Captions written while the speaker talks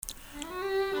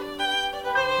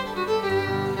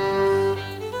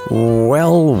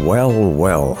Well, well,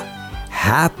 well.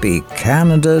 Happy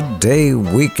Canada Day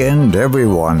weekend,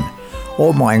 everyone.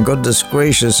 Oh my goodness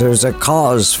gracious, there's a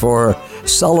cause for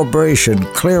celebration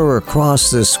clear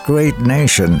across this great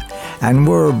nation, and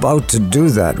we're about to do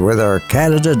that with our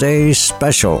Canada Day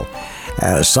special.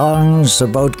 Songs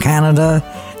about Canada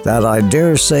that I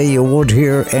dare say you won't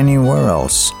hear anywhere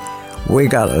else. We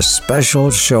got a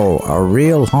special show, a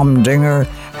real humdinger.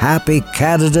 Happy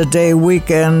Canada Day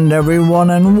weekend,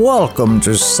 everyone, and welcome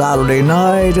to Saturday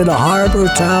night in a harbour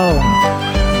town.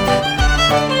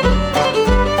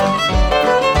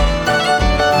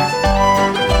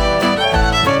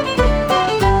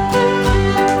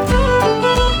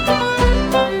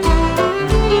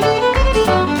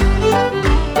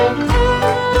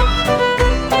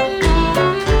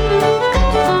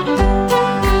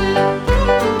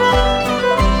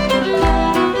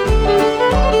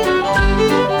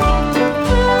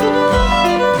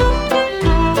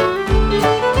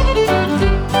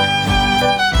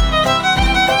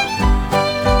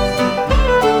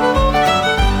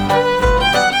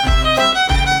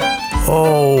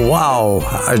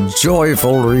 A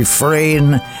joyful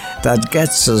refrain that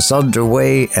gets us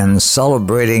underway and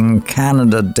celebrating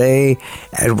Canada Day,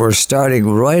 and we're starting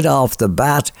right off the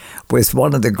bat with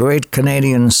one of the great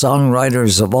Canadian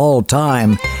songwriters of all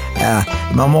time,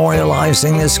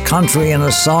 memorializing his country in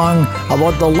a song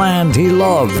about the land he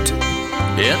loved.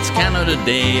 It's Canada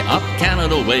Day, up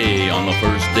Canada way, on the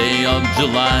first day of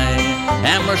July.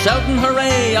 And we're shouting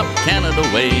hooray, up Canada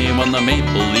way, when the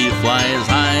maple leaf flies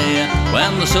high.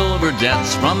 When the silver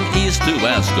jets from east to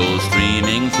west go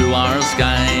streaming through our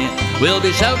sky. We'll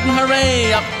be shouting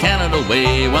hooray, up Canada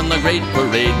way, when the great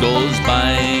parade goes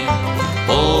by.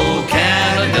 Oh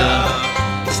Canada,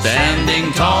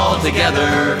 standing tall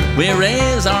together, we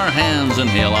raise our hands and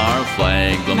hail our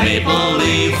flag, the maple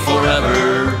leaf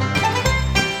forever.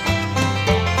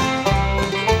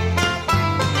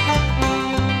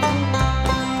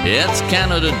 It's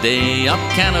Canada Day, up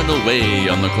Canada way,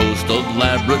 on the coast of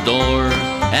Labrador.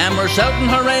 And we're shouting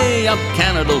hooray, up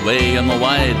Canada way, on the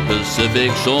wide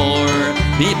Pacific shore.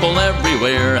 People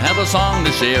everywhere have a song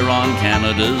to share on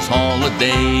Canada's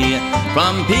holiday.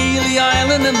 From Peely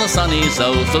Island in the sunny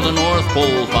south to the North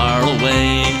Pole far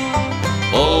away.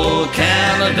 Oh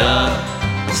Canada,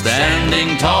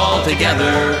 standing tall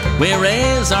together, we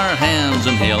raise our hands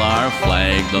and hail our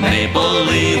flag, the maple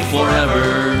leaf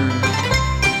forever.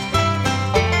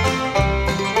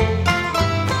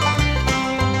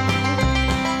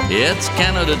 It's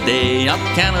Canada Day, up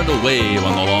Canada way,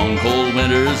 when the long cold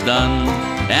winter's done.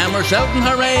 And we're shouting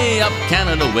hooray, up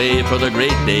Canada way, for the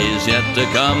great days yet to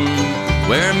come.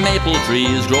 Where maple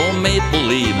trees grow maple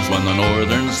leaves when the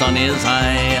northern sun is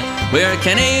high. We're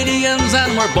Canadians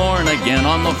and we're born again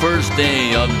on the first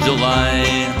day of July.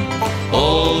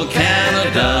 Oh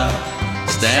Canada,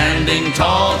 standing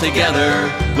tall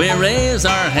together, we raise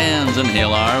our hands and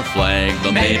hail our flag,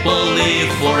 the maple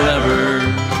leaf forever.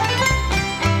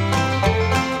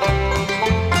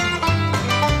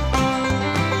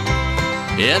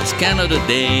 It's Canada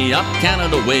Day, up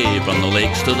Canada way, from the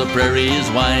lakes to the prairies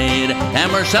wide.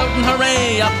 And we're shouting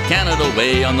hooray, up Canada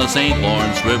way, on the St.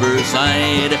 Lawrence River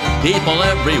side. People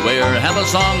everywhere have a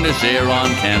song to share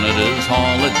on Canada's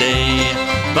holiday.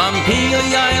 From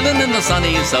Peely Island in the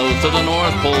sunny south to the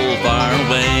North Pole far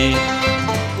away.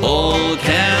 Oh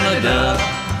Canada,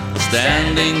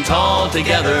 standing tall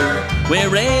together, we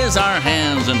raise our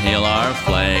hands and hail our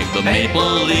flag, the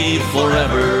maple leaf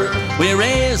forever. We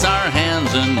raise our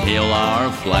hands and hail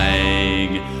our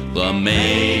flag, the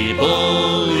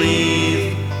maple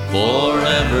leaf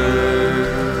forever.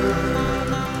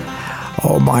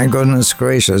 Oh my goodness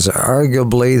gracious,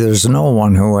 arguably there's no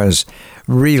one who has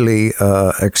really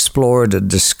explored and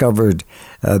discovered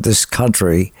this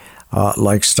country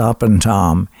like Stoppin'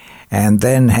 Tom, and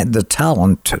then had the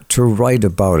talent to write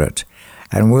about it.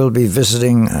 And we'll be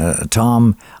visiting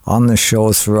Tom on the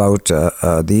show throughout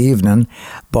the evening.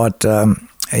 But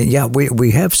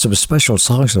we have some special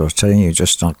songs I was telling you,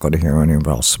 just not going to hear anywhere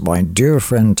else. My dear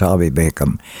friend Tommy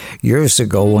Bacon, years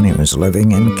ago when he was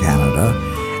living in Canada,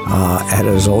 had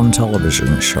his own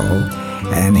television show,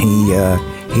 and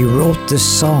he wrote this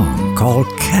song called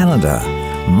Canada,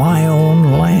 My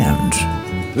Own Land.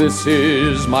 This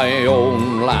is my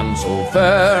own land, so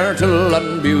fertile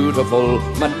and beautiful,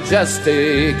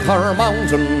 majestic her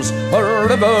mountains, her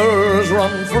rivers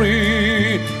run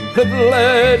free.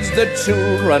 Privileged the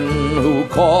children who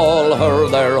call her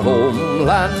their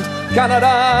homeland.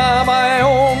 Canada, my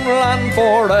own land,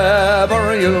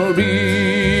 forever you'll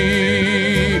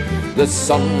be. The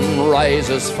sun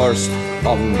rises first,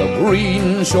 On the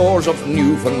green shores of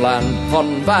Newfoundland,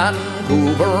 on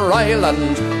Vancouver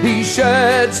Island, he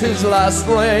sheds his last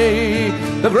ray.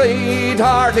 The great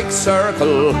Arctic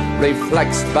Circle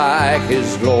reflects back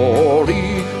his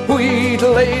glory.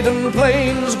 Wheat-laden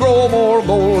plains grow more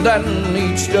golden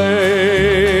each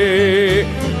day.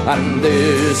 And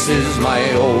this is my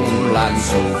own land,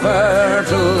 so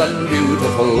fertile and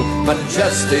beautiful,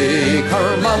 majestic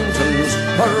her mountains,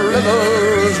 her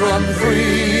rivers run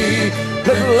free.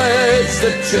 Privilege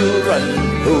the children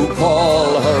who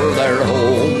call her their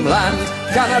homeland.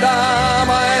 Canada,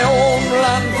 my own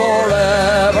land,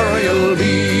 forever you'll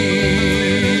be.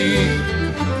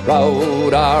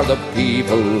 Proud are the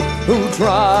people who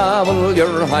travel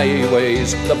your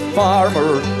highways, the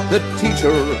farmer, the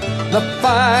teacher, the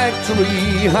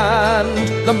factory hand,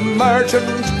 the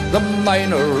merchant, the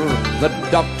miner, the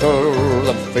doctor,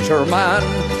 the fisherman,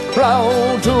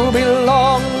 proud to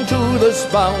belong to this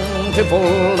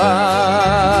bountiful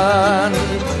land.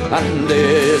 And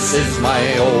this is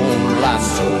my own land,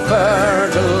 so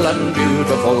fertile and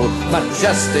beautiful,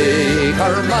 majestic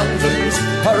her mountains,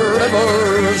 her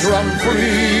rivers run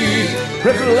free.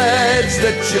 Privilege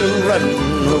the children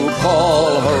who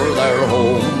call her their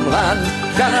homeland.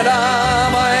 Canada,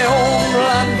 my own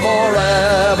land,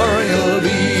 forever you'll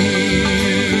be.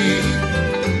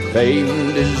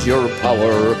 Famed is your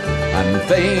power, and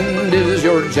famed is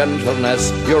your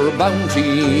gentleness. Your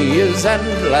bounty is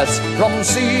endless, from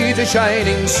sea to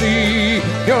shining sea.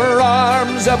 Your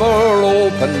arms ever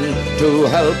open to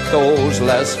help those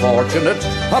less fortunate.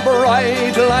 A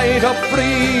bright light of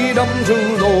freedom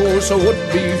to those who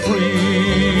would be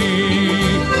free.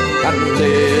 And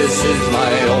this is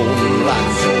my own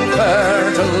land, so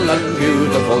fertile and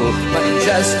beautiful,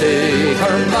 majestic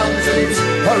her mountains,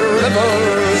 her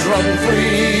rivers run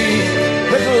free.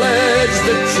 Privilege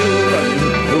the children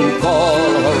who call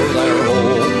her their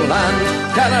homeland.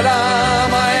 Canada,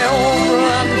 my own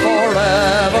land,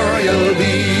 forever you'll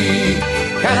be.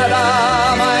 Canada,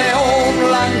 my own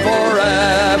land,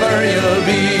 forever you'll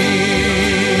be.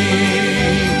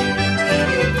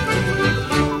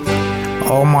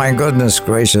 Oh my goodness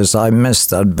gracious, I missed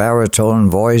that baritone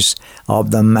voice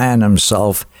of the man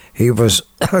himself. He was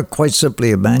quite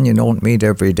simply a man you don't meet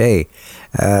every day.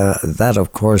 That,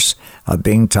 of course,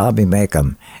 being Tommy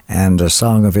Makem, and a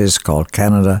song of his called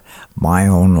Canada, My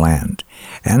Own Land.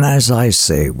 And as I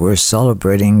say, we're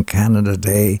celebrating Canada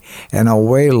Day in a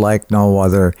way like no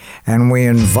other, and we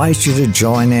invite you to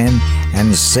join in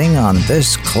and sing on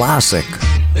this classic.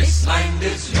 This land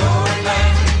is your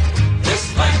land.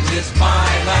 This land is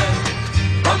my land.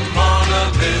 From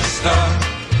Monte Vista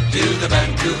to the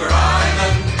Vancouver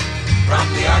Island, from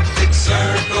the Arctic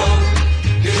Circle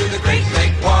to the Great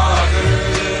Lake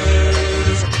waters.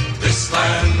 This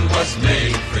land was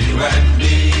made for you and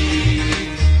me.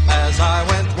 As I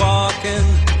went walking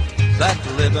that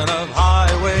ribbon of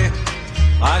highway,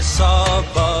 I saw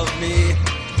above me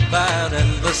that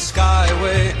endless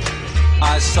skyway.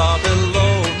 I saw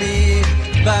below me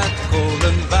that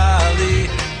golden valley.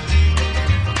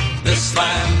 This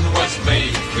land was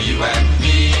made for you and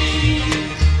me.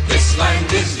 This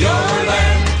land is your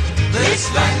land. This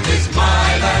land is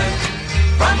my land.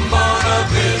 From Monte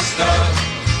Vista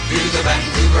to the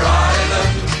Vancouver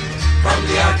Island, from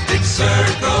the Arctic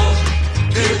Circle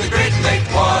to the Great Lake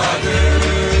water.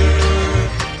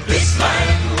 This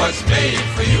land was made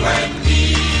for you and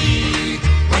me.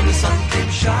 When the sun came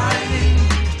shining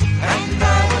and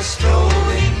I was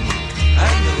strolling,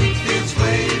 and the wheat fields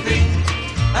waving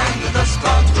and the dust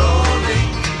clouds rolling,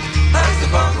 as the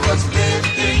fog was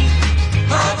lifting,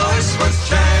 my voice was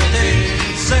chanting,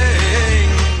 saying,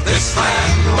 this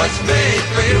land was made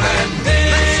for you and me.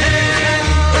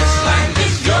 This land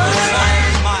is your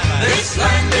land. This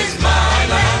land is my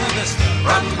land.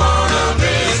 From Monte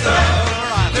Vista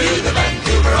to the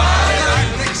Vancouver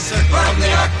Island, from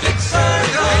the Arctic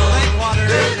Circle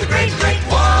to the Great Lake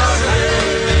water.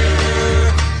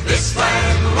 This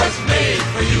land was made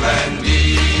for you and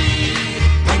me.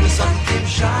 When the sun came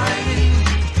shining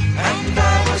and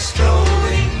I was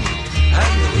strolling,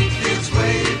 and the wheat fields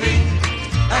waving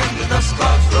and the dust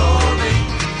clouds rolling,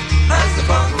 as the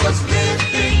fog was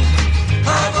lifting,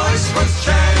 my voice was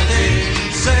chanting,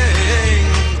 saying,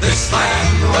 this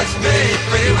land was made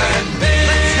for you and me.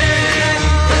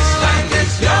 This land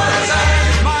is your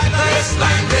land. This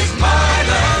land is my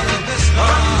land.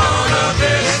 From Monte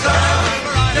Vista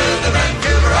to the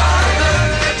Vancouver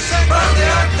Island, from the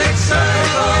Arctic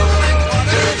Circle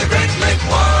to the Great Lake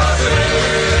water.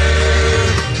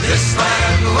 This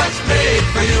land was made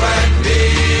for you and me.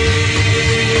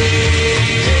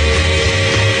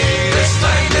 This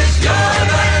land is your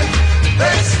land.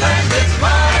 This land is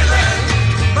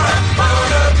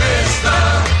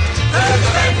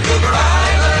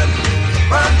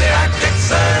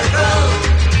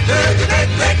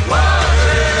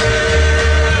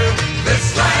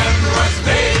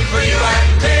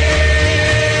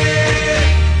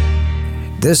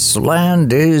This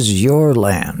Land Is Your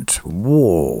Land.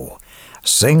 Whoa.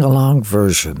 Sing-along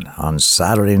version on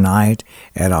Saturday night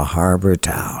in a harbor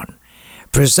town.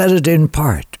 Presented in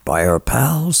part by our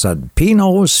pals at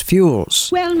Pino's Fuels.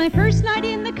 Well, my first night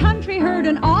in the country heard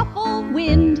an awful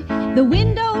wind. The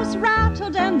windows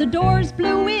rattled and the doors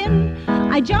blew in.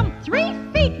 I jumped 3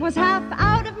 feet, was half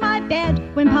out of my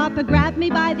bed, when Papa grabbed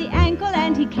me by the ankle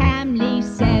and he calmly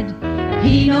said,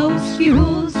 Pino's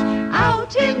Fuels,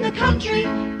 out in the country.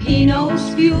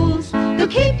 Pino's Fuels, they'll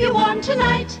keep you warm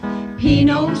tonight.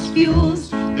 Pino's Fuels,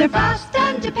 they're fast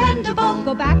and dependable.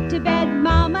 Go back to bed,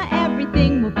 Mama,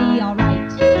 everything will be all right.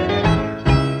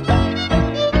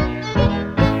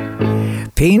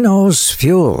 Pino's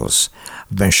Fuels.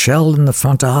 Michelle in the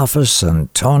front office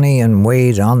and Tony and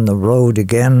Wade on the road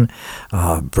again,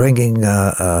 bringing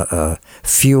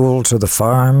fuel to the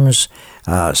farms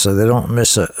so they don't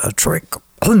miss a trick.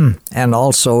 And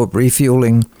also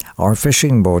refueling our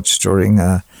fishing boats during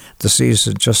the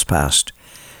season just passed.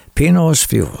 Pino's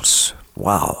Fuels.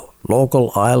 Wow.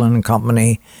 Local island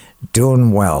company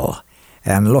doing well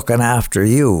and looking after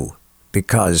you,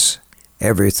 because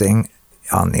everything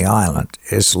on the island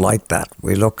is like that.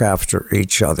 We look after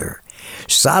each other.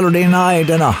 Saturday night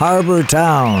in a harbor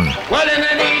town. Well, in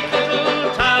a neat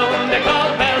little town they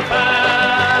call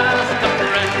Belfast,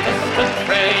 apprentice to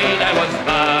trade I was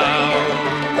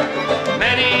bound.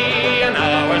 Many an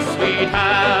hour sweet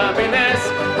happiness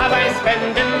have I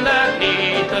spent in that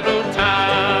neat little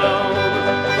town.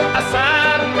 A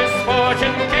sad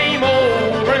misfortune came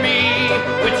over me,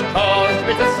 which caused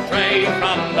me to stray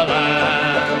from the land.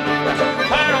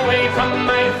 Far away from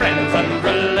my friends and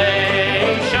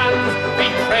relations,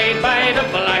 betrayed by the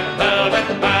black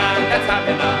velvet band. That's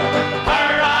happy now.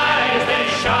 Her eyes, they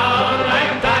shone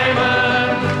like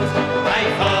diamonds. I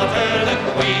thought her the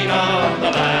queen of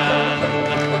the land.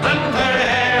 And her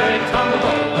hair, it hung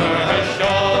over her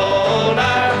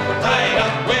shoulder, tied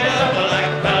up with a black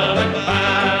velvet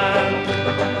band.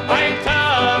 I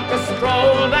took a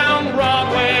stroll down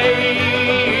Broadway,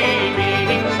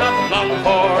 meaning not long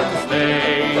for to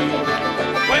stay.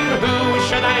 When who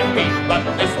should I meet but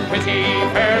this pretty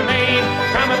fair maid,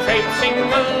 come a-traipsing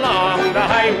along the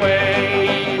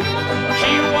highway.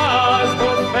 She was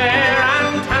both fair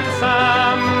and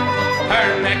handsome, her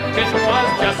neck it was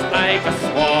just like a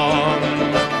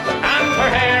swan's, and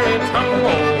her hair it hung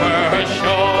over her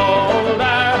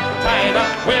shoulder, tied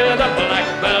up with a black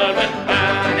velvet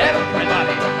band.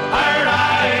 Everybody, her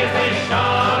eyes they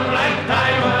shone like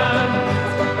diamonds.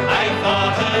 I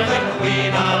thought her the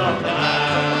queen of the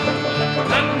land.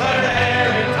 And her hair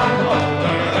it hung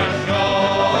over her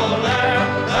shoulder,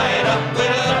 tied up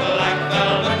with a black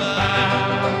velvet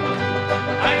band.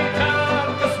 I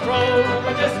took a stroll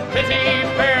with this pretty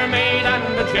fair maid and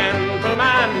a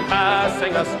gentleman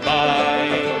passing us by.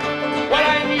 Well,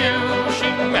 I knew she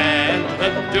meant the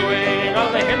doing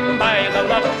of him by the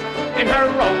look in her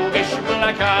roguish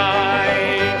black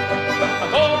eye.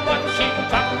 Oh, but she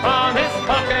took from his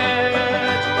pocket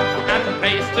and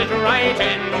placed it right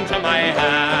into my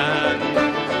hand.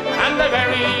 And the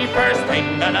very first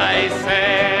thing that I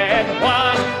said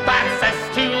was, access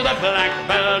to the black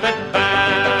velvet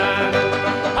band.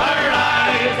 Her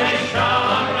eyes, they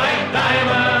shone like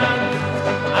diamonds.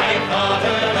 I thought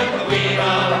her the queen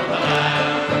of the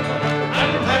land.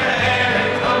 And her hair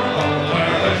it hung over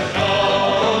her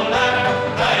shoulder,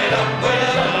 tied up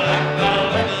with a black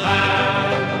velvet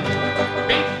band.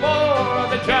 Before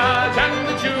the judge and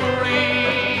the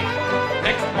jury,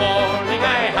 next morning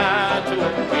I had to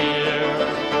appear.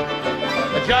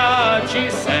 The judge, he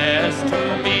says to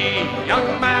me,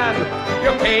 young man,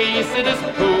 your case it is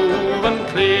proven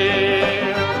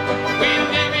clear. We'll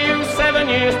give you 7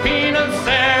 years penal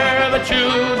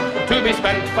servitude to be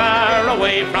spent far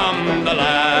away from the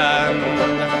land,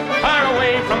 far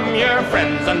away from your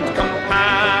friends and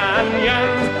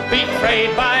companions,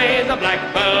 betrayed by the black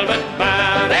velvet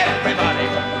band. Everybody,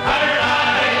 her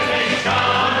eyes they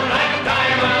shone like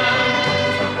diamonds.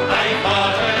 I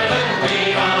thought her the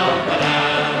queen of the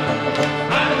land,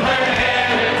 and her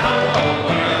hair it hung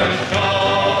over her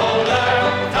shoulder,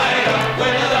 tied up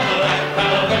with a black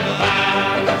velvet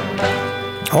band.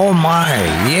 Oh my,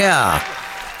 yeah.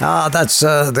 That's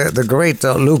the great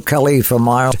Luke Kelly from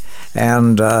Ireland,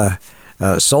 and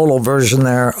solo version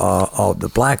there of the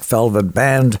Black Velvet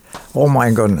Band. Oh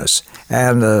my goodness.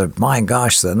 And my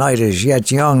gosh, the night is yet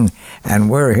young, and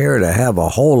we're here to have a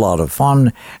whole lot of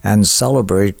fun and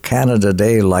celebrate Canada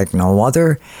Day like no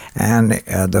other. And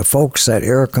the folks at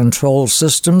Air Control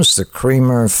Systems, the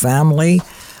Creamer family,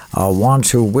 want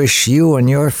to wish you and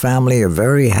your family a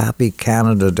very happy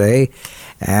Canada Day.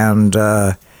 And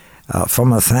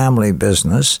from a family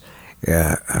business,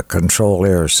 control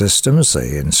air systems.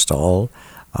 They install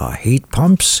heat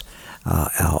pumps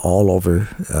all over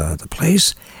the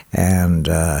place. And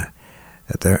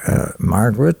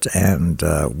Margaret and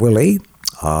Willie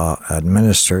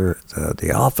administer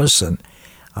the office, and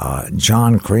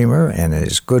John Creamer and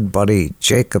his good buddy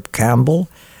Jacob Campbell,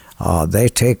 they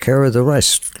take care of the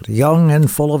rest, young and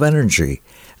full of energy.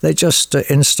 They just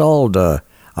installed a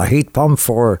heat pump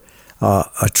for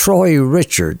a Troy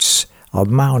Richards of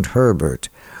Mount Herbert,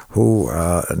 who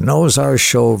knows our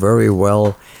show very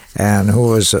well and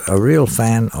who is a real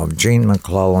fan of Gene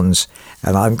McClellan's.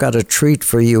 And I've got a treat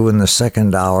for you in the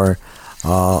second hour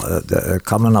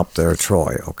coming up there,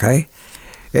 Troy, okay?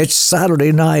 It's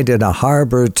Saturday night in a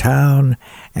harbor town,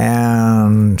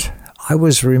 and I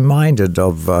was reminded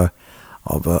of a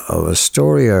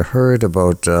story I heard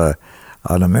about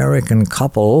an American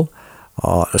couple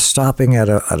stopping at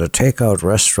a takeout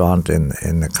restaurant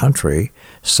in the country,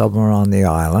 somewhere on the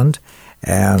island,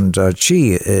 and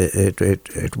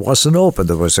it wasn't open.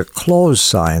 There was a closed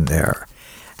sign there.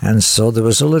 And so there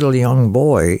was a little young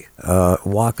boy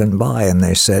walking by, and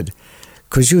they said,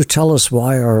 "Could you tell us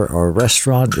why our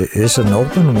restaurant isn't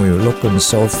open? We were looking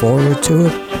so forward to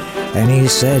it." And he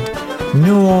said,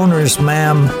 "New owners,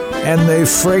 ma'am, and they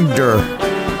frigged her."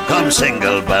 Come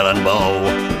single, bell and bow,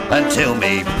 and to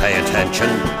me pay attention.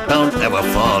 Don't ever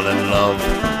fall in love,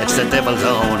 it's the devil's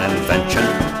own invention.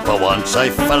 For once I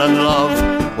fell in love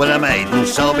with a maiden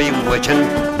so bewitching,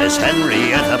 Miss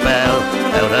Henrietta Bell,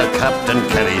 out of Captain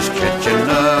Kelly's kitchen.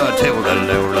 Oh,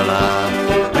 toodle-loo-la-la,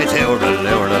 me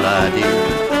toodle-loo-la-la-dee,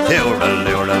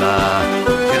 toodle-loo-la-la,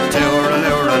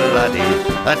 toodle-loo-la-la-dee.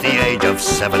 At the age of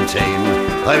 17,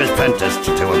 I was apprenticed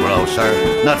to a grocer,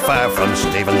 not far from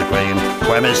Stephen's Green,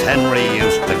 where Miss Henry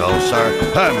used to go, sir.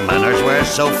 Her manners were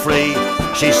so free,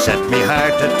 she set me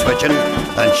heart to twitching,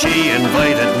 and she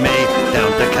invited me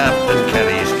down to Captain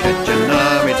Kelly's kitchen.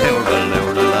 Oh, me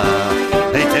toodle-loo-la-la,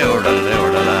 me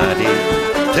toodle-loo-la-la-dee,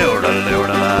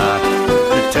 toodle-loo-la-la,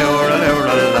 me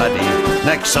toodle-loo-la-la-dee.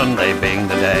 Next Sunday being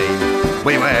the day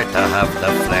we were to have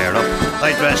the flare-up,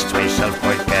 I dressed myself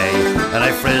quite gay, and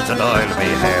I frizzed and oiled me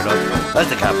hair up, as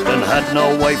the captain had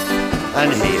no wife,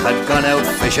 and he had gone out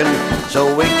fishing,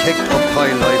 so we kicked up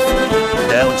high life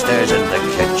downstairs in the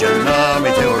kitchen. Oh, me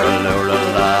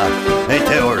toodle-loo-la-la, me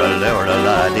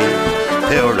toodle-loo-la-la-dee,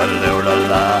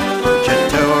 toodle-loo-la-la,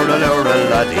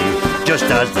 toodle-loo-la-la-dee. Just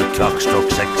as the clock struck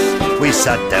 6, we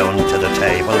sat down to the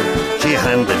table. She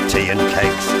handed tea and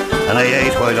cakes, and I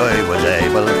ate while I was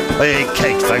able. I ate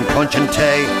cakes, drank punch and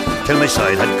tea, till my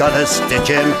side had got a stitch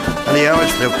in, and the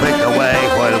hours flew quick away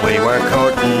while we were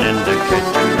courting in the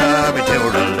kitchen. Ah, me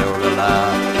toodle-loo-la-la,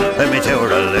 let me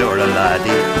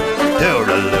toodle-loo-la-la-dee,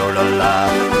 toodle-loo-la-la,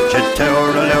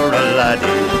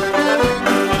 toodle-loo-la-la-dee.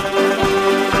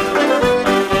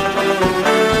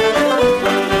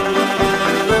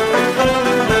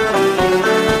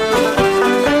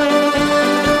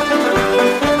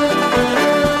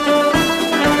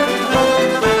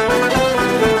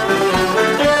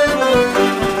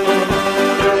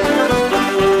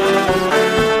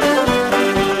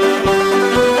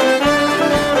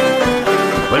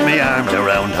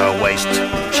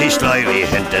 She slyly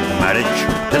hinted marriage.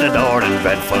 To the door in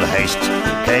dreadful haste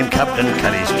came Captain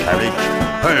Kelly's carriage.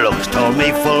 Her looks told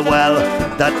me full well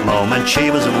that moment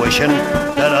she was wishing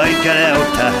that I'd get out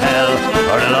to hell,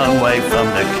 or a long way from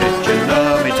the kitchen.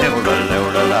 Oh, me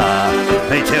toodle-loo-la-la,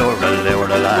 me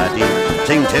toodle-loo-la-la-dee,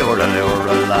 sing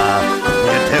toodle-loo-la-la,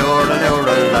 me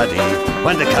toodle-loo-la-la-dee.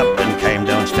 When the captain came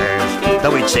downstairs,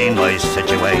 though he'd seen my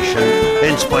situation,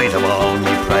 in spite of all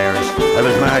me prayers, I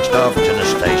was marched off to the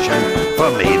station. For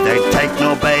me they'd take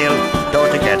no bail, though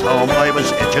to get home I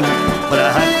was itching, but I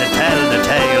had to tell the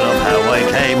tale of how I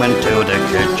came into the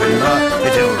kitchen. Oh, me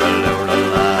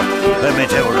toodle-loo-la-la, let me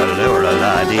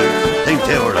toodle-loo-la-la-dee, think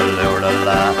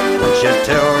toodle-loo-la-la, when she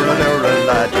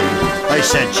toodle-loo-la-la-dee. I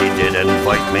said she did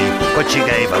invite me, but she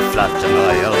gave a flat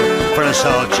denial. For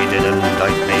assault she did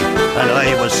indict me, and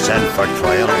I was sent for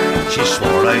trial. She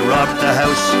swore I robbed the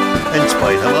house, in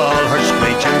spite of all her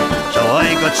screeching, so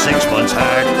I got 6 months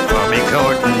hard for me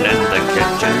courting in the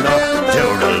kitchen. Oh,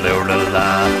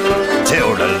 toodle-loo-la-la,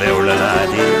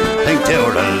 toodle-loo-la-la-dee, think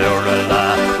toodle-loo-la-la,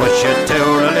 but she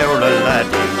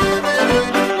toodle-loo-la-la-dee.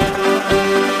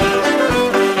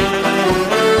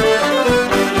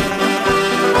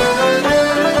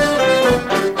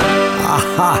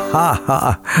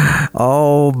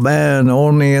 Oh man,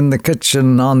 only in the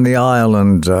kitchen on the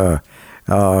island.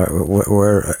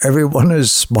 where everyone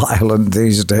is smiling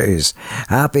these days.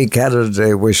 Happy Canada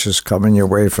Day wishes coming your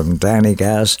way from Danny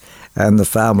Gas and the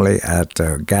family at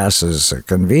Gas's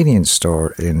convenience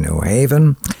store in New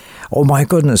Haven. Oh my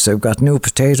goodness, they've got new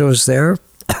potatoes there,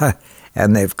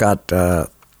 and they've got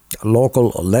local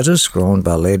lettuce grown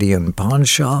by a lady in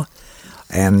Ponshaw,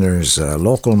 and there's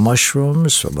local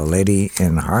mushrooms from a lady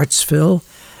in Hartsville,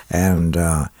 and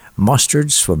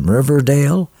mustards from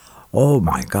Riverdale. Oh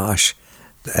my gosh.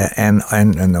 And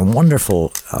the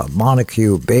wonderful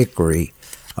Montague Bakery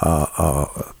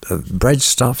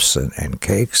breadstuffs and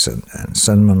cakes and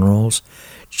cinnamon rolls.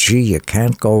 Gee, you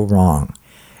can't go wrong.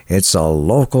 It's a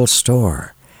local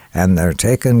store, and they're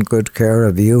taking good care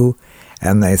of you,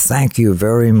 and they thank you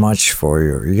very much for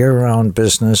your year-round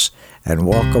business and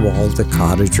welcome all the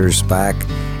cottagers back.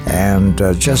 And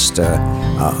just a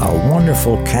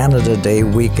wonderful Canada Day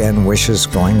weekend wishes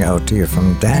going out to you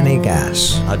from Danny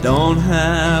Gas. I don't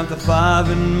have the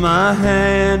 5 in my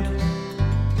hand,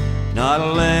 not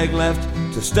a leg left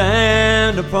to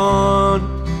stand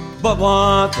upon. But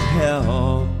what the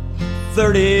hell,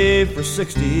 30 for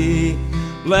 60,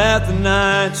 let the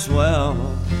night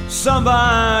swell.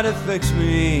 Somebody fix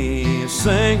me a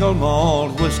single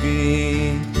malt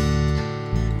whiskey.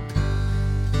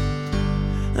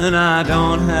 And I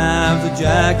don't have the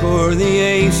jack or the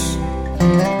ace,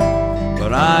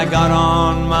 but I got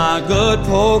on my good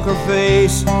poker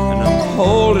face, and I'm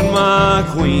holding my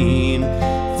queen.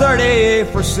 30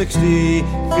 for 60,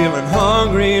 feeling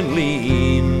hungry and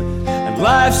lean, and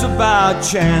life's about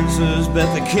chances, bet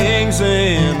the king's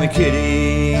in the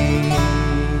kitty.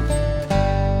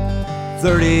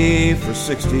 30 for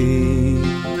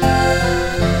 60.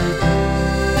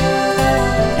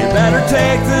 Better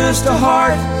take this to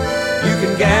heart, you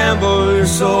can gamble your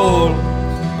soul.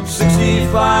 I'm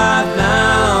 65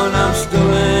 now and I'm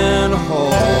still in a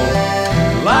hole.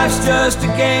 Life's just a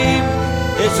game,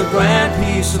 it's a grand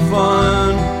piece of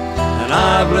fun, and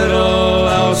I've little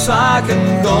else I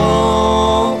can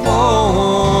go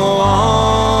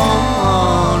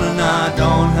on. And I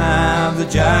don't have the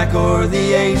jack or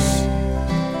the ace,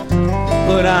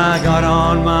 but I got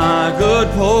on my good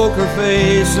poker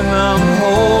face, and I'm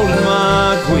holding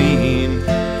my queen.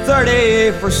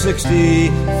 30 for 60,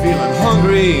 feeling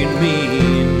hungry and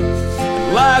mean,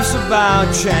 and life's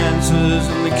about chances,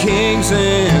 and the king's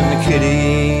in the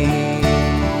kitty.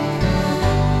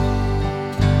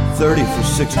 30 for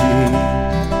 60.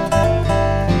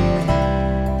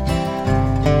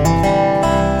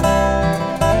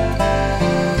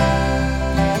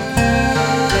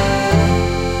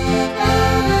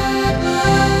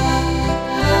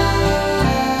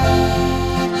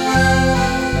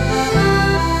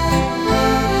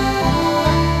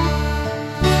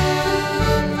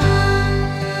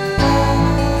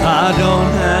 I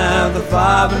don't have the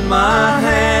 5 in my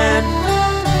hand,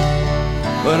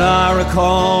 but I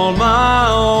recall my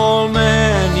old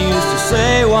man used to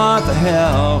say, what the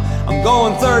hell, I'm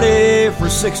going 30 for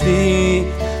 60,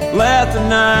 let the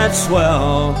night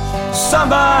swell.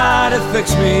 Somebody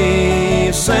fix me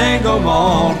a single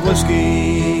malt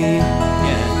whiskey.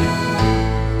 Yeah,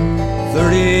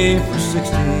 30 for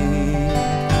 60.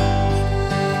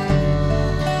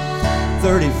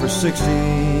 30 for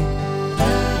 60.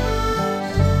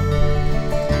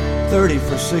 30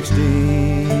 for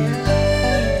 60.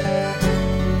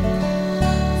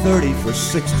 30 for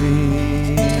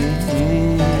 60.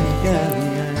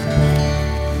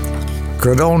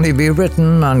 Could only be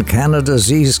written on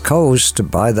Canada's East Coast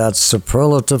by that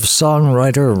superlative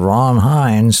songwriter Ron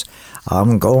Hines.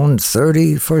 I'm going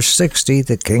 30 for 60,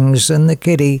 the king's in the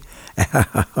kitty.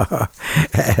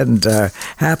 And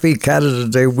happy Canada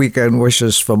Day weekend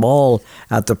wishes from all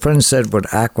at the Prince Edward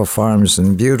Aqua Farms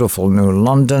in beautiful New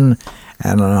London,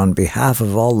 and on behalf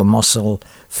of all the mussel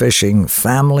fishing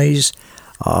families.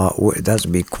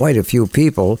 That'll be quite a few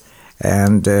people,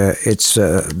 and it's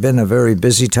been a very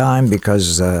busy time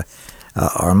because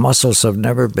our mussels have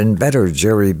never been better.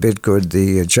 Jerry Bidgood,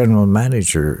 the general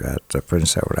manager at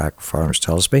Prince Edward Aqua Farms,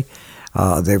 tells me.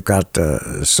 They've got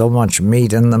so much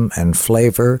meat in them and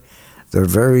flavor. They're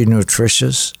very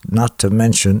nutritious, not to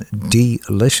mention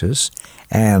delicious.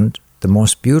 And the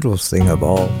most beautiful thing of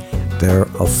all, they're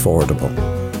affordable.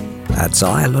 That's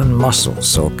island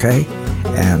mussels, okay?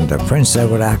 And Prince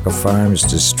Edward Aqua Farms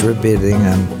distributing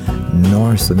them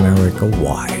North America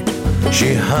wide.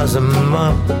 She has a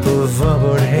mop of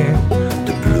auburn hair,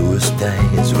 the bluest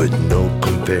eyes with no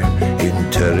compare,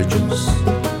 intelligence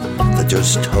that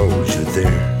just holds you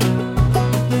there.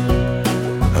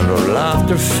 And her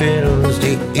laughter fills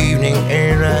the evening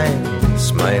air. I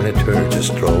smile at her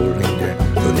just strolling there.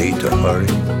 No need to hurry,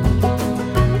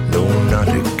 no, not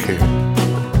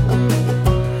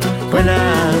when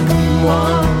I'm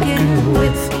walking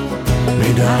with me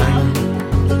darling,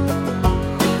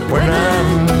 when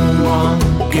I'm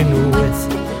walking with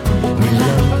me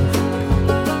love,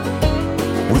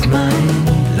 with my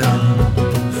love.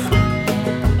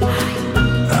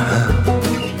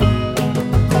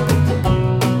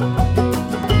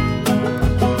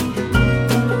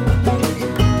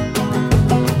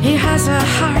 He has a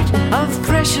heart of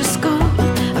precious gold,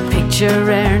 a picture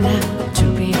rare now to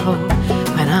behold,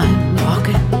 when I'm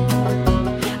walking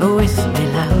with me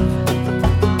love.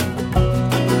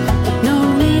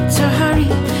 No need to hurry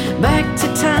back to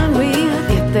town, we'll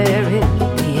get there in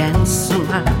the end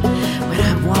somehow, when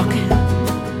I'm walking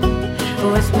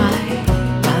with my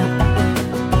love.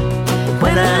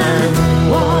 When I'm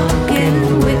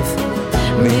walking with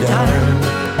me darling,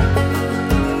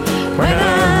 when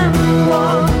I'm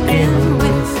walking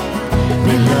with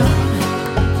me love,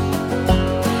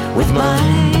 with my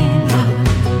love.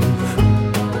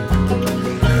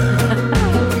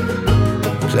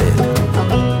 Play it.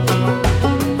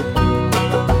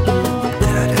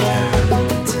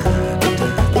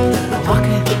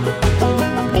 Walking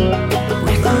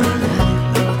with my love.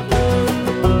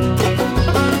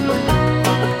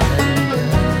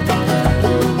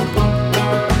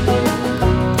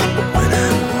 When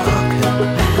I'm walking,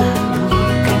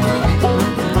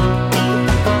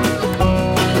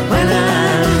 when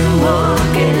I'm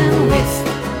walking with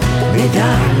me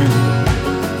darling,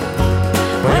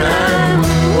 when I'm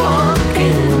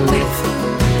walking with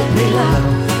me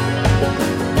love,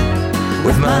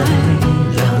 with my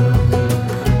love.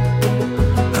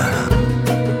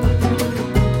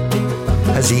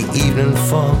 As the evening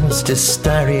falls to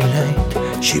starry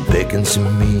light, she beckons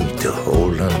me to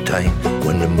hold on tight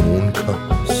when the moon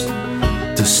comes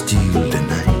to steal the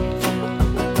night.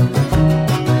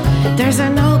 There's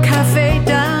an old cafe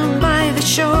down by the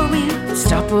shore, we'll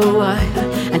stop a while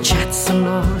and chat some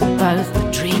more about the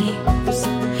dreams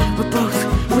we're both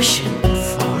wishing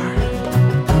for.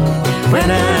 When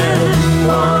I'm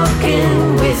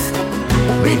walking with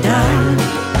me darling,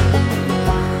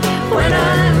 when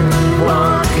I'm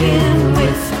walking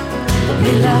with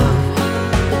me love,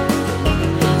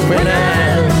 when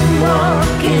I'm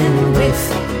walking with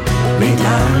me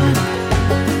darling,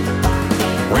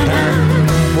 when I'm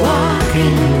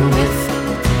walking with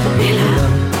me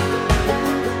love,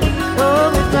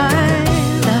 Oh, with my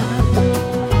love,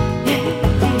 yeah,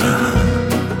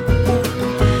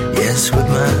 yes, with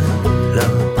my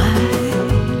love, my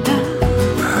love, yeah.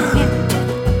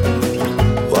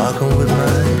 walking with my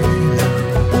love.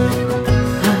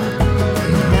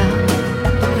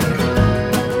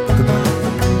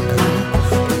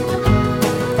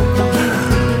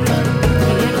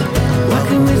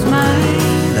 Walking with my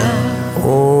love.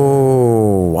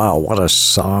 Oh, wow, what a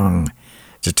song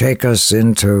to take us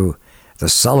into the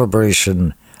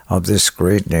celebration of this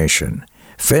great nation.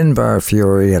 Finbar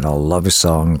Fury and a love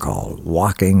song called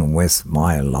Walking with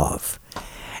My Love.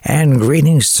 And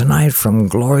greetings tonight from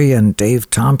Gloria and Dave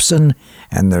Thompson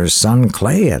and their son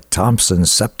Clay at Thompson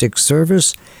Septic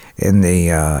Service in the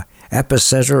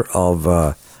epicenter of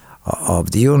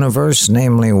the universe,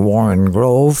 namely Warren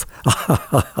Grove,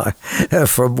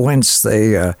 from whence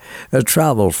they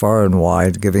travel far and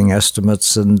wide, giving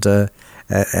estimates and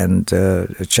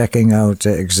checking out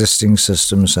existing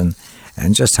systems and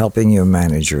just helping you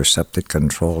manage your septic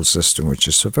control system, which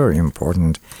is so very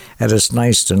important. And it's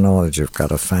nice to know that you've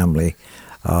got a family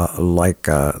like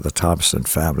the Thompson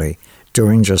family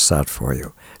doing just that for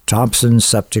you. Thompson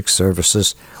Septic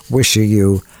Services wishing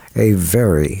you a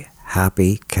very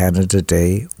happy Canada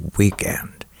Day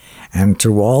weekend. And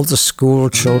to all the school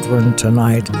children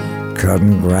tonight,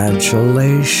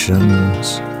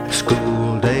 congratulations.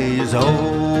 School day's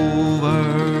over.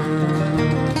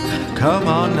 Come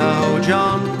on now,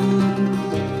 John.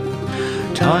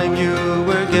 Time you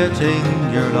were getting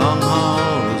your long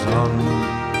hauls on.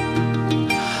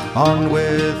 On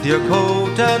with your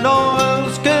coat and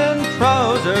oilskin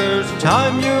trousers.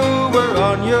 Time you were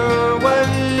on your way.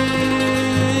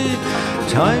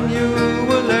 Time you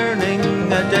were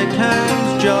learning a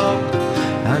deckhand's job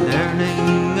and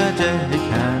earning a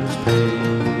deckhand's pay.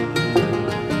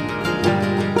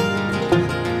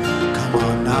 Come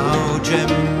on now, Jim.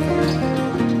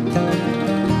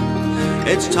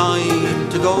 It's time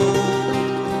to go.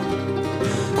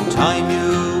 Time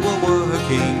you were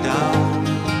working down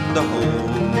the hole.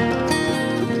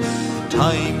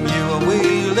 Time you were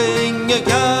wheeling a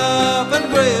gaff and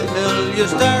grape mill. You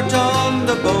start on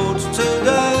the boats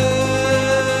today.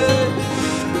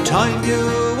 Time you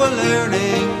were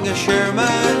learning a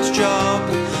shearman's job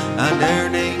and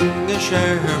earning a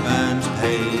shearman's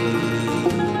pay.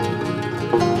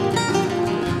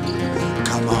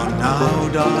 now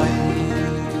died.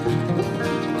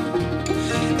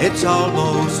 It's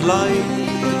almost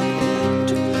light,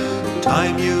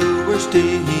 time you were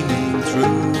steaming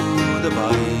through the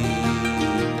bight.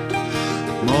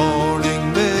 Morning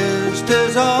mist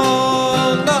is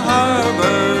on the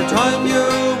harbour, time you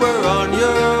were on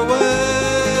your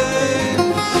way.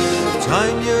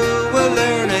 Time you were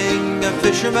learning a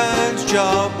fisherman's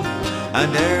job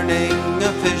and earning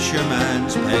a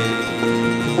fisherman's pay.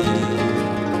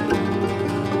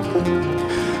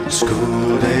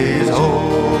 School days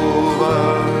over,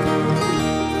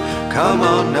 come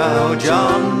on now,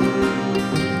 John.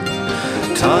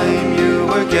 Time you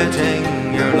were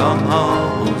getting your long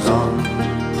hauls on.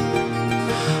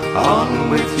 On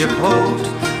with your coat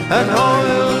and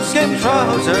oilskin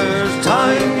trousers,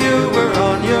 time you were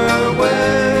on your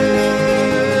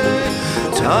way.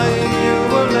 Time you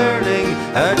were learning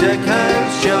a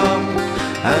deckhand's job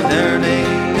and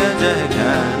earning a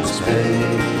deckhand's pay.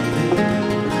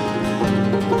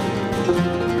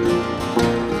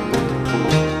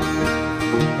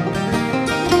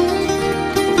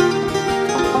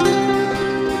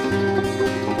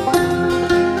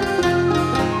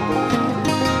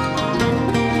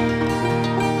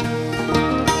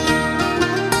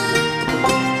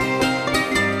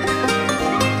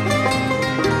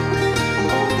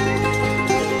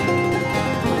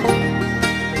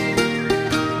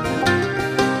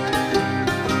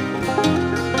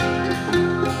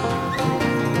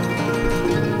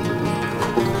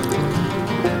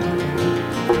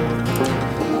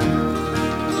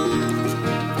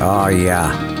 Oh,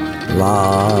 yeah.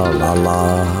 La, la,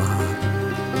 la.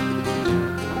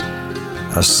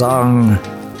 A song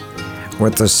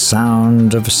with the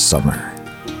sound of summer.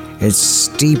 It's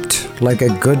steeped like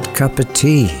a good cup of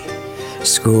tea.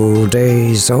 School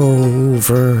days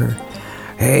over.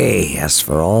 Hey, as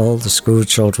for all the school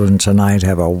children tonight,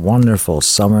 have a wonderful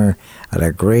summer and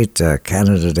a great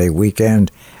Canada Day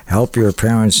weekend. Help your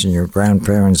parents and your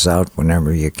grandparents out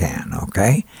whenever you can,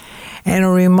 okay? And a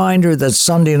reminder that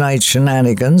Sunday Night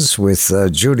Shenanigans with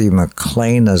Judy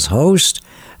McLean as host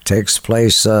takes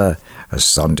place a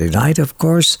Sunday night, of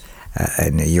course,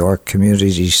 in New York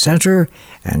Community Center.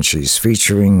 And she's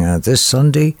featuring this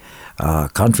Sunday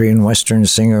country and western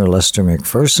singer Lester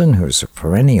McPherson, who's a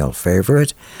perennial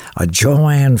favorite,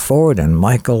 Joanne Ford and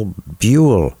Michael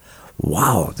Buell.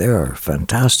 Wow, they're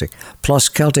fantastic. Plus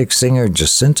Celtic singer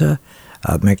Jacinta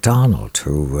McDonald,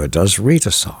 who does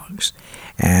Rita songs.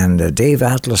 And Dave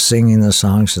Atlas singing the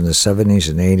songs in the 70s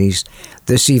and 80s.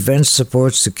 This event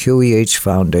supports the QEH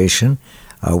Foundation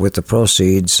with the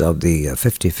proceeds of the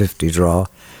 50-50 draw.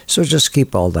 So just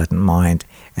keep all that in mind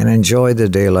and enjoy the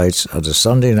daylights of the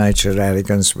Sunday Night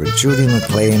Shenanigans with Judy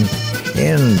McLean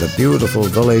in the beautiful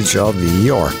village of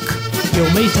York. You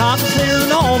may talk clear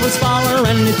and always follow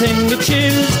anything you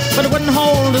choose, but it wouldn't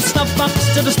hold a snuff box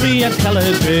to the spree at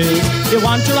Calabrese. You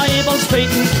want your eyeballs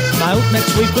straightened, come out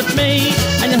next week with me,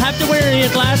 and you'll have to wear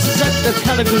your glasses at the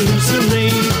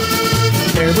Calabrese.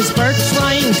 There was birch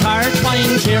wine, tart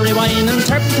wine, cherry wine and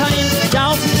turpentine,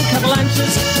 Dalton,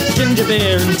 avalanches, ginger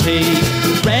beer and tea.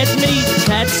 Red meat,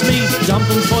 cat's meat,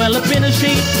 jumping foil up in a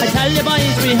sheet. I tell you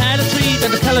boys, we had a treat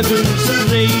at the Calabrese.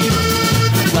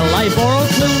 Well, I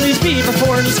borrowed Clooney's beaver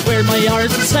for to square my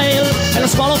yards of sail, and a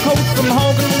swallow coat from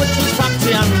Hogan, which was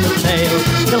foxy on the tail.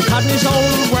 Bill Codney's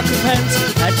old working pants,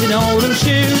 patching old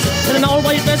shoes, and an old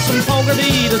white vest from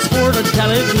Fogarty that sport at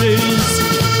Calabrese.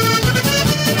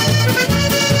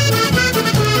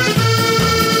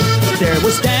 There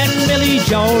was Dan, Millie,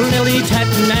 Joel, Lily,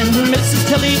 Tatton, and Mrs.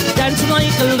 Tilly dancing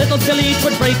like a little filly,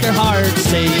 'twould break her heart to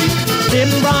see. Jim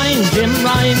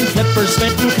Ryan, Flipper,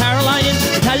 Smith, and Caroline.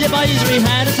 I tell you boys, we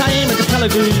had a time at the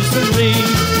Calabrese.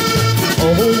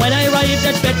 Oh, when I arrived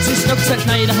at Betsy Snooks at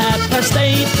night at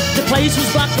 8:30, the place was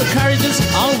blocked with carriages,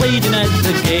 all waiting at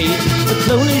the gate. The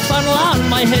Clooney funnel on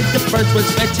my head, the first was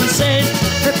Betsy said,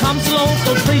 "Here comes the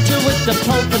local preacher with the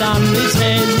pulpit on his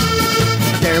head."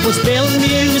 There was Bill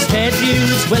Muse, Ted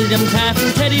Hughes, William Taft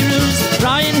and Teddy Roos.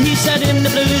 Brian, he sat in the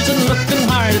blues and looking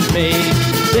hard at me.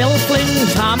 Bill Flynn,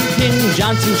 Tom King,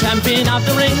 Johnson, champion of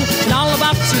the ring, and all the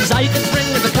boxes I could bring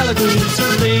at the Calabrese.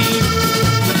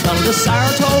 Well, the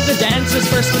Saratoga dancers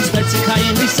first as Betsy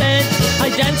kindly said, I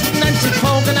danced with Nancy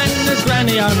Hogan and her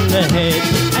granny on the head.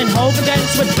 And Hogan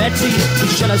danced with Betsy, you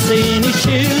should have seen his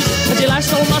shoes, as he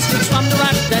lashed old mustards from the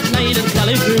rack that night at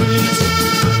Calabrese.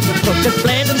 Took the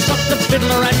blade and struck the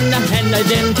fiddler and the hand I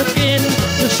then took in.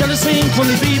 You should have seen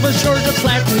Tony Beaver's shirt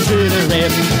flatten to the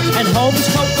rim. And Hogan's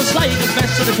coat was like a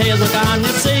vest of the tail was on,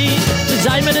 you see. 'Cause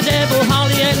I'm in the devil,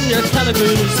 Holly, and your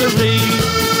Calabrese.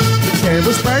 There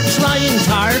was birch wine,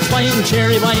 tart wine,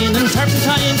 cherry wine and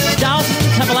turpentine,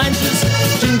 dozen avalanches,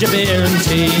 ginger beer and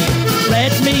tea.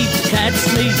 Red meat, cat's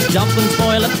meat, dumplings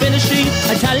boil at Finishy.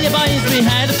 I tell you boys, we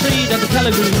had a treat at the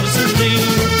Callagoosery.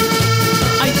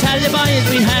 I tell you boys,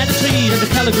 we had a treat at the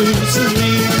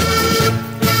Callagoosery.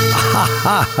 Ha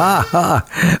ha ha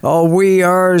ha! Oh, we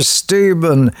are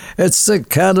Stephen. It's the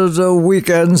Canada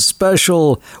Weekend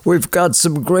Special. We've got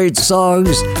some great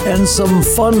songs and some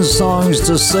fun songs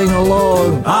to sing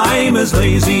along. I'm as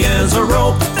lazy as a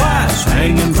rope that's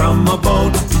hanging from a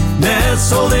boat,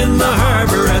 nestled in the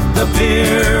harbor at the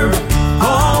pier.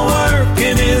 All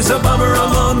working is a bummer.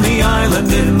 I'm on the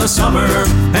island in the summer,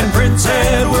 and Prince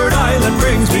Edward Island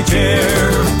brings me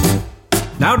cheer.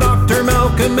 Now Dr.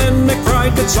 Malcolm and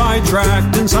McBride got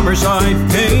sidetracked in Summerside,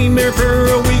 came here for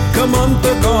a week a month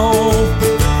ago.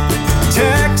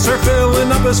 Texts are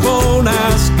filling up his phone,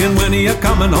 asking when he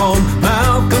coming home.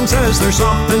 Malcolm says there's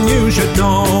something you should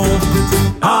know.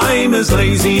 I'm as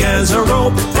lazy as a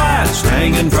rope that's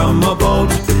hanging from a boat,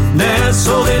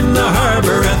 nestled in the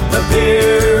harbor at the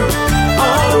pier.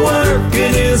 All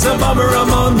working is a bummer. I'm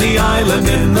on the island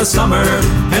in the summer,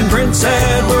 and Prince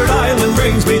Edward Island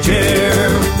brings me cheer.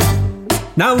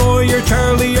 Now lawyer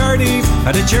Charlie Hardy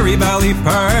at a Cherry Valley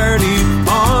party,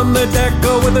 on the deck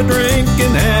with a drink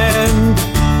in hand.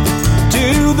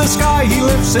 To the sky he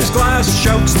lifts his glass,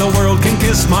 shouts the world can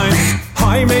kiss mine.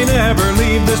 I may never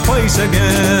leave this place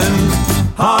again.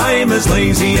 I'm as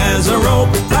lazy as a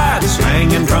rope that's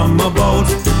hanging from a boat,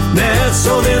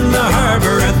 nestled in the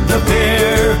harbor at the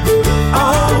pier.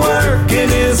 All working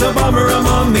is a bummer. I'm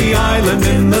on the island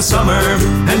in the summer,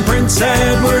 and Prince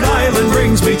Edward Island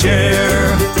brings me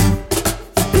cheer.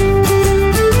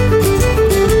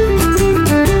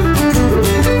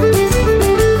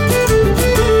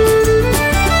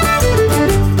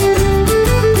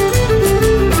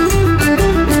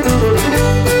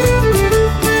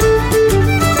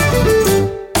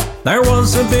 There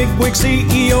was a bigwig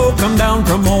CEO come down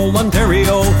from old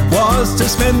Ontario, was to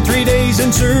spend 3 days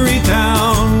in Surrey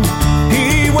town.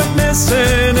 He went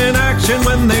missing in action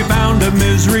when they found him.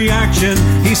 His reaction,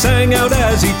 he sang out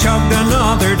as he chugged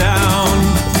another down.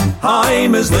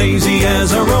 I'm as lazy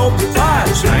as a rope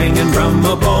that's hanging from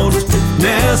a boat,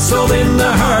 nestled in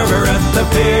the harbor at the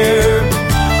pier.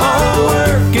 All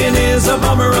working is a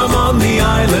bummer. I'm on the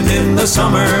island in the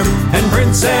summer, and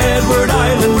Prince Edward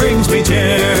Island brings me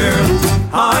cheer.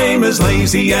 I'm as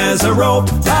lazy as a rope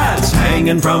that's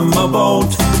hanging from a boat,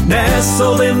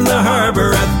 nestled in the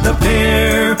harbor at the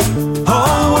pier.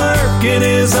 All working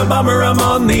is a bummer. I'm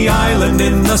on the island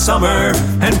in the summer,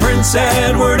 and Prince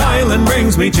Edward Island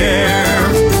brings me cheer.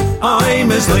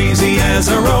 I'm as lazy as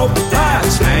a rope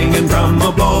that's hanging from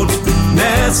a boat,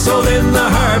 nestled in the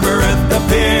harbor at the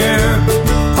pier.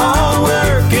 All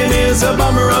working is a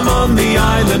bummer. I'm on the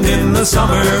island in the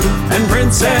summer, and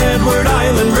Prince Edward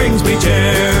Island brings me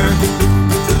cheer.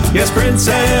 Yes, Prince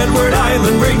Edward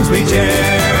Island brings me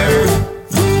cheer.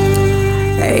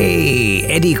 Hey,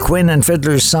 Eddie Quinn and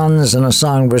Fiddler's Sons, and a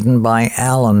song written by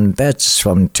Alan Betts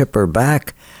from Tipper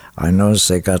Back. I noticed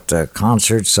they got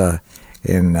concerts at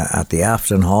the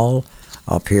Afton Hall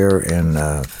up here in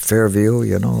Fairview,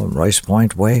 Rice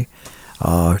Point Way.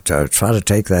 To try to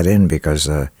take that in, because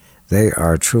they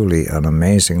are truly an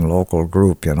amazing local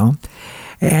group,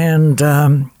 And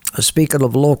speaking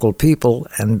of local people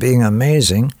and being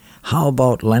amazing, how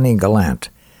about Lenny Gallant?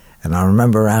 And I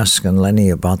remember asking Lenny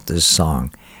about this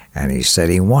song, and he said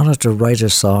he wanted to write a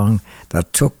song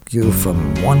that took you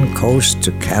from one coast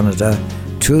to Canada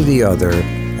to the other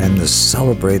and to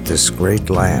celebrate this great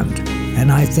land.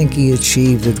 And I think he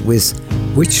achieved it with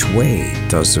Which Way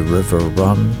Does the River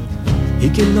Run? He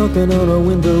came knocking on our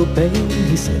window pane.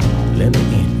 He said, "Let me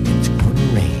in, it's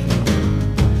gonna rain."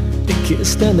 They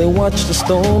kissed and they watched the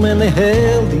storm, and they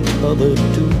held each other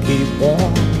to keep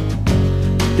warm.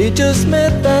 They just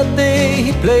met that day.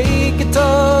 He played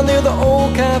guitar near the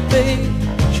old cafe.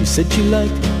 She said she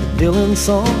liked the Dylan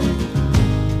song,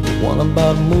 one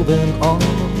about moving on.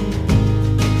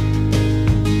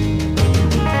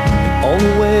 And on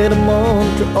the way to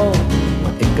Montreal,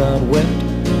 when it got wet,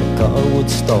 the car would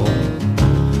stall.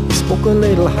 Spoke a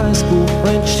little high school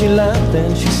French. She laughed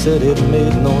and she said it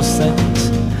made no sense.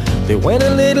 They went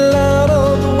a little out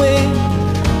of the way.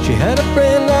 She had a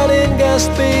friend out in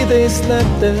Gaspé. They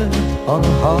slept there on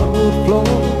a hardwood floor.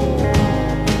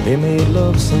 They made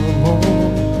love some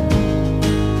more.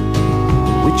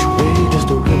 Which way does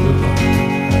the river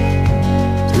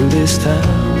run through this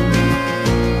town?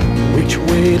 Which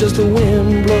way does the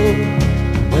wind blow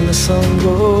when the sun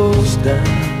goes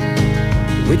down?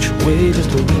 Which way does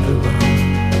the river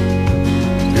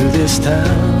run through this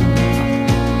town?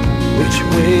 Which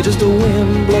way does the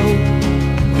wind blow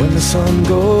when the sun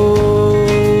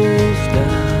goes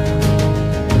down?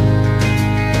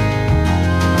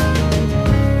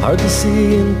 Hard to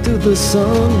see into the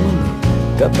sun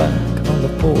when we got back on the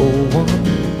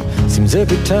 401. Seems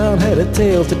every town had a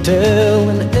tale to tell,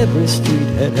 and every street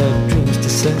had dreams to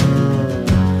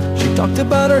sell. She talked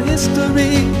about her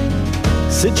history,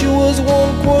 said she was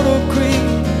 1/4 Cree.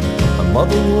 Her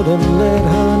mother wouldn't let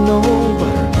her know,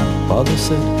 but her father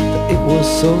said that it was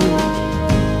so.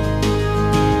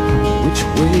 Which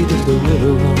way does the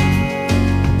river run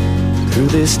through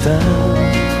this town?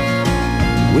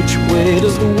 Which way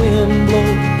does the wind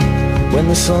blow when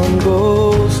the sun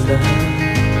goes down?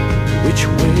 Which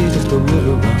way does the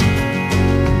river run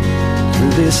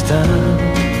through this town?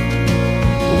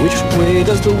 Which way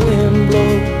does the wind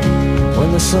blow when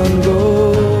the sun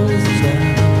goes down?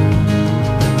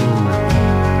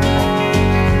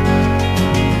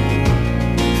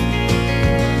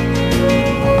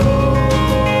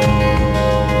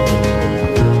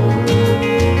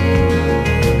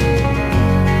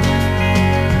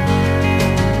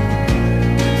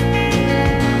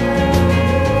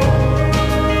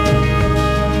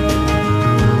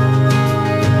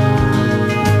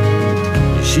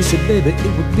 She said, baby,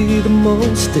 it would be the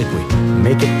most if we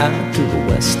make it out to the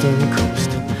western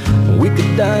coast. We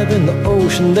could dive in the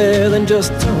ocean there, then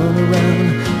just turn around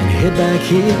and head back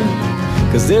here.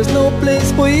 'Cause there's no place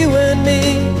for you and me,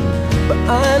 but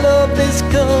I love this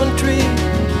country.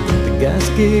 The gas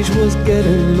gauge was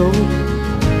getting low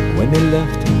when they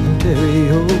left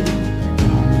Ontario.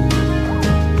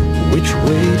 Which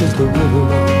way does the river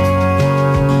run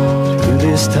through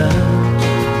this town?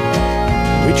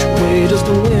 Which way does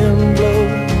the wind blow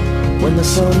when the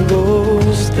sun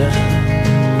goes down?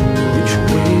 Which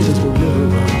way does the river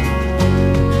run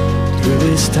through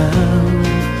this town?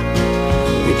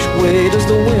 Which way does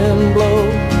the wind blow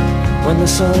when the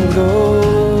sun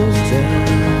goes down?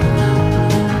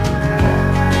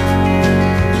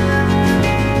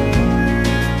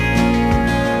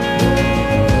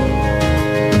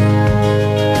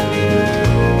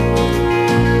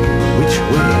 Which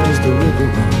way does the river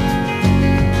run?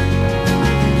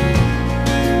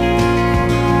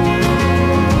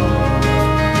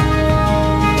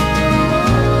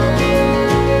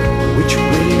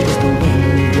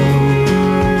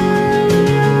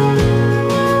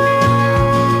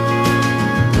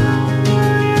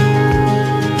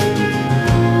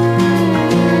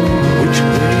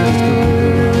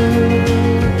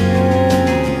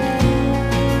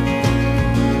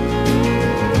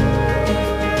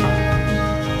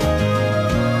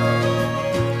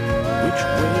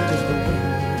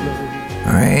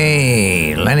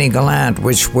 Hey, Lenny Gallant,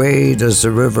 which way does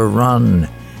the river run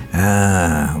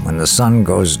when the sun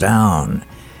goes down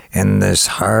in this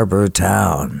harbor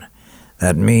town?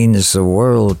 That means the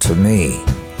world to me,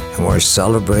 and we're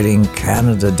celebrating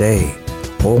Canada Day.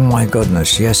 Oh my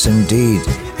goodness, yes indeed,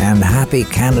 and happy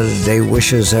Canada Day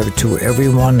wishes to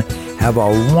everyone. Have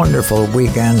a wonderful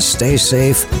weekend, stay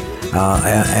safe,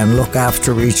 and look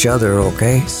after each other,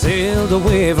 okay? Sailed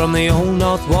away from the old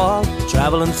North Wall,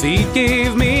 traveling feet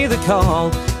gave me the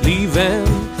call, leaving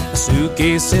a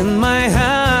suitcase in my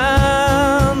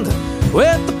hand.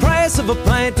 With the price of a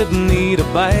pint, didn't need a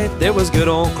bite. There was good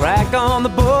old crack on the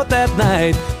boat that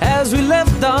night as we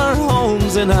left our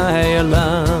homes in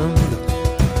Ireland.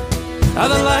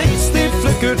 The lights, they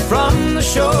flickered from the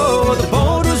shore, the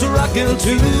boat was rocking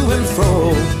to and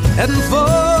fro, heading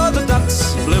for the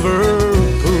docks of Liverpool.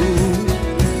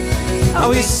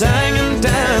 We sang and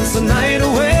danced the night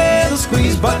away, the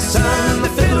squeeze box and the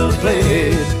fiddle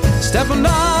played, stepping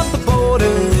off the boat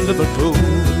in Liverpool.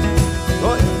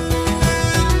 Oh, yeah.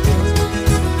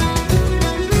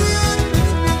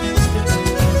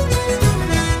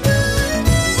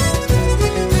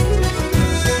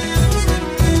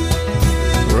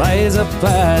 Rise up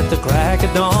at the crack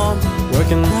of dawn,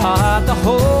 working hard the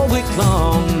whole week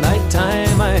long.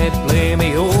 Nighttime I'd play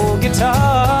me old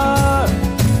guitar.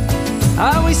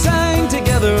 We sang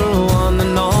together on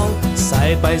and on,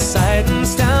 side by side and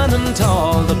standing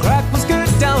tall. The crack was good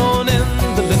down in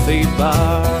the Liffey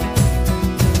bar.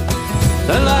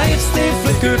 The lights, they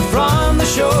flickered from the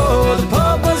shore, the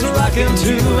pub was rocking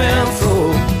to and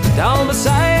fro, down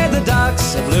beside the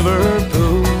docks of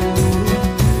Liverpool.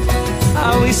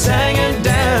 We sang and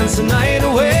danced the night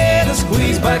away, the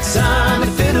squeeze box and the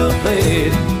fiddle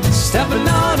played, stepping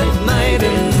out at night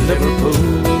in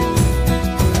Liverpool.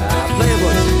 Play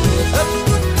one.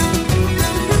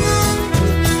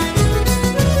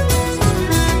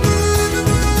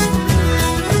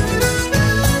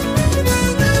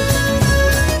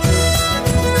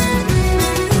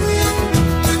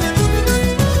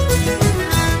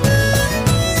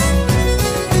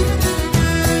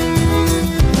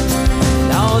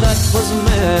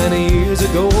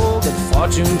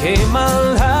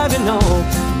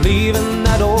 leaving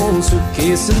that old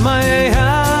suitcase in my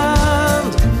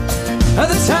hand.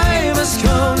 The time has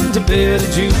come to bid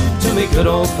adieu to me good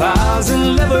old pals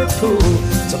in Liverpool.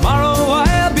 Tomorrow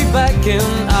I'll be back in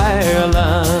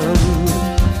Ireland.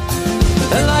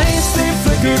 The lights they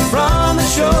flickered from the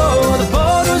shore, the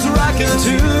boat was rocking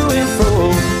to and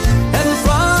fro, heading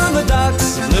from the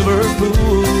docks of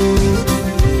Liverpool.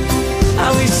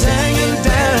 And we sang and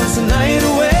danced the night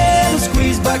away, the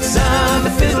squeeze box and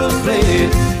the fiddle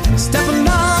played, stepping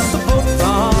off the boat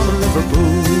from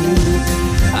Liverpool.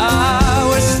 Ah,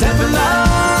 we're stepping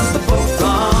off the boat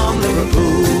from Liverpool.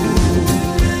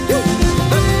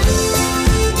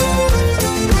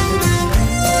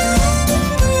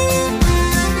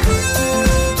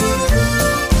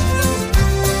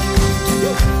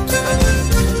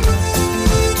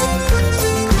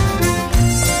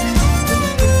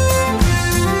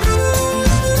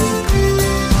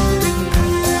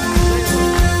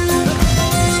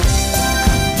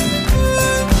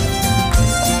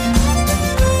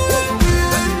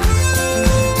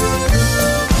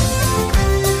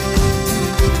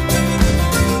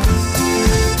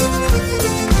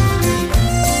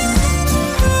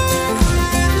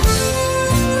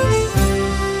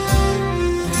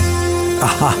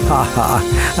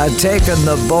 Taking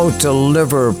the boat to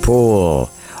Liverpool.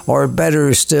 Or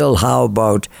better still, how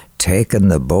about taking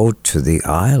the boat to the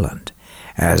island?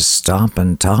 As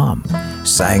Stompin' Tom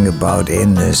sang about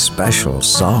in this special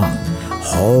song,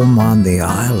 Home on the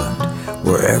Island,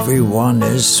 where everyone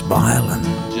is smiling.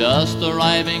 Just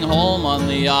arriving home on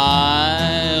the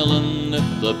island,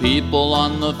 the people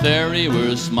on the ferry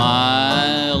were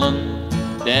smiling.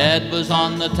 Dad was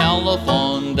on the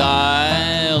telephone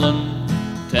dialing,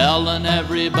 telling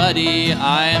everybody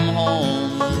I'm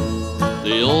home.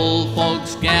 The old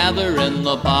folks gather in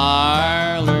the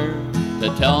parlor to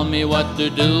tell me what they're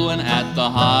doing at the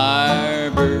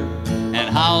harbor, and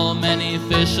how many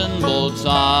fishing boats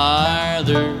are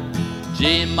there.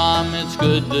 Gee, Mom, it's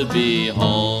good to be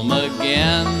home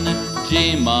again.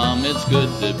 Gee, Mom, it's good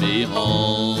to be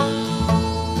home.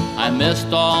 I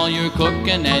missed all your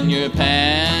cooking and your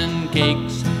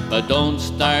pancakes, but don't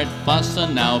start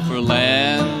fussing now for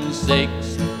land's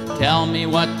sakes. Tell me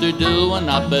what they're doing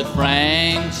up at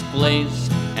Frank's place,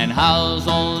 and how's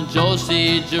old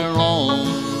Josie Jerome?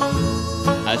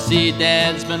 I see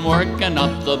Dad's been working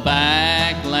up the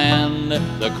backland,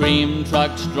 the cream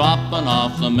truck's dropping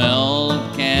off the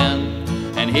milk can,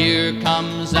 and here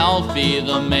comes Alfie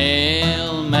the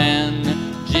mailman.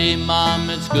 Gee, Mom,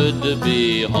 it's good to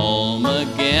be home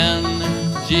again.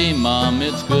 Gee, Mom,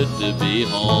 it's good to be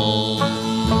home.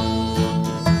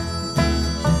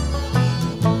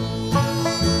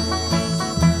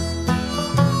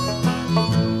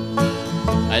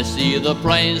 I see the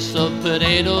price of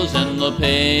potatoes in the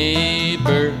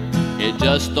paper. It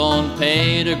just don't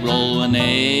pay to grow an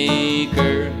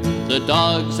acre. The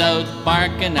dog's out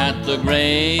barking at the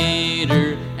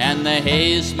grater, and the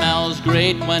hay smells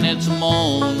great when it's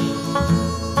mown.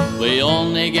 We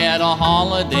only get a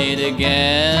holiday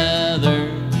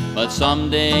together, but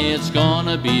someday it's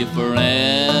gonna be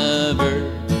forever.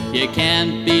 You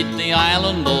can't beat the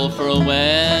island though for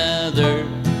weather.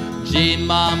 Gee,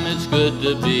 Mom, it's good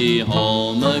to be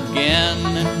home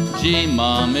again. Gee,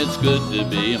 Mom, it's good to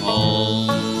be home.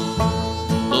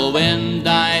 The wind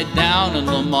died down and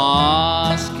the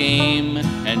moss came,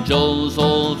 and Joe's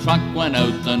old truck went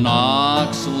out the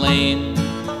Knox Lane.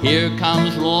 Here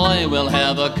comes Roy, we'll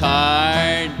have a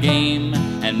card game,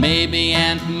 and maybe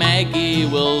Aunt Maggie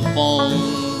will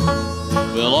phone.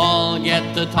 We'll all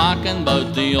get to talking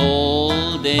about the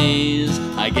old days.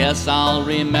 I guess I'll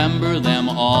remember them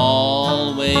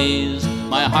always.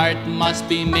 My heart must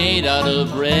be made out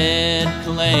of red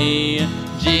clay.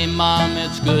 Gee, Mom,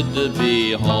 it's good to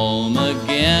be home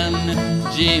again.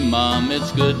 Gee, Mom,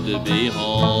 it's good to be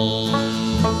home.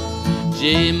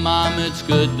 Gee, Mom, it's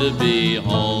good to be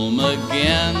home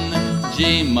again.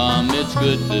 Gee, Mom, it's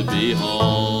good to be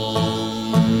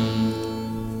home.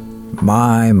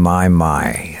 My.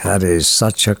 That is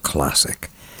such a classic.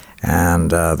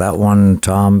 And that one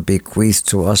Tom bequeathed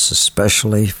to us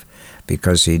especially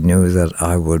because he knew that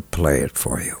I would play it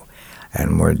for you.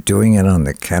 And we're doing it on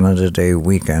the Canada Day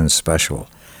weekend special.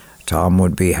 Tom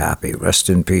would be happy. Rest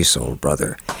in peace, old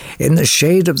brother. In the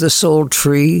shade of this old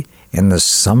tree, in the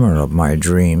summer of my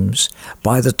dreams,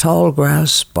 by the tall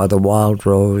grass, by the wild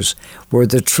rose, where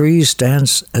the trees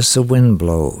dance as the wind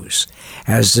blows,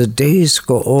 as the days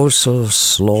go oh so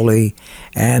slowly,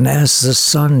 and as the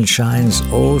sun shines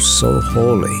oh so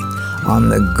holy, on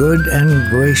the good and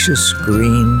gracious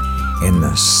green, in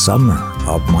the summer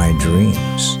of my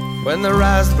dreams. When the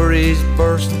raspberries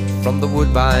burst from the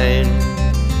woodbine,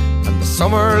 and the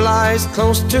summer lies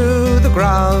close to the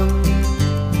ground,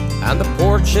 and the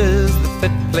porch is the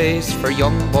fit place for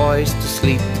young boys to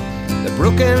sleep. The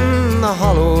brook in the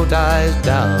hollow dies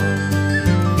down.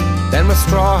 Then with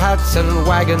straw hats and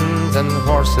wagons and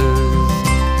horses,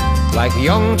 like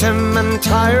young Tim and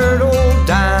tired old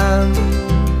Dan,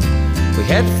 we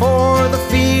head for the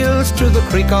fields to the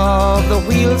creak of the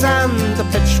wheels and the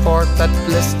pitchfork that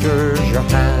blisters your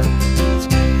hands.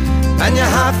 And you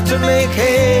have to make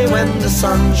hay when the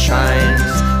sun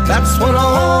shines. That's what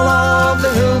all of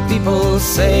the hill people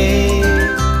say.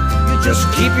 You just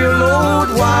keep your load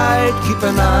wide, keep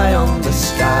an eye on the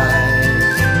skies.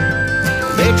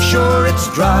 Make sure it's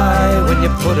dry when you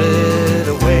put it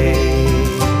away.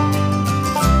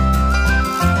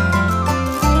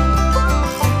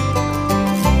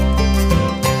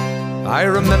 I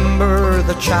remember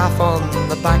the chaff on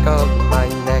the back of my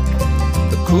neck,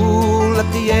 the cool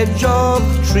at the edge of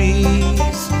the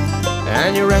trees,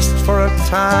 and you rest for a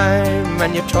time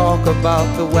and you talk about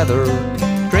the weather,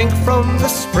 drink from the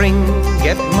spring,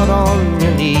 get mud on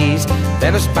your knees.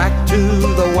 Then it's back to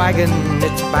the wagon,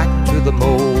 it's back to the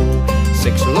mow,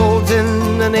 6 loads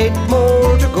in and 8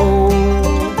 more to go.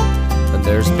 And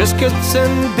there's biscuits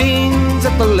and beans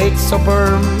at the late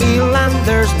supper meal, and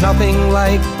there's nothing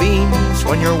like beans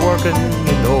when you're working,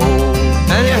 you know.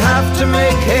 And you have to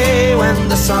make hay when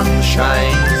the sun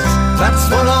shines. That's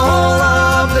what all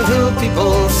of the hill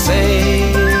people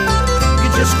say. You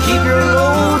just keep your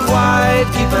load wide,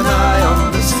 keep an eye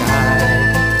on the sky.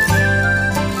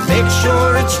 Make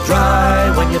sure it's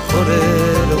dry when you put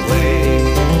it away.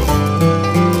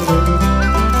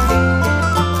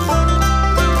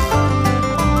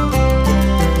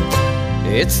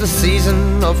 It's the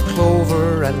season of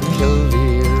clover and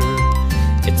killdeer.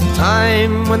 It's a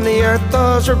time when the earth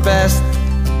does her best.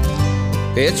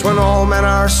 It's when all men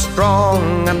are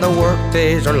strong and the work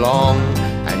days are long,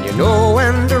 and you know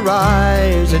when to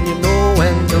rise and you know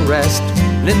when to rest.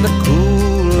 And in the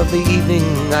cool of the evening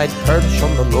I'd perch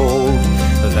on the load,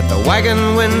 let the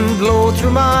wagon wind blow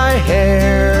through my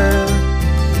hair,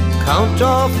 count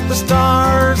off the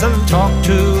stars and talk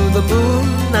to the moon,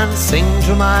 and sing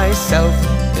to myself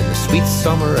in the sweet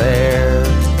summer air.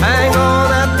 Hang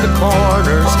on at the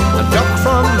corners and duck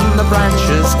from the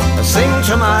branches, and sing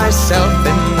to myself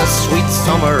in the sweet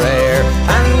summer air.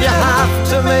 And you have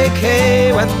to make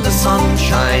hay when the sun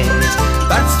shines.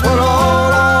 That's what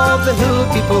all of the hill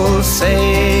people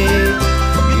say.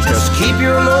 You just keep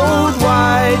your load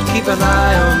wide, keep an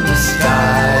eye on the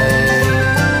sky.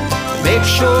 Make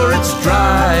sure it's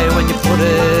dry when you put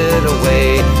it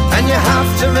away. And you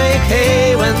have to make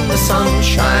hay when the sun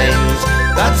shines.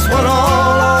 That's what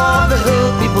all of the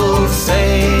hill people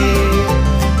say.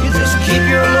 You just keep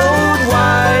your load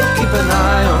wide, keep an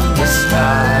eye on the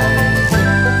sky.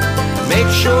 Make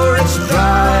sure it's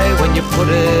dry when you put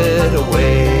it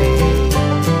away.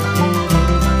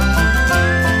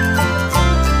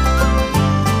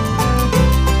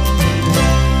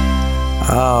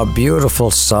 A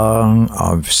beautiful song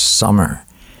of summer.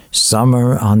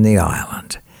 Summer on the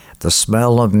island. The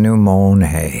smell of new mown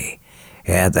hay.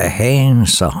 Yeah, the haying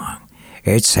song.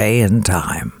 It's haying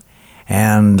time.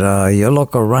 And you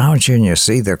look around you and you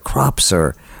see the crops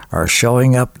are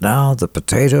showing up now, the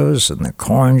potatoes and the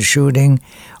corn shooting.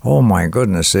 Oh my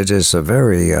goodness, it is a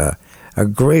very a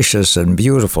gracious and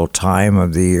beautiful time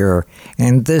of the year,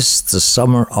 and this, the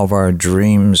summer of our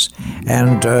dreams.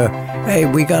 And hey,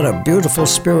 we got a beautiful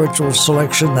spiritual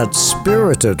selection that's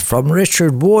spirited from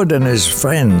Richard Wood and his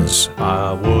friends.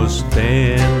 I was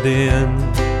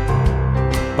standing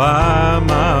by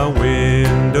my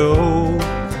window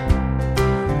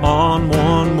on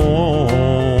one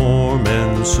warm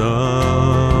and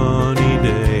sunny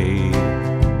day,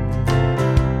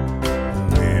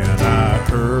 when I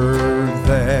heard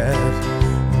that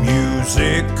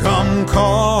music come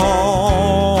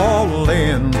calling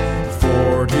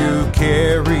for to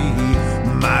carry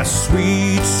my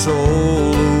sweet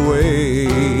soul away.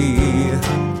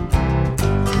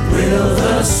 Will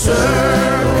the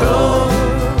circle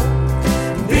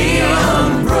be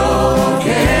unbroken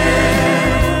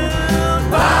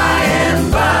by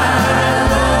and by,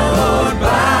 Lord,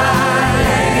 by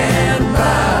and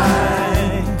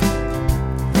by?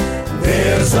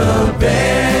 There's a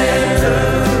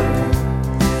better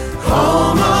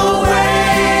home awaiting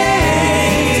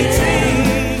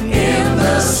in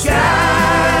the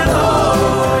sky,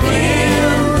 Lord,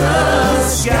 in the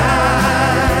sky.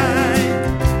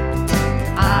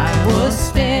 I was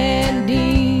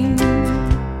standing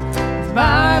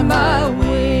by my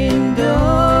window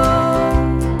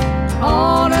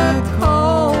on a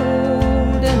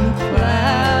cold and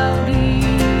cloudy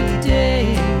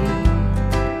day,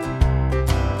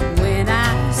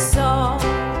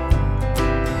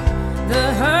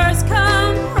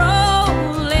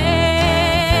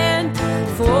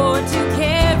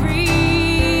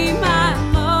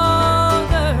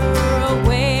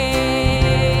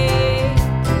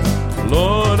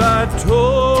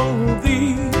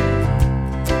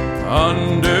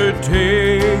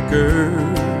 Undertaker,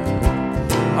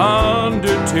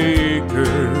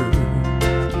 Undertaker,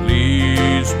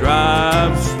 please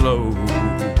drive slow.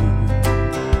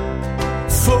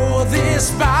 For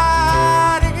this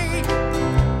body,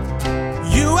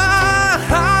 you are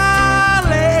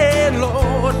highly,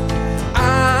 Lord.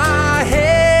 I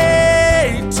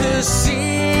hate to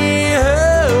see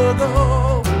her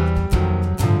go.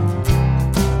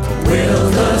 Will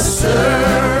the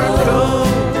circle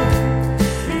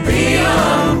be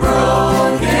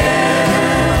unbroken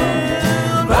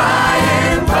by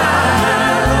and by,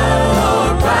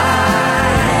 Lord, by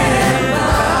and by?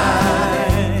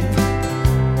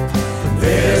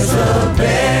 There's a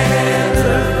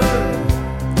better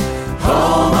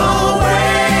home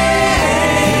awaiting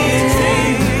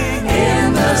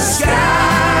in the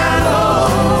sky,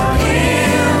 Lord,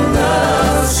 in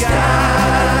the sky.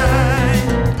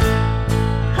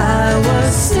 I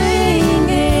was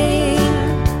singing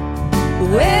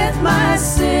with my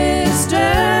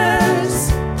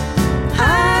sisters.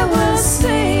 I was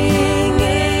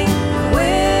singing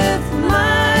with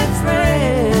my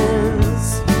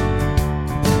friends.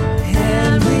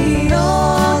 And we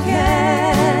all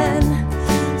can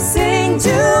sing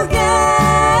together,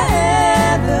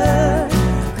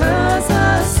 'cause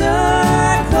the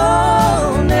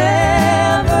circle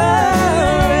never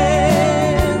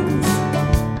ends.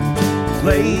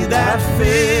 Play that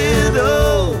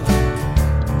fiddle,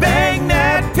 bang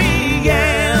that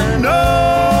piano,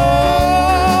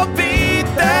 beat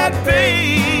that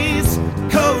bass,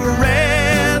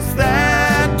 caress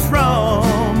that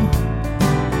drum.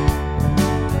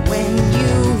 When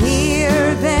you hear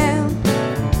them,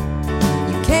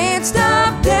 you can't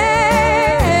stop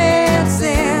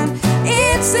dancing.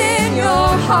 It's in your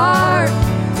heart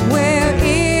where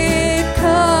it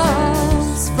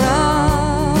comes from.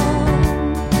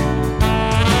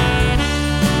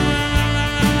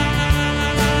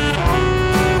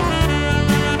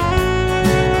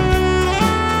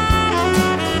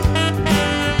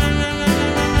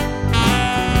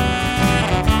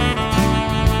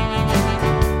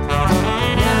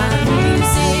 La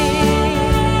musique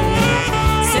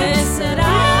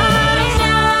cessera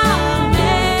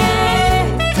jamais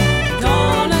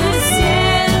dans le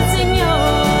ciel,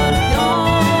 Seigneur, dans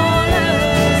le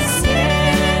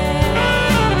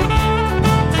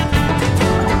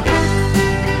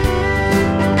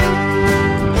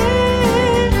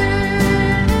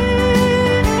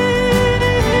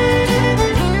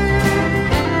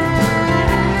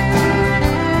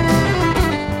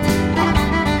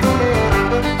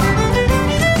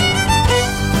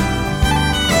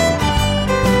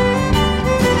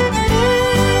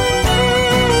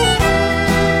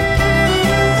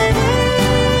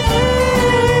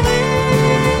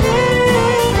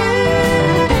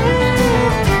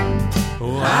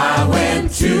I went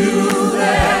to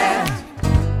that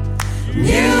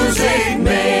music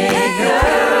maker,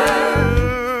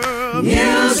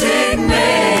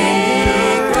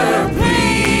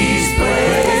 please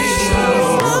play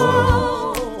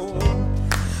slow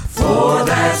for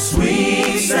that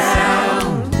sweet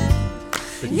sound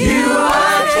you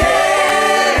are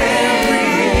carrying.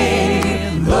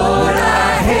 Lord, I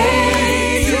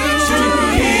hate to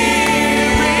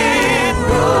hear it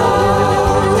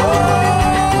roll.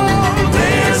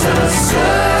 There's a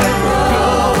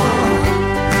circle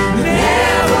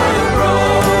never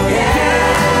broken.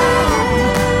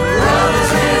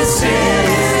 Brothers and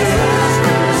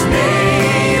sisters,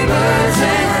 neighbors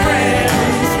and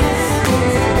friends,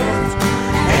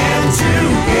 and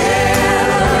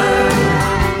together,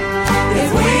 if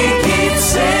we keep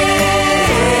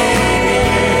singing,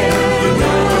 you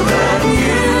know the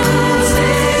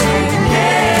music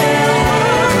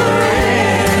never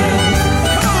ends.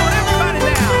 Come on, everybody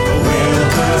now. Will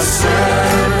the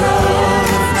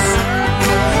circles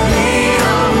be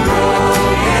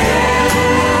unbroken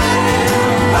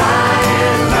by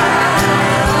and by,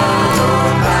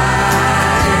 Lord,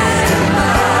 by and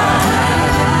by?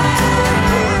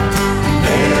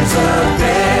 There's a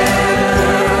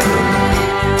better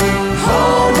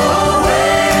home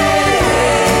awaiting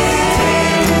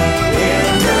in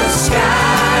the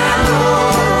sky,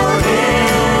 Lord,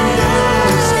 in the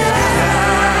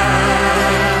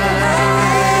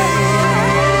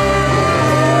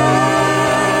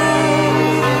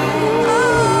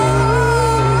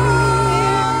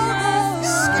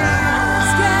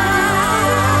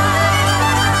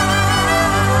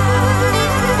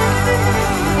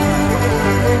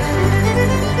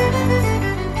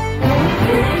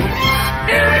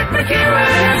Eric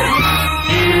MacEwen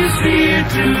is here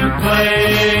to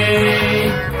play.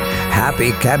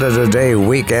 Happy Canada Day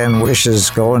weekend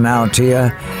wishes going out to you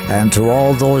and to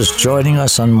all those joining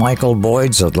us on Michael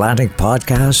Boyd's Atlantic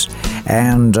Podcast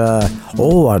and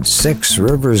on Six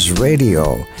Rivers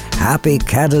Radio. Happy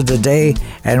Canada Day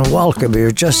and welcome.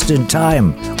 You're just in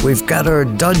time. We've got our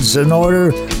duds in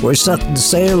order. We're setting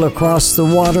sail across the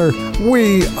water.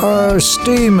 We are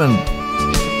steaming.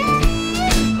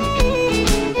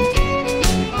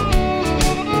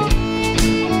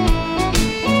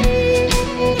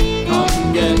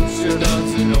 Come get your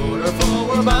duds in order, for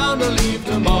we're bound to leave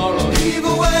tomorrow. Heave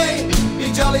away,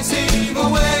 be jolly, heave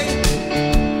away.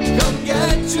 Come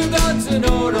get your duds in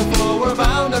order, for we're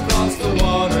bound across the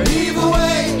water. Heave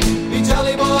away, be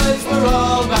jolly boys, we're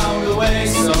all bound away.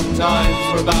 Sometimes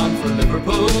we're bound for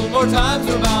Liverpool, more times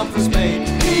we're bound for Spain.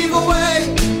 Heave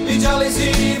away, be jolly,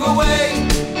 heave away.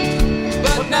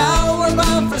 But now we're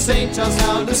bound for St. John's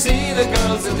Town to see the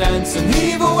girls a dancing.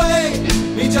 Heave away,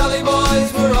 be jolly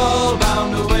boys, we're all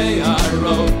bound away. I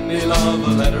wrote me love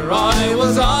a letter, I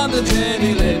was on the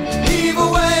Jenny Lind. Heave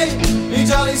away, be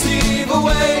jolly, heave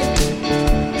away.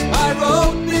 I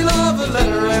wrote me love a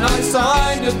letter and I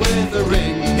signed it with a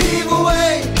ring. Heave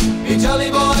away, be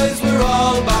jolly boys, we're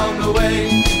all bound away.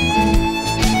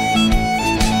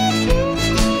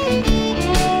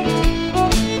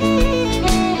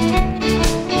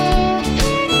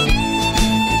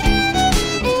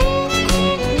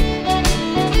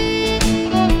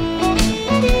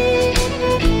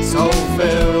 So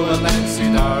farewell,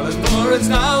 Nancy, darling, for it's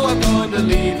now I'm going to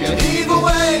leave you. Heave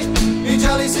away, be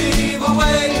jolly, heave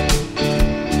away.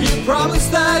 You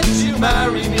promised that you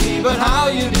marry me, but how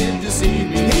you did deceive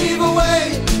me. Heave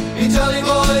away, be jolly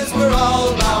boys, we're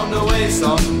all bound away.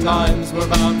 Sometimes we're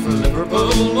bound for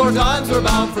Liverpool, more times we're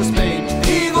bound for Spain.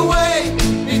 Heave away,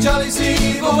 be jolly,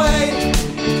 heave away.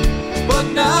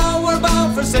 But now we're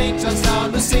bound for St. John's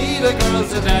Town to see the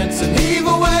girls a dancing. Heave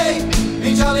away,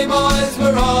 be jolly boys,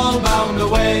 we're all bound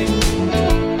away.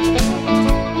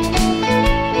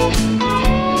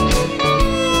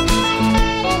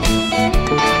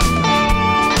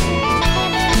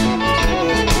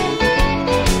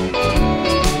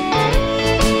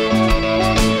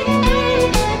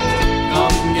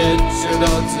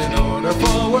 Duds in order,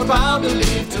 for we're bound to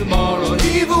leave tomorrow.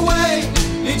 Heave away,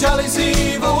 be jolly,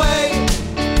 heave away.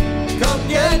 Come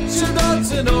get your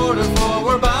duds in order, for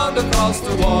we're bound to cross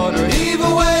the water. Heave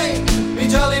away, be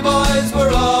jolly boys,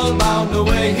 we're all bound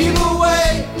away. Heave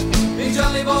away, be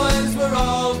jolly boys, we're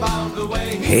all bound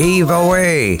away. Heave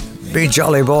away. Be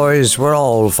jolly boys, we're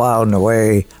all found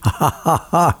away.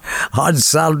 On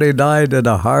Saturday night in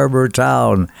a harbour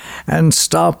town. And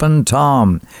Stompin'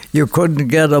 Tom. You couldn't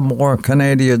get a more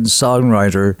Canadian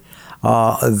songwriter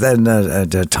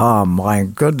than Tom. My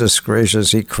goodness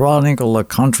gracious, he chronicled the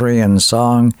country in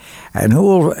song. And who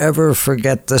will ever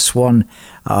forget this one?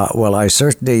 Well, I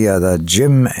certainly, the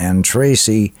Jim and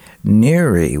Tracy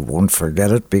Neary won't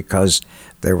forget it because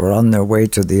they were on their way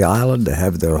to the island to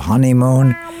have their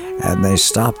honeymoon. And they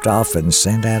stopped off in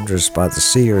St. Andrews by the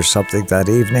Sea or something that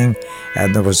evening,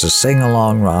 and there was a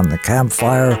sing-along around the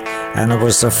campfire, and it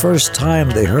was the first time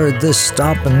they heard this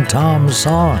Stompin' Tom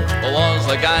song. There was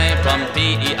a guy from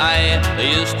PEI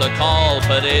they used to call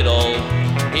Potato.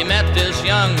 He met this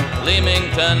young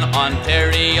Leamington,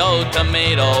 Ontario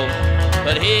tomato,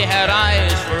 but he had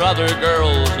eyes for other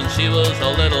girls, and she was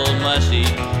a little mushy.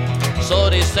 So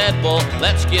they said, well,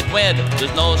 let's get wed,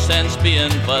 there's no sense being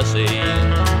fussy.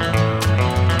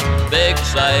 Big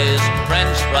size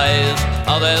French fries,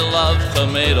 how they love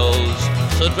tomatoes.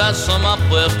 So dress them up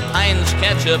with Heinz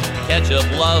ketchup, ketchup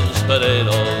loves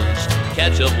potatoes.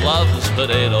 Ketchup loves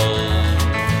potatoes.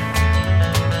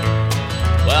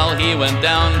 Well, he went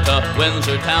down to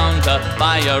Windsor town to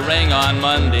buy a ring on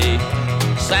Monday.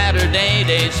 Saturday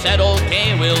they said,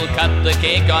 okay, we'll cut the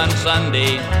cake on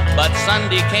Sunday. But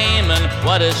Sunday came and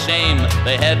what a shame,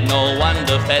 they had no one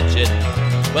to fetch it.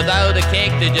 Without a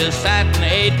cake they just sat and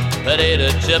ate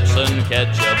potato chips and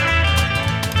ketchup.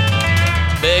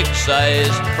 Big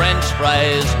size French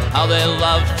fries, how they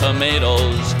love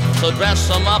tomatoes. So dress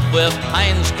them up with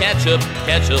Heinz ketchup,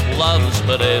 ketchup loves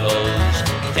potatoes.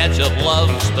 Ketchup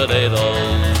loves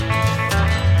potatoes.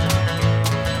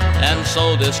 And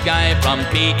so this guy from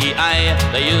PEI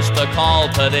they used to call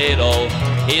Potato.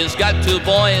 He's got 2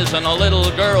 boys and a little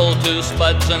girl, 2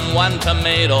 spuds and 1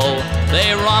 tomato.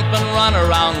 They romp and run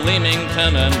around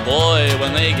Leamington, and boy,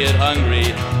 when they get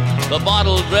hungry, the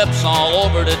bottle drips all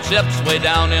over the chips way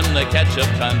down in the ketchup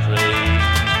country.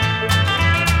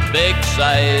 Big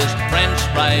size French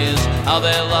fries, how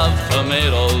they love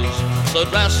tomatoes. So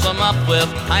dress them up with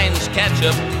Heinz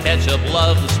ketchup, ketchup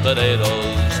loves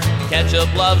potatoes.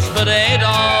 Ketchup loves potatoes.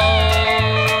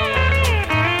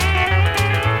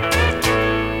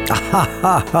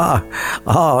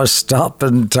 Oh,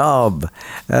 Stoppin' Tom,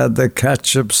 the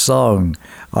ketchup song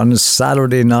on a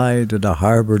Saturday night in a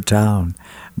harbour town.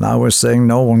 Now we're saying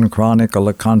no one chronicle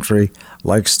a country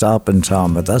like Stoppin'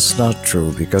 Tom, but that's not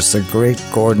true because the great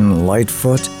Gordon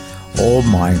Lightfoot, oh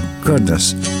my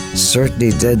goodness,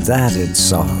 certainly did that in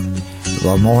song,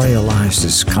 memorialized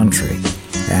his country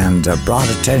and brought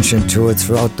attention to it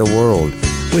throughout the world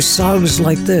with songs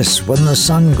like this, When the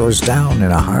Sun Goes Down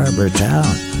in a Harbour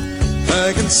Town.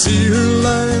 I can see her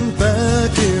lying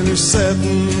back in her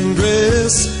satin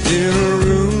dress in a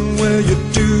room where you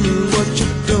do what you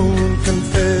don't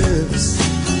confess.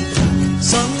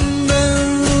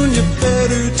 Sundown, you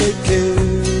better take care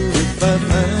if I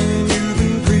find you've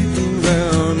been creeping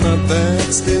round my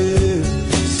back stairs.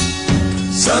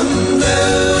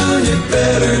 Sundown, you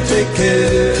better take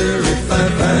care if I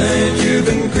find you've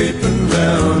been creeping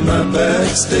round my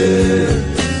back stairs.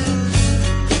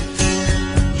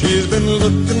 She's been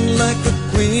looking like the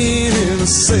queen in a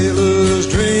sailor's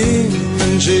dream,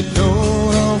 and she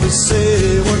don't always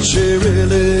say what she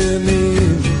really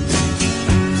means.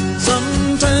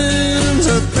 Sometimes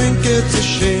I think it's a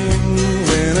shame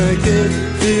when I get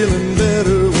feeling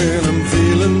better when I'm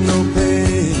feeling no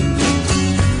pain.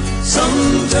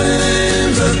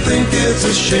 Sometimes I think it's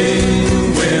a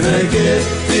shame when I get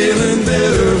feeling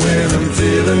better when I'm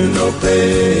feeling no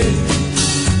pain.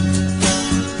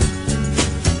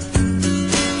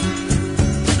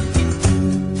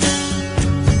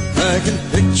 I can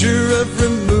picture every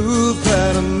move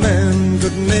that a man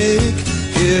could make.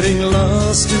 Getting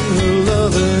lost in her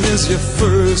loving is your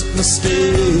first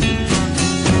mistake.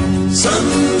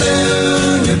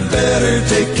 Sundown, you better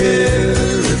take care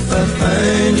if I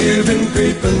find you've been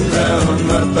creeping round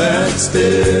my back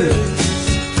stairs.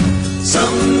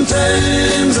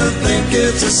 Sometimes I think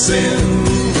it's a sin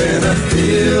when I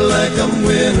feel like I'm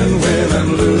winning when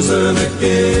I'm losing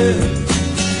again.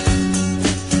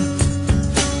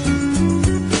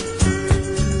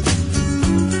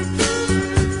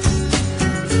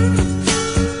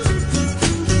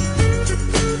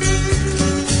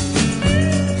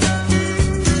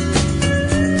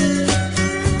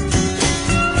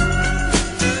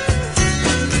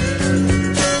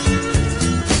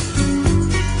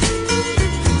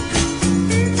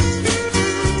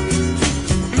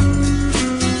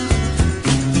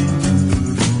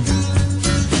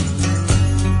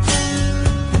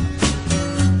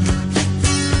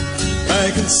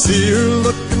 See her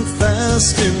looking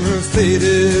fast in her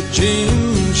faded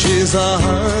jeans. She's a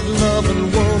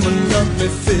hard-loving woman, got me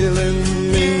feeling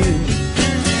mean.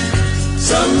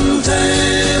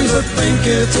 Sometimes I think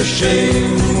it's a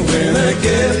shame when I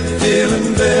get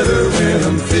feeling better when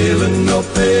I'm feeling no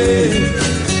pain.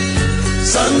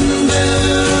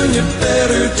 Sundown, you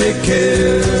better take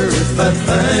care if I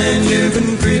find you've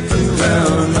been creeping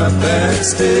round my back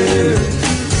stairs.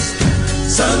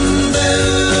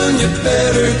 Sundown, you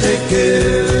better take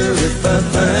care if I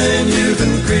find you've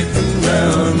been creeping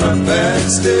round my back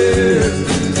stairs.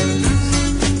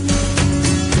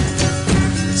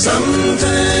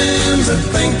 Sometimes I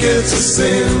think it's a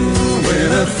sin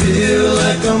when I feel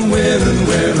like I'm winning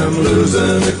when I'm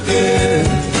losing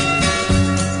again.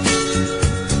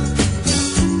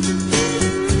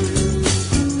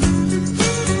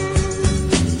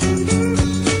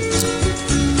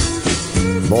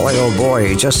 Boy, oh boy,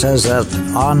 he just has that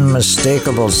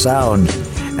unmistakable sound.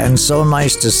 And so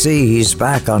nice to see he's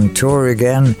back on tour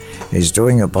again. He's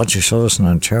doing a bunch of shows in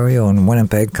Ontario and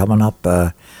Winnipeg coming up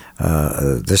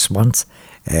this month.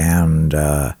 And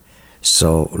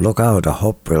so look out. I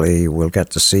hope really we'll get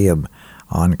to see him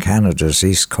on Canada's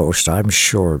East Coast, I'm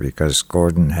sure, because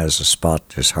Gordon has a spot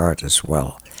in his heart as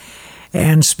well.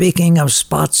 And speaking of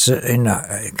spots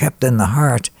kept in the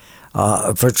heart,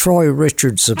 for Troy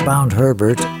Richards of Mount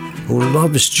Herbert, who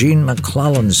loves Gene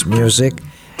McClellan's music,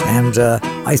 and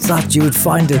I thought you'd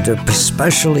find it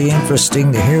especially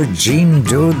interesting to hear Gene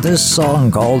do this song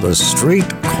called The Street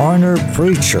Corner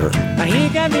Preacher. Now he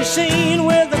can be seen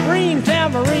with a green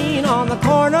tambourine on the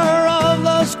corner of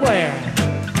the square,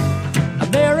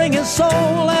 bearing his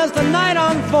soul as the night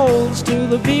unfolds to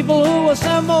the people who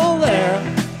assemble there.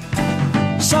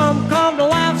 Some come to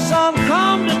laugh, some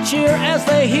come to cheer as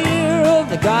they hear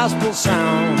the gospel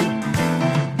sound.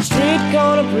 The street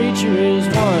corner preacher is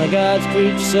one of God's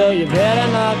creatures, so you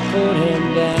better not put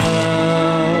him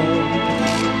down.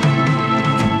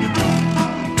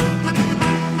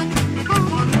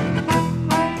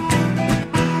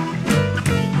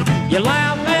 You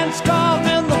laugh and scoff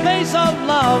in the face of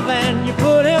love, and you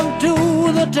put him to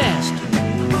the test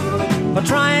for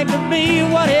trying to be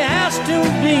what he has to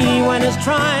be when he's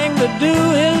trying to do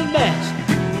his best.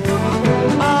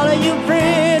 All of you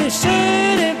pretty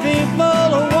city people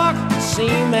who walk the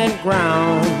cement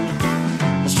ground.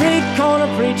 The street corner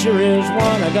preacher is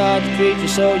one of God's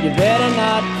creatures, so you better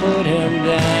not put him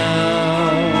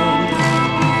down.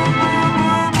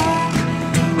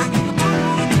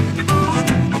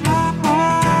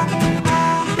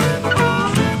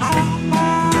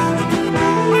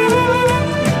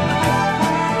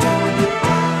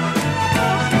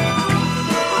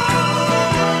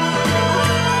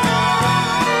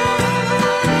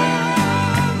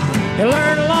 He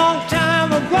learned a long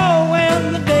time ago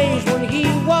in the days when he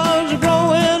was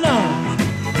growing up.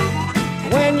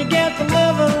 When you get the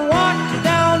living water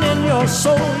down in your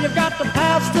soul, you got to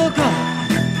pass the cup.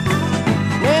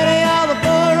 Many of the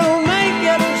poor who make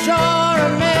it ashore,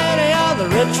 and many of the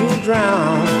rich who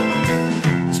drown.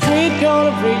 The street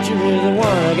corner preacher is the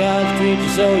one of God's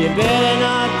creatures, so you better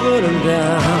not put him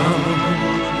down.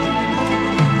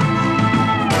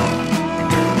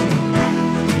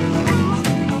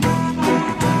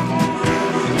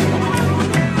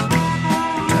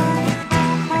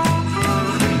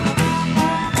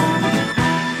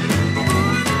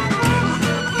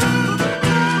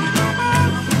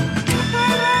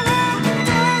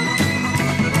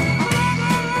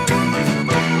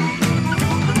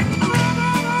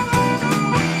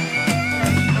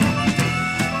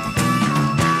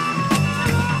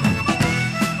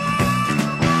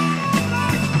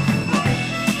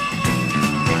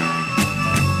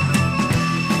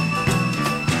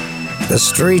 The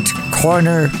Street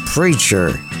Corner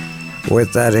Preacher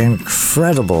with that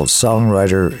incredible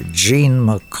songwriter Gene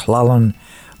McClellan,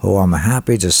 who I'm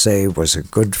happy to say was a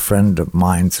good friend of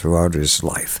mine throughout his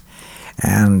life.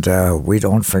 And we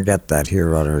don't forget that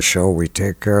here on our show. We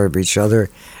take care of each other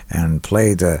and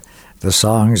play the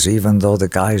songs even though the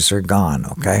guys are gone,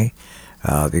 okay?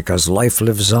 Because life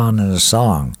lives on in a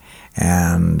song.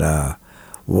 And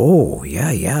whoa,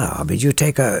 yeah. I mean, you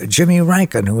take a Jimmy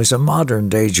Rankin, who is a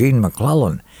modern-day Gene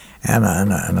McClellan, and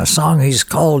a song he's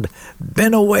called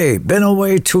Been Away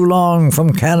Too Long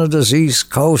from Canada's East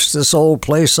Coast, this old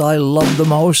place I love the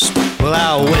most. Well,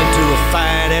 I went to a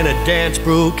fight and a dance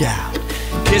broke out.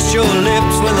 Kissed your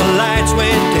lips when the lights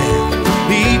went down.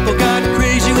 People got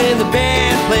crazy when the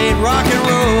band played rock and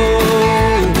roll.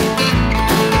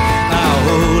 Our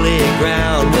holy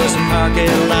ground was a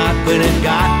parking lot. When it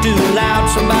got too loud,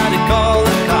 somebody called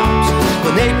the cops.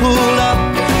 When they pulled up,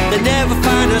 they never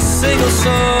find a single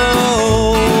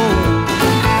soul.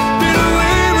 Been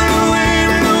away,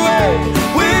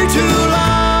 way too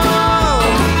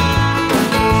long.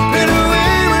 Been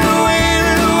away,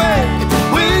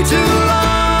 way too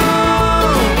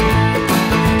long.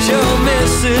 Sure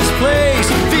miss this place.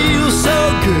 Feels so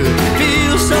good,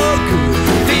 feels so good,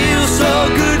 feels so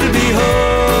good to be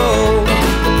home.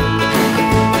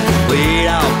 Laid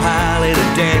out pile in a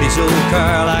daddy's old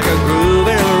car like a groove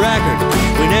in a record.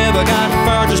 We never got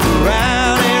far, just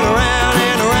around and around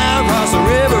and around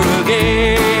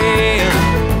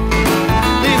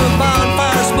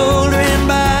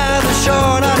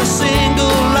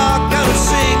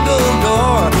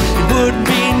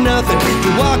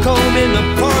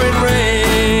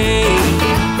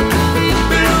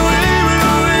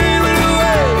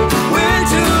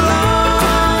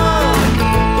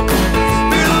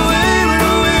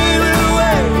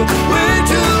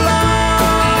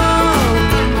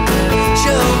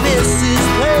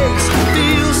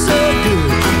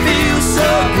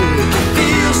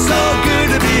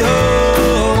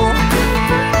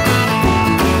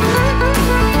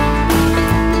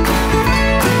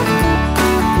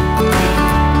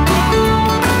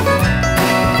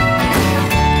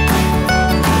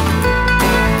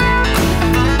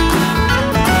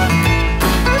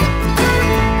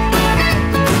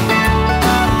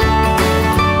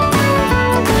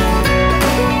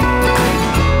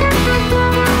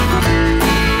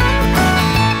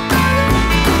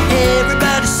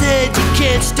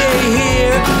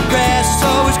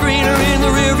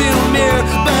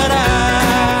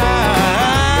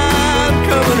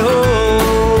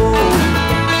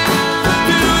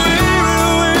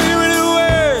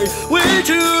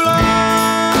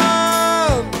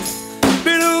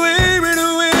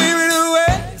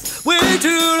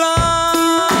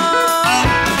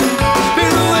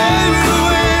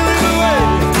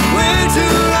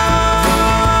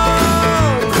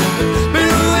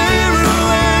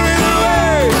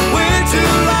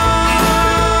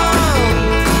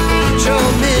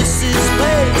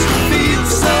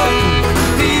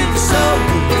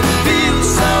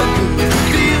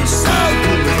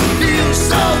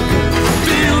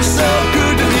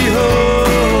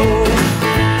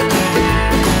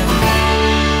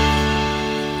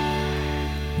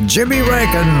Jimmy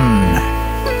Reagan.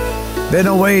 Been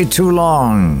away too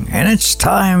long, and it's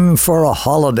time for a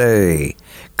holiday.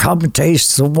 Come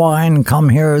taste the wine, come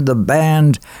hear the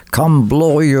band, come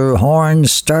blow your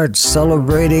horns, start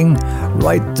celebrating.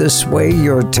 Right this way,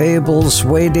 your table's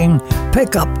waiting.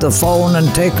 Pick up the phone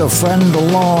and take a friend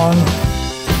along.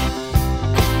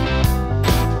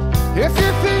 If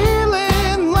you're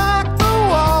feeling like the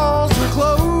walls are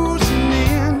closing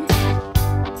in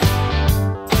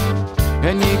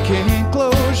and you can't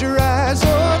close your eyes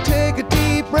or take a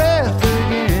deep breath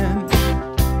again,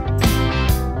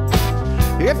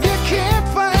 if you can't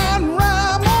find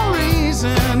rhyme or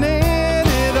reason in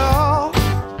it all,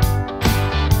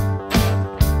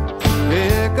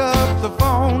 pick up the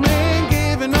phone and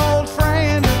give an old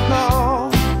friend a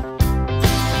call.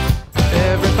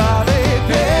 Everybody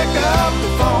pick up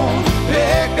the phone,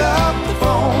 pick up the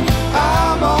phone.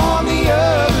 I'm on the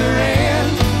other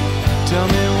end. Tell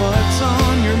me what's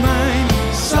on your mind.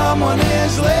 Someone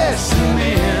is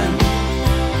listening.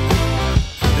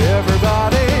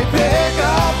 Everybody pick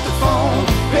up the phone,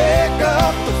 pick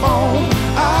up the phone.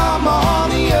 I'm on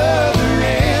the other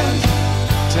end.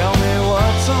 Tell me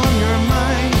what's on your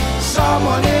mind.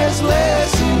 Someone is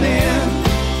listening.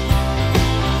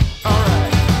 All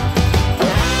right.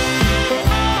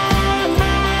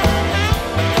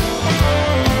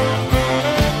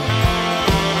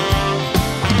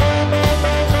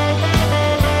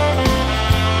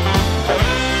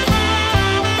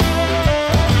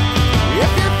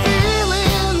 If you're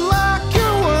feeling like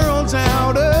your world's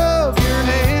out of your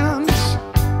hands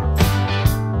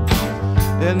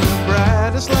and the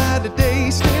brightest light of day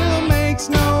still makes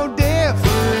no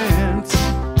difference,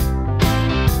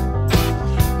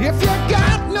 if you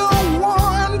got no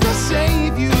one to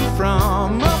save you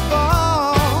from a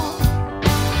fall,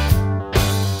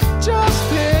 just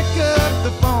pick up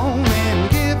the phone and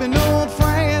give an old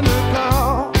friend a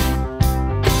call.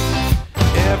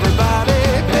 Everybody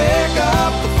pick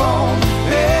up the phone,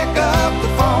 pick up the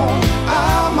phone.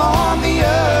 I'm on the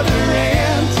other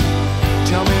end.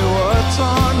 Tell me what's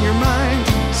on your mind.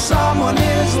 Someone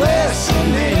is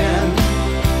listening.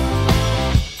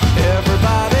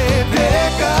 Everybody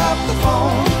pick up the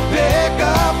phone, pick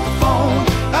up the phone.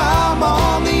 I'm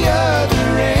on the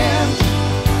other end.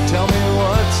 Tell me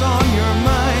what's on your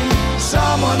mind.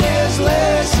 Someone is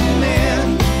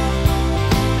listening.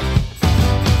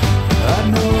 I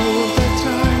know that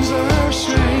times are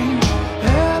strange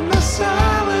and the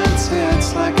silence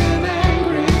hits like an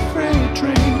angry freight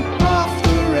train off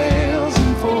the rails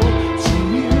and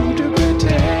forcing you to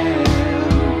pretend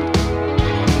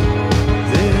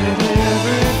that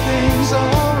everything's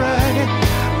alright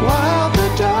while the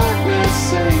darkness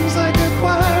sings like a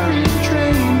choir in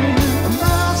training. A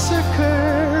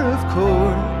massacre of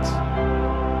chords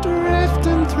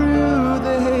drifting through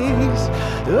the haze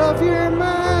of your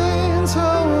mind's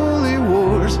holy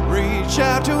wars. Reach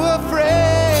out to a friend.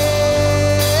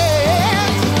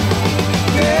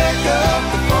 Pick up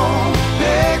the phone,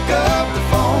 pick up the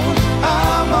phone.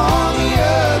 I'm on the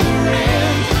other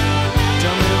end.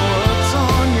 Tell me what's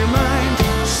on your mind.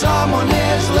 Someone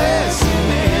is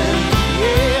listening.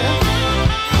 Yeah.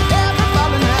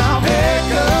 Everybody now, pick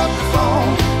up the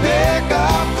phone, pick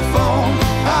up the phone.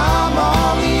 I'm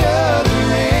on the other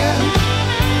end.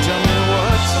 Tell me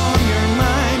what's on your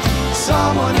mind.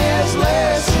 Someone is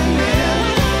listening.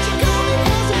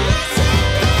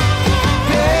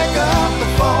 Pick up the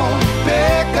phone,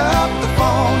 pick up the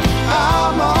phone.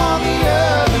 I'm on the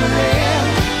other end.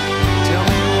 Tell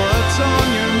me what's on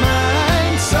your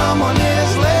mind. Someone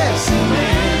is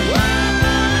listening.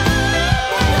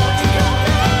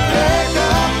 Pick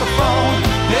up the phone,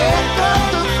 pick up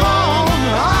the phone.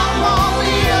 I'm on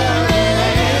the other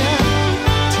end.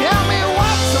 Tell me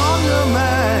what's on your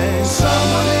mind.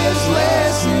 Someone is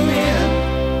listening.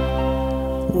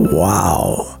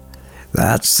 Wow.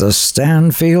 That's the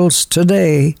Stanfields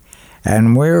today,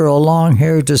 and we're along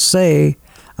here to say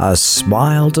a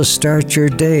smile to start your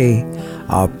day,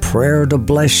 a prayer to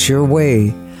bless your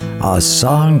way, a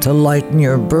song to lighten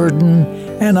your burden,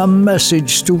 and a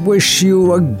message to wish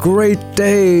you a great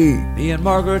day. Me and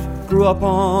Margaret grew up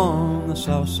on the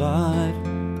south side.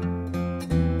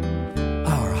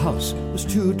 Our house was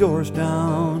 2 doors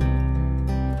down.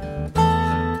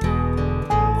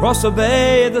 Across the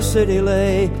bay, the city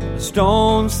lay, a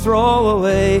stone's throw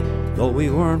away, though we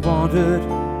weren't wanted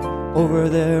over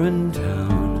there in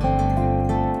town.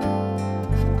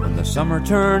 When the summer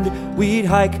turned, we'd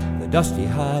hike the dusty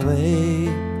highway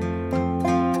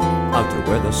out to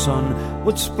where the sun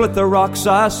would split the rocks,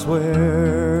 I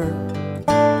swear.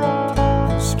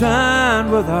 Stand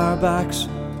with our backs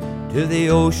to the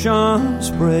ocean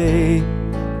spray,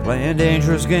 playing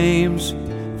dangerous games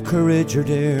of courage or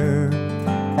dare.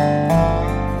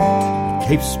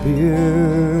 Cape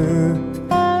Spear,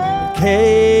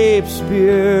 Cape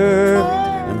Spear,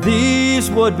 and these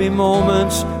would be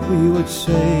moments we would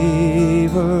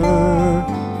savor.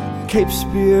 Cape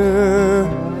Spear,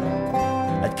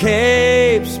 at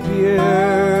Cape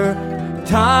Spear,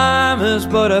 time is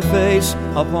but a face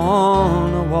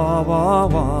upon the water.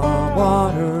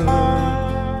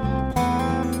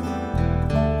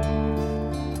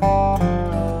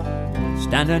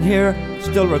 Standing here,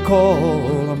 still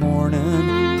recall the morning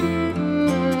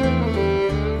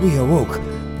we awoke.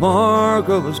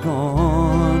 Margaret was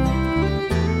gone.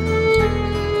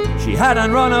 She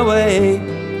hadn't run away.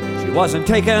 She wasn't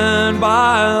taken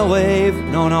by a wave.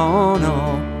 No, no,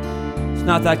 no. It's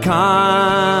not that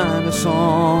kind of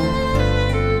song.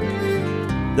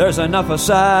 There's enough of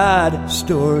sad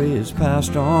stories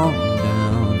passed on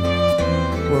down,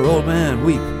 where old men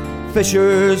weep,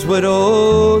 fishers,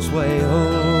 widows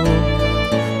wail.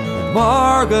 And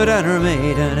Margaret and her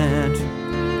maiden aunt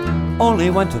only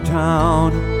went to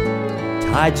town.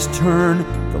 Tides turn,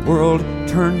 the world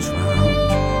turns round.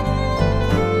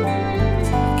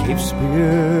 Cape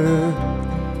Spear,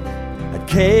 at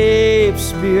Cape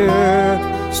Spear,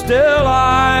 still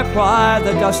I ply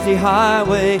the dusty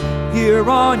highway year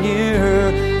on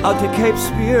year, out to Cape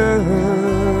Spear,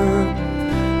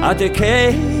 out to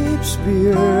Cape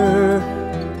Spear.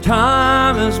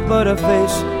 Time is but a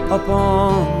face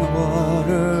upon the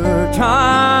water.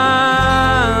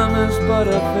 Time is but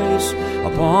a face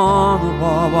upon the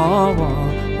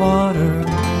water.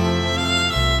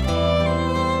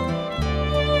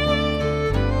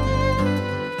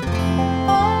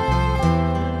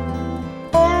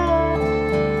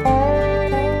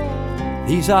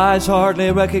 These eyes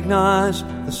hardly recognize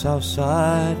the south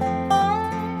side.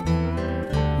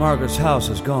 Margaret's house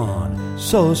is gone,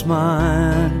 so's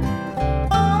mine.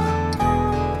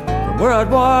 From where I'd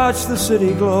watch the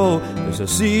city glow, there's a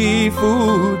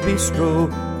seafood bistro,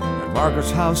 and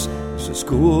Margaret's house is a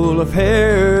school of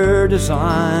hair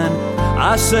design.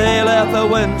 I say let the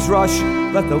winds rush,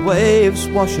 let the waves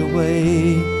wash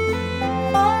away.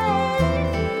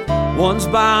 One's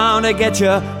bound to get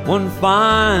you one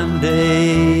fine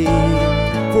day,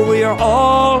 for we are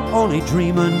all only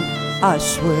dreaming, I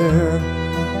swear,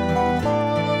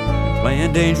 and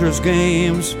playing dangerous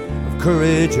games of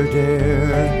courage or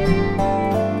dare.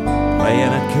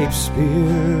 Playing at Cape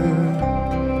Spear,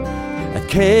 at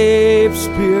Cape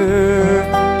Spear,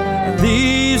 and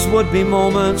these would be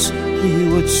moments we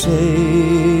would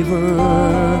savor.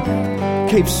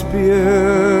 Cape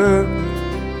Spear,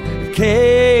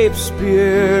 Cape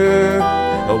Spear,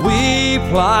 we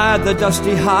plied the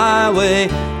dusty highway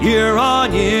year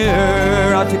on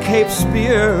year, out to Cape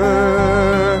Spear,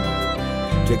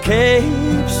 to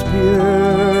Cape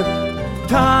Spear.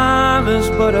 Time is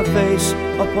but a face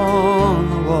upon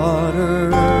the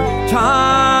water.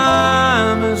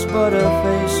 Time is but a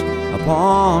face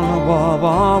upon the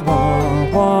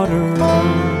water.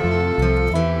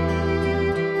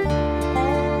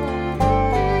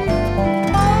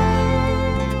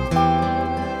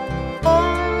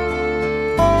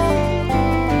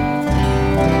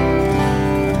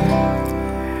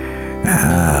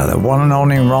 The one and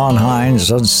only Ron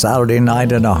Hines on Saturday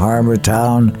night in a harbour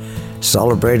town,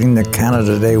 celebrating the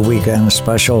Canada Day weekend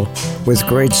special with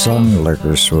great song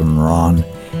lyrics from Ron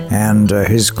and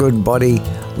his good buddy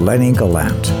Lenny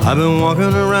Gallant. I've been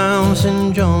walking around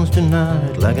St. John's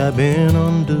tonight like I've been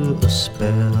under a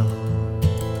spell,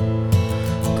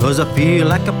 'cause I feel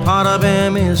like a part of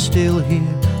him is still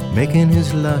here, making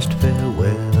his last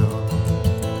farewell.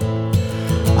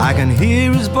 I can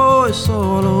hear his voice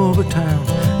all over town,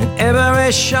 in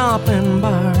every shop and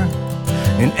bar,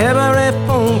 in every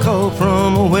phone call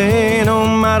from away, no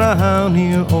matter how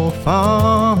near or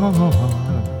far.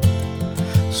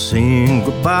 Saying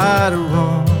goodbye to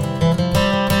Ron.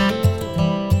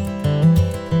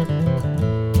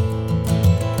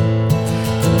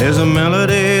 There's a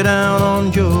melody down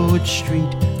on George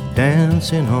Street,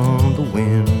 dancing on the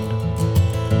wind.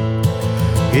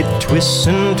 It twists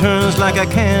and turns like a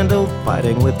candle,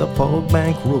 fighting with the fog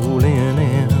bank rolling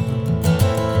in.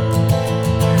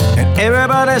 And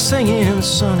everybody's singing,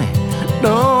 Sonny,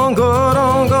 don't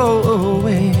go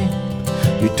away.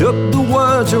 You took the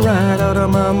words right out of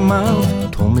my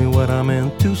mouth, told me what I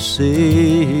meant to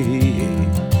say.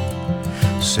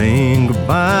 Saying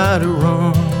goodbye to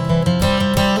Ron.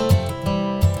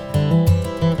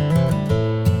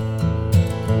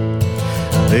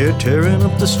 They're tearing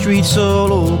up the streets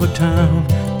all over town,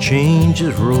 change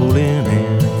is rolling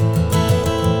in.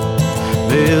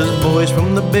 There's boys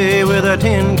from the bay with a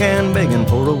tin can begging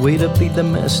for a way to beat the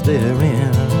mess they're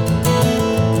in.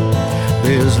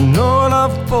 There's no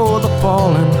love for the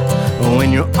fallen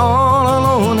when you're all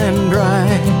alone and dry,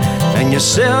 and you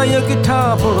sell your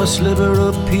guitar for a sliver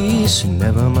of peace, and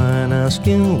never mind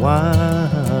asking why.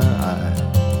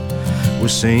 We're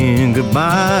saying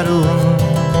goodbye to wrong.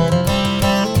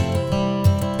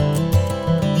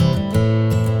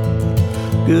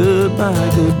 Goodbye,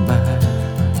 goodbye,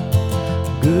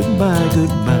 goodbye,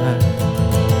 goodbye,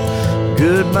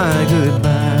 goodbye,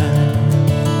 goodbye.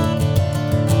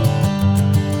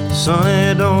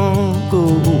 Sonny, don't go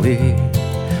away.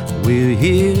 We're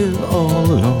here all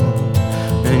alone,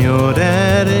 and your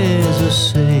daddy's a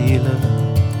sailor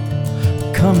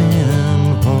coming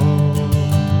home.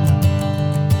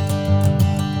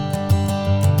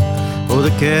 Oh,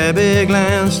 the cabbie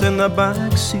glanced in the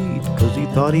back seat, 'cause he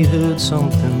thought he heard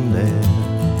something there.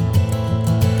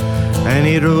 And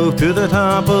he drove to the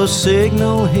top of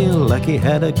Signal Hill like he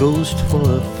had a ghost for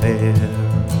a fare.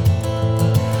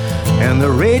 And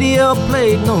the radio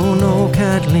played No, No,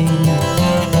 Kathleen,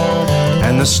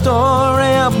 and the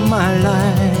story of my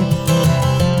life.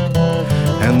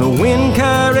 And the wind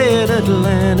carried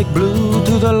Atlantic blue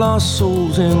to the lost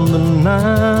souls in the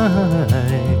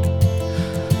night,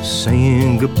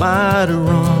 saying goodbye to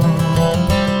Ron.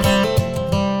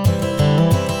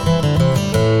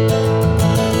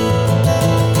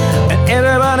 And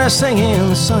everybody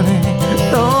singing, Sonny,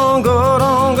 don't go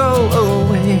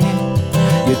away.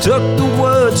 You took the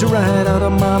words right out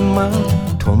of my mouth,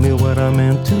 told me what I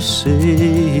meant to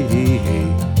say,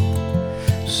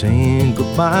 saying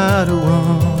goodbye to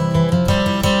Ron.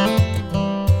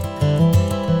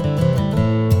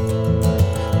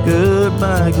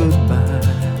 Goodbye, goodbye,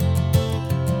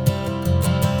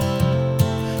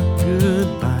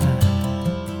 goodbye.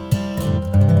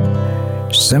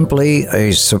 Simply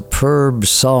a superb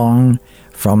song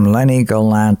from Lenny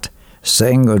Gallant,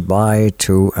 saying goodbye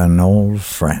to an old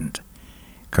friend,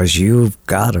 'cause you've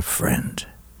got a friend.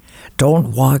 Don't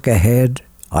walk ahead,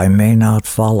 I may not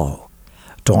follow.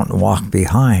 Don't walk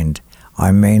behind, I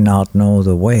may not know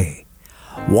the way.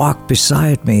 Walk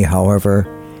beside me, however,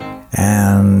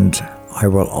 and I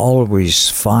will always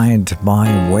find my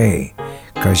way,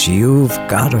 'cause you've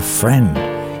got a friend.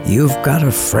 You've got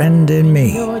a friend in me.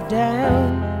 You're down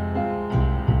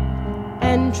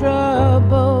and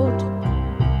troubled,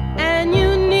 and you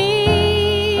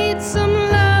need some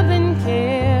love and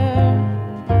care,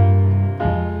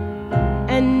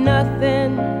 and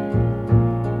nothing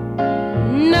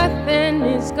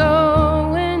is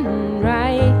going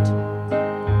right.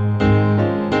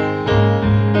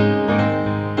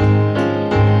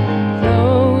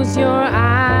 Close your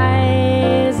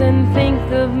eyes and think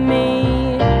of me,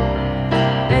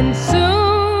 and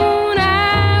soon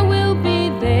I will be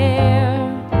there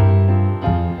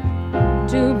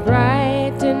to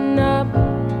brighten up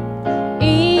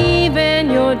even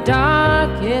your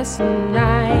darkest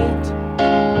night.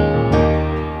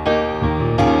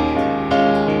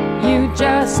 You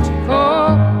just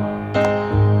call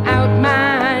out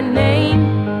my name,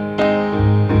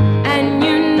 and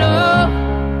you know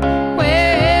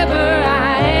wherever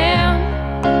I am,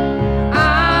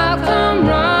 I'll come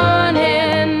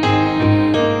running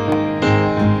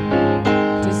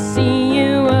to see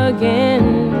you again.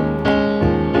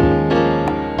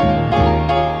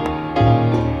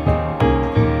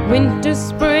 Winter,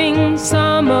 spring,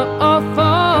 summer, or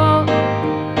fall,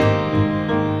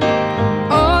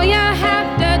 all you have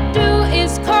to do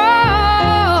is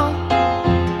call,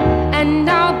 and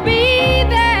I'll be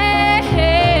there.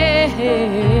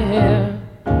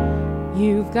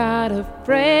 You've got a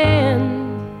friend.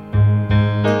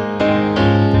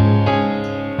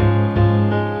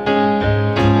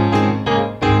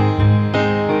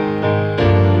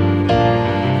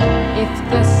 If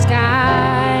the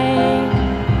sky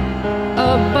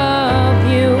above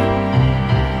you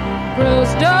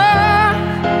grows dark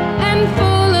and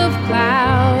full of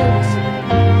clouds,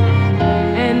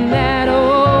 and that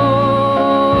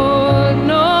old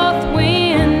north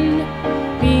wind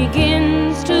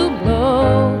begins to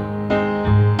blow,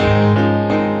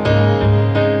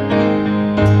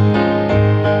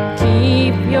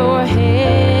 keep your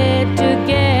head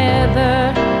together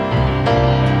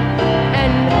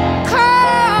and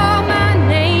call my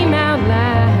name out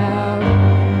loud.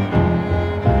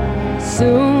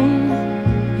 Soon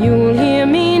you'll hear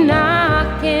me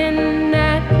knocking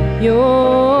at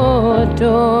your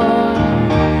door.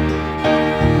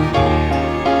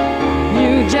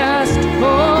 You just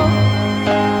call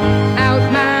out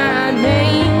my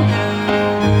name,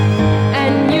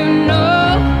 and you know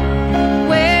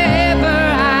wherever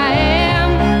I am,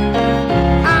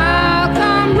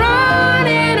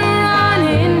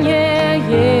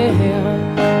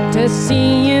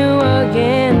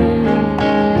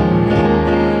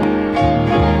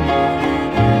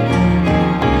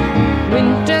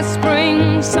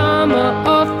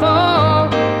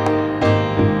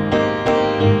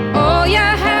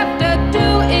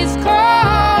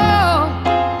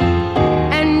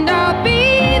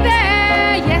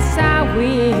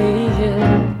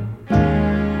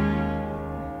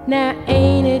 Now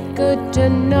ain't it good to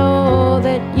know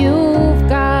that you've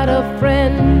got a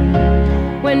friend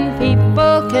when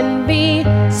people can be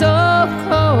so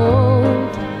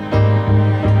cold?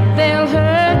 They'll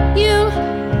hurt you,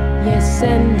 yes,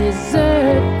 and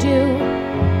desert you,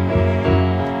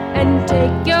 and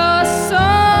take your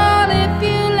soul if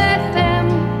you let them.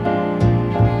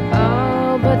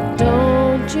 Oh, but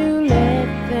don't you let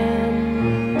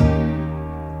them.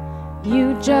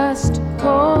 You just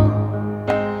call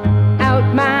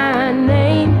out my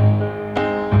name,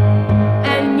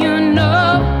 and you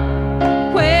know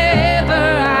wherever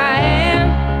I am,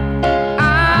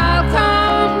 I'll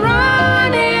come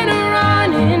running,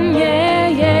 running, yeah,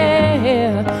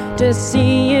 yeah, to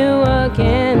see you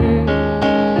again.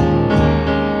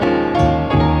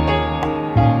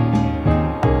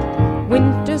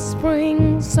 Winter,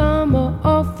 spring, summer,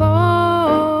 or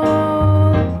fall,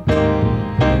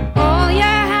 all you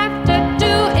have to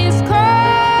do is call,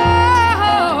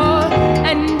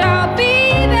 and I'll be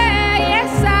there,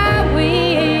 yes I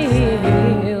will.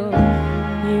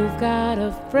 You've got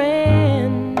a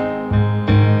friend.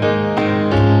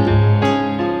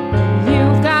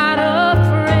 You've got a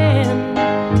friend.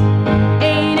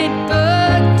 Ain't it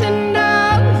good to know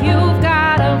you've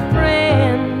got a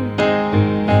friend?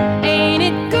 Ain't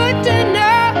it good to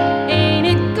know? Ain't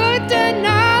it good to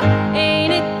know?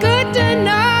 Ain't it good to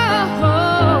know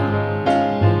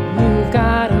you've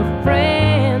got a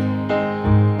friend?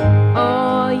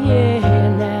 Oh yeah,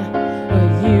 now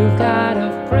you've got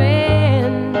a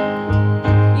friend.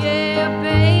 Yeah,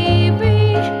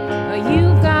 baby,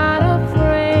 you've got a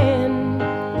friend.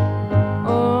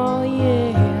 Oh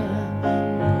yeah,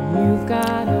 you've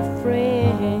got a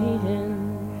friend.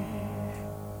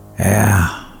 Yeah.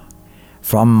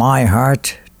 From my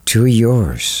heart to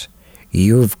yours,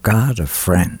 you've got a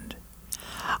friend.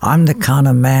 I'm the kind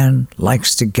of man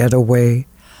likes to get away,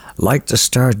 like to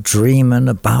start dreaming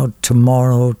about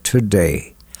tomorrow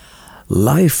today.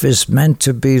 Life is meant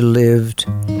to be lived,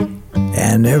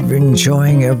 and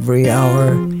enjoying every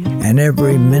hour and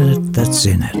every minute that's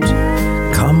in it.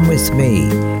 Come with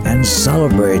me and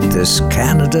celebrate this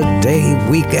Canada Day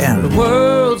weekend. The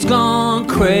world's gone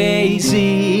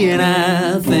crazy, and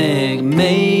I think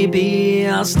maybe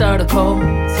I'll start a cult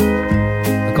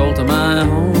of my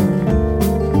own.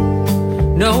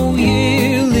 No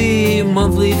yearly,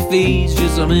 monthly fees,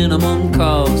 just a minimum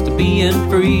cost to being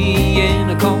free,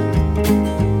 and a cult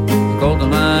of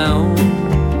my own.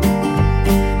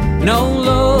 No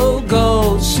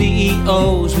logos,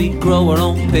 CEOs, we grow our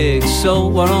own pigs,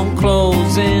 sew our own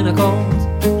clothes, in a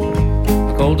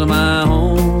cult of my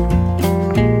own,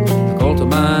 a cult of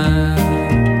my.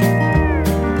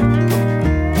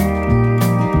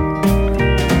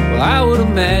 Well, I would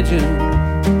imagine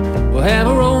we'll have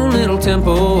our own little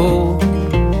temple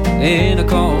in a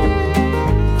cult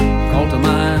of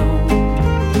my own.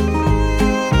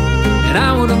 And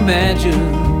I would imagine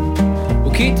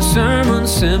we'll keep the sermon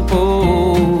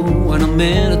simple when I'm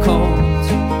in a cult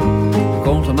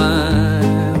of my own.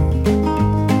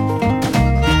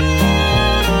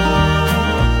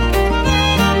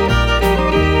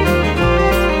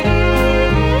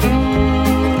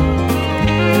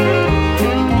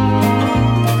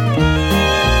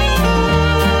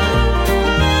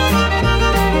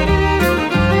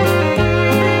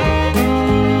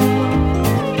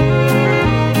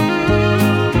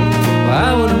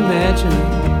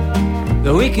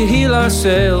 That we could heal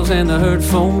ourselves and the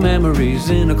hurtful memories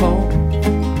in a cult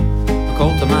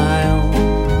of my own.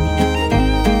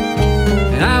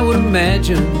 And I would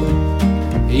imagine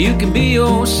you can be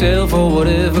yourself or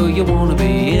whatever you want to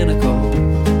be in a cult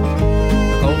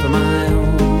of my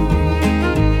own.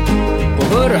 We'll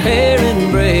put our hair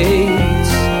in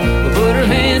braids, we'll put our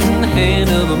hands in the hand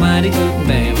of a mighty good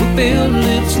man. We'll build a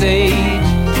little stage,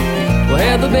 we'll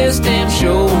have the best damn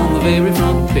show on the very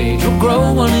front page. We'll grow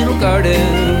a little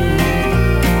garden,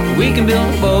 we can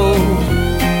build a boat.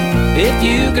 If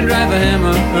you can drive a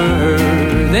hammer,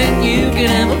 then you can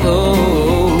have a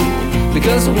boat.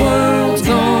 Because the world's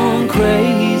gone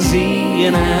crazy,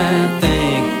 and I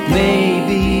think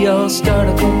maybe I'll start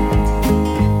a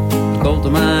cult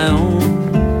of my own.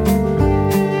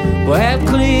 We'll have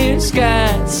clear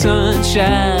skies,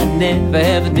 sunshine, never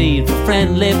have a need for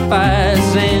friendly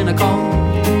fires, and a cult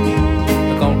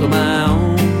of my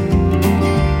own.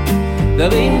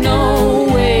 There'll be no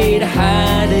way to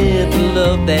hide it, the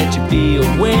love that you feel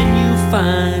when you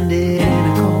find it,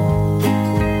 and a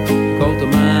cult of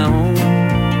my own,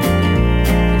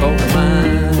 a cult of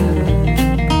mine.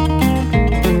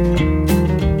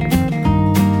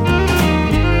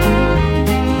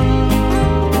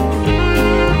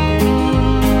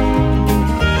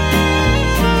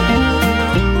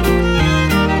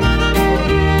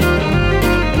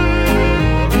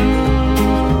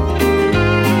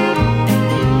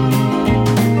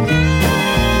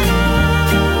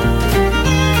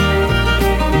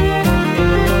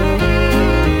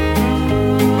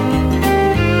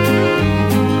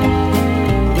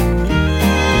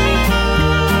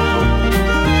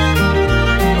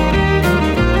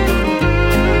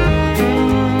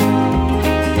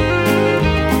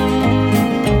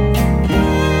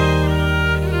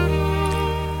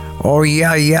 Oh,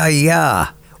 yeah, yeah,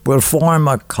 yeah. We'll form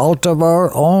a cult of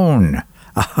our own.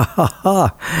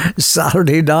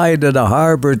 Saturday night in a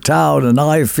harbour town, and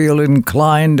I feel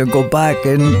inclined to go back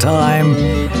in time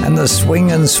and the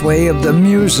swing and sway of the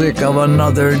music of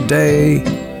another day.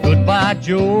 Goodbye,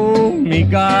 Joe, me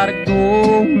gotta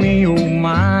go, me oh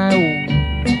my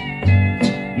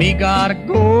oh. Me gotta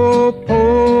go,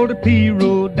 pull the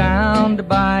P-road down the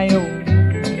bayou.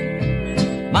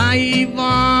 My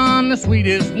Yvonne, the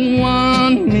sweetest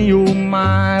one, me oh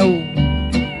my oh.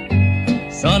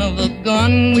 Son of a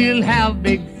gun, we'll have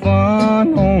big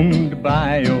fun on the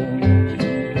bayou.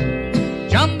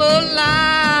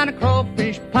 Jambalaya, a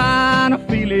crawfish pie, and a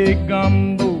filet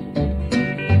gumbo.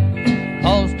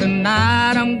 'Cause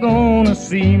tonight I'm gonna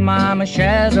see Mama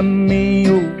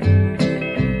Shazamio.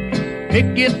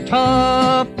 Pick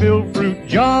guitar, fill fruit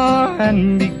jar,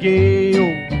 and be gay.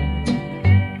 Oh.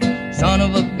 Son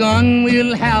of a gun,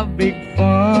 we'll have big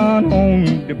fun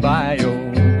on the bayou.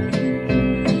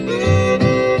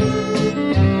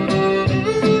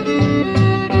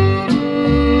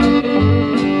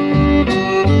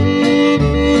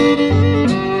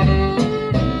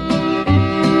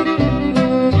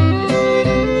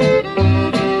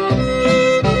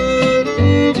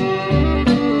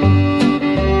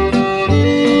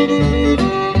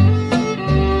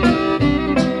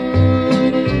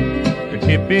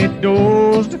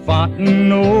 Doors, the fountain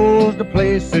knows the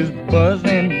place is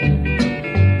buzzing.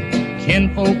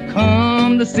 Kinfolk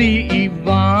come to see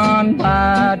Yvonne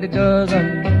by the dozen.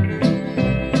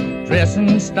 Dress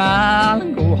in style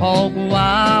and go hog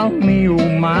wild, me oh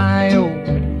my oh.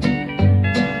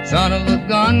 Son of a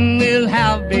gun, we'll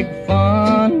have big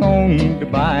fun on the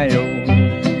bayou.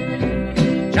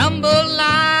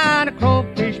 Jambalaya, a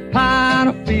crawfish pie, and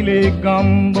a filet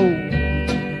gumbo.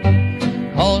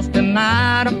 'Cause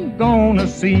tonight I'm gonna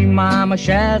see Mama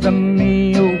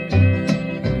Shazamio.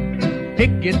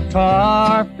 Pick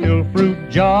guitar, fill fruit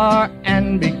jar,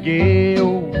 and be gay.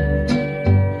 Oh.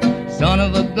 Son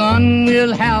of a gun,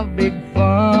 we'll have big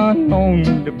fun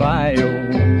on the bayou.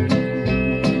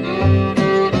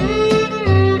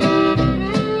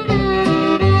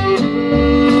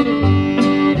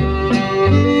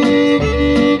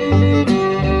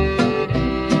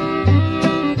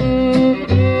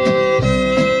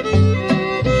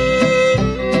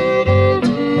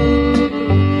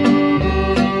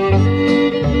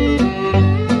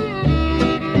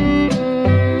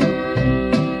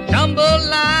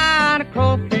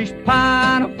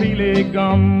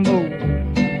 Gumbo.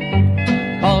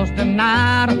 'Cause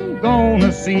tonight I'm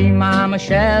gonna see Mama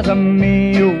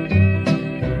Shazamio.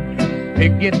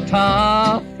 Pick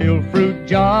guitar, fill fruit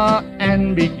jar,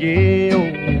 and be gay. Oh.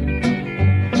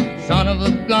 Son of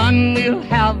a gun, we'll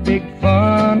have big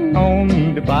fun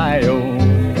on the bayou.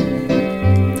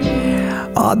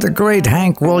 The great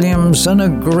Hank Williams and a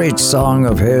great song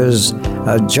of his,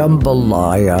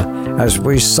 Jambalaya, as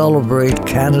we celebrate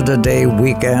Canada Day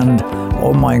weekend.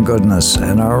 Oh my goodness,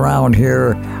 and around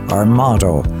here, our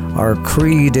motto, our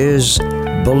creed is,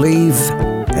 believe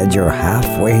and you're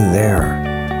halfway there.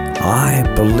 I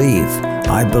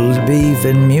believe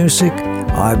in music,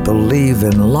 I believe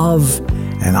in love,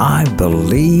 and I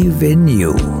believe in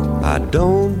you. I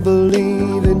don't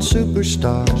believe in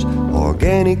superstars,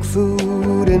 organic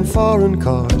food and foreign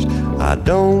cars. I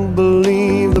don't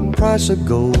believe the price of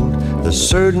gold, the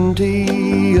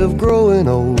certainty of growing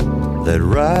old. That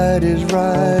right is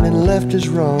right and left is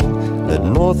wrong, that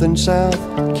north and south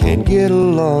can't get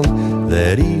along,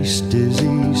 that east is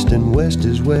east and west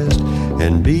is west,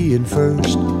 and being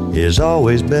first is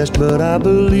always best. But I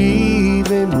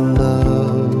believe in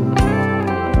love,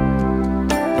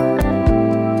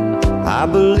 I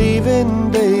believe in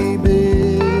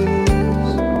babies,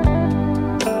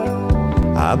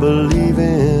 I believe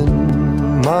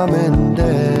in mom and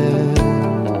dad,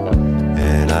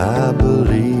 and I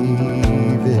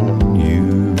believe in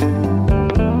you.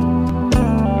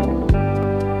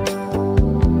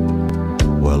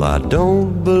 Well, I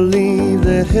don't believe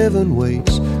that heaven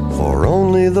waits for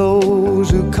only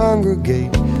those who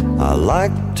congregate. I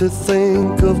like to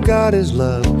think of God as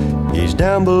love. He's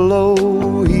down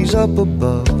below, He's up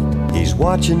above. He's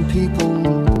watching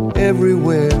people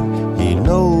everywhere. He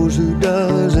knows who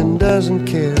does and doesn't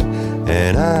care.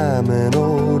 And I'm an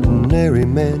ordinary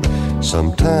man.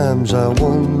 Sometimes I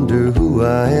wonder who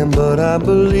I am, but I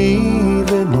believe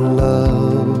in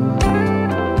love.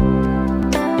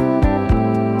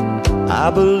 I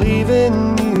believe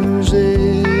in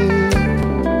music,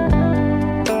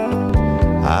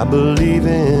 I believe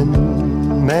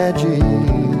in magic,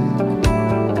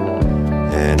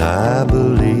 and I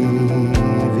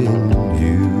believe in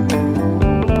you.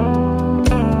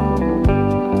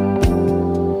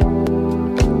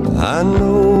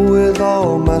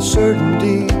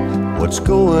 certainty. What's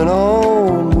going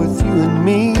on with you and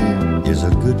me is a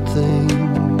good thing.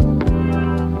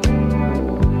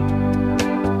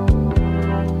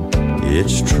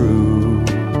 It's true.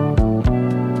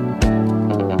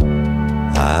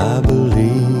 I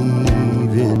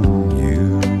believe in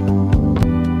you.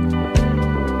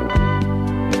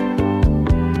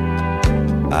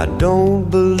 I don't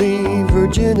believe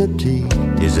virginity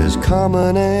is as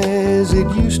common as it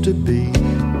used to be.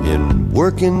 In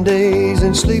working days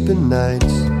and sleeping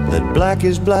nights, that black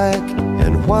is black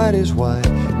and white is white,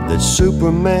 that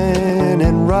Superman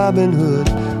and Robin Hood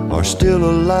are still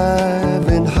alive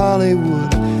in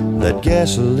Hollywood, that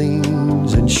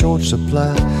gasoline's in short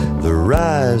supply, the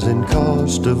rising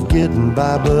cost of getting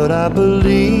by. But I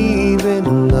believe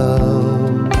in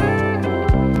love.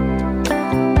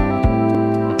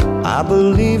 I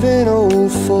believe in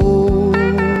old folks.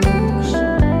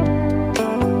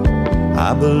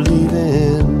 I believe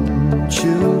in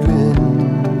children.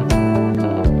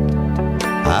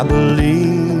 I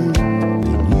believe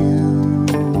in you.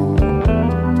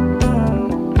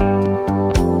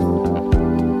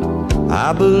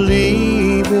 I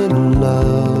believe in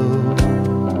love.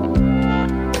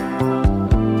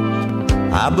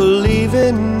 I believe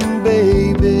in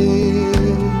babies.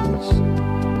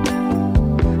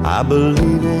 I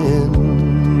believe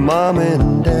in mom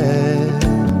and dad.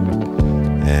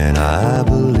 And I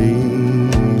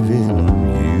believe in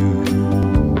you.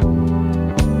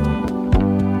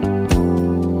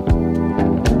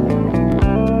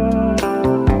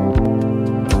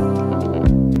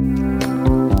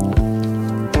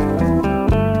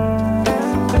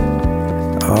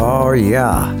 Oh,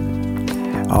 yeah.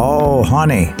 Oh,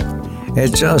 honey,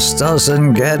 it just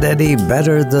doesn't get any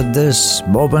better than this.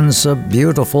 Moments of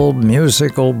beautiful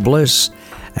musical bliss,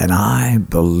 and I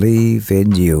believe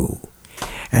in you.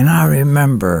 And I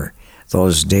remember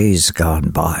those days gone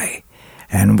by,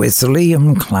 and with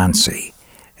Liam Clancy.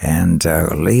 And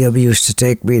Liam used to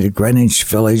take me to Greenwich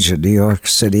Village in New York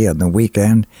City on the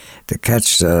weekend to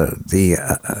catch the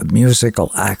musical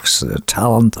acts, the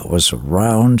talent that was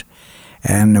around.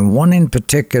 And one in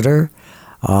particular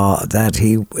that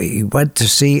he went to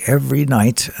see every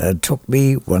night, took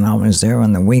me when I was there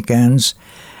on the weekends,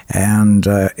 and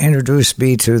introduced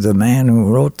me to the man who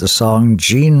wrote the song,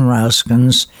 Gene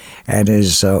Raskins, and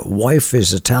his wife,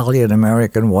 his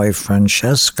Italian-American wife,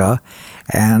 Francesca,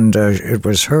 and it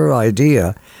was her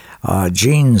idea.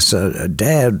 Gene's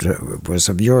dad was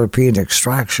of European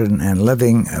extraction and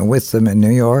living with them in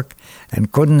New York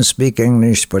and couldn't speak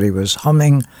English, but he was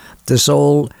humming this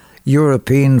old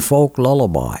European folk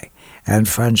lullaby. And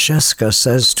Francesca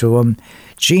says to him,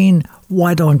 "Gene,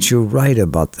 why don't you write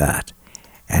about that?"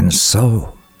 And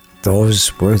so,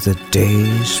 those were the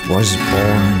days was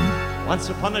born. Once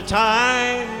upon a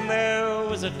time, there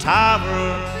was a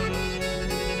tavern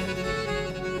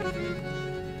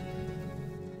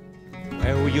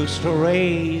where we used to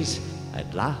raise a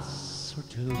glass or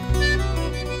two.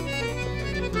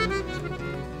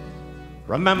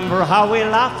 Remember how we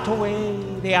laughed away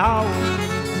the hours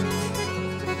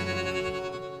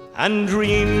and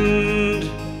dreamed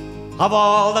of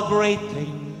all the great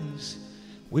things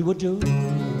we would do.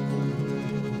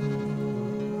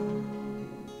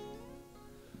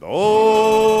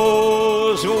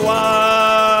 Those were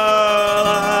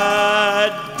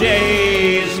the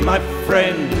days, my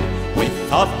friend, we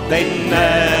thought they'd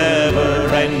never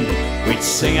end. We'd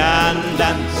sing and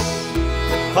dance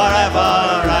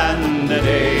forever and a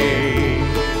day.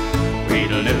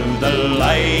 We'd live the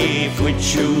life we'd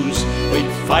choose,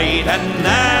 we'd fight and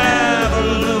never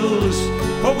lose.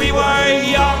 For we were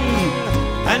young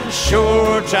and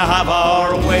sure to have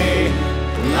our way.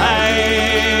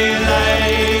 Lay,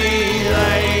 lay,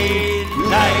 lay,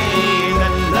 lay, lay,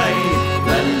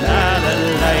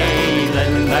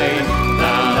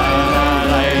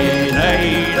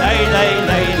 lay,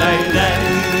 lay, lay,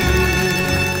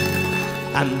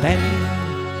 and then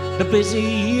the busy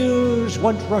years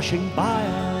went rushing by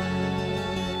us.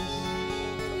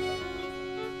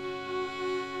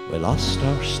 We lost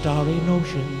our starry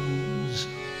notions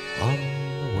on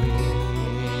the way.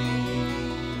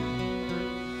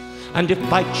 And if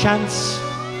by chance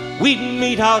we'd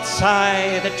meet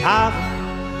outside the tavern,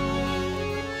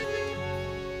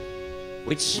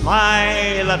 we'd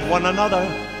smile at one another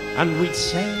and we'd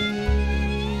say,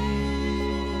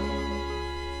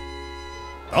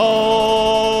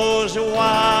 those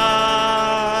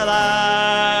were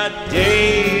the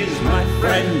days, my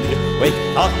friend, we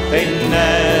thought they'd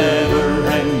never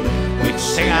end. We'd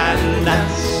sing and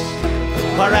dance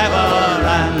forever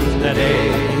and a day.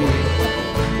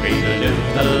 We'd live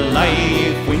the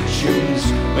life we choose,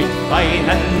 we'd fight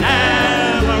and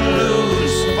never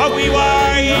lose. For we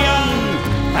were young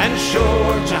and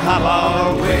sure to have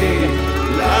our way.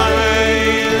 Lay,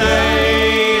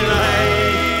 lay, lay,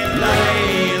 lay,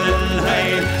 lay,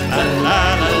 la la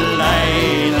la lay,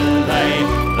 lay,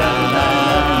 la la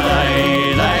lay,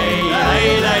 lay, lay,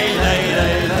 lay,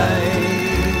 lay, lay.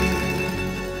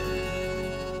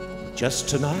 Just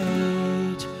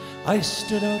tonight I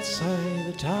stood outside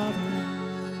the tavern.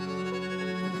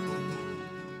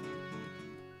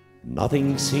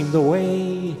 Nothing seemed the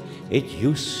way it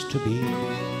used to be.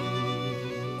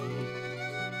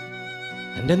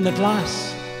 And in the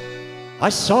glass I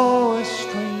saw a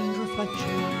strange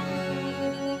reflection.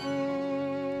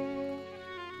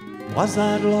 Was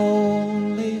that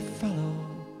lonely fellow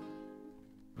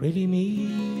really me?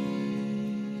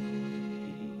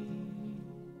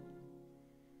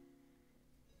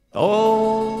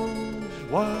 Those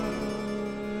were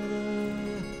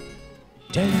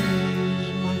the days,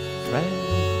 my friend,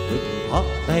 we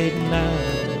thought they'd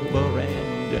never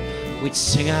end. We'd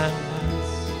sing and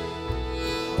dance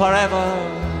forever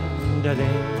and a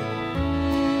day.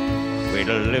 We'd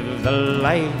live the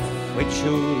life we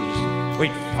choose.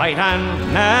 We'd fight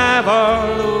and never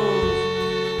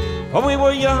lose. For we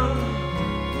were young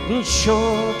and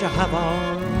sure to have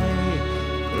our way.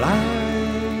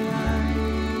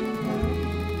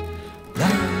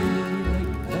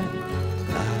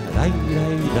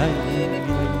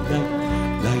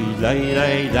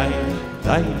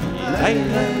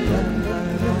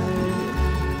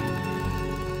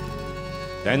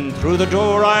 Then through the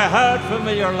door I heard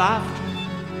familiar laughter.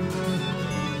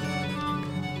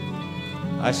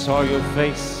 I saw your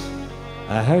face,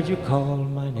 I heard you call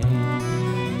my name.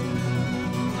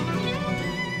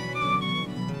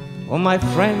 Oh, my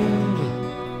friend,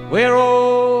 we're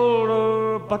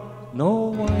older but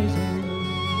no wiser.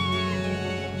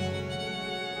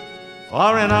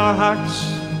 For in our hearts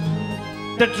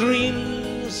the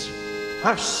dreams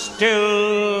are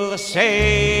still the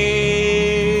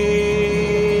same.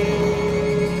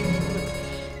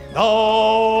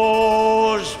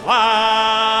 Those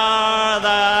were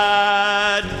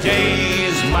the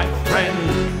days, my friend,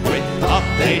 we thought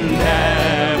they'd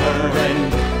never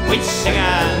end. We'd sing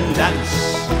and dance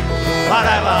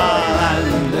forever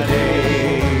and a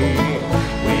day.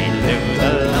 We'd live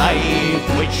the life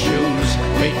we choose.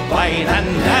 We'd fight and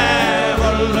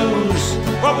never lose.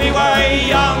 For we were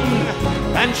young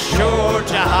and sure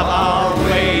to have our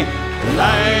way.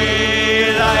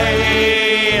 Lay,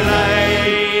 lay, lay,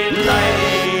 lay, lay,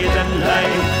 lay, lay,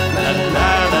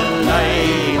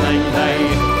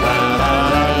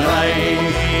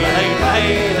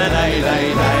 lay, lay,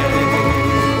 lay,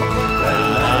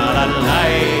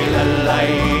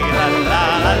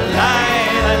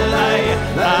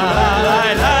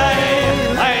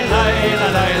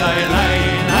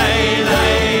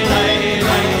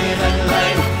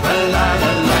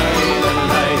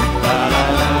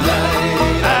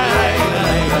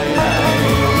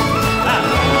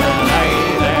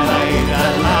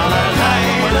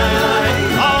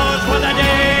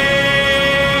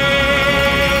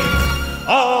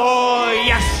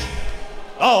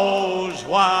 Those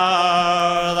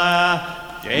were the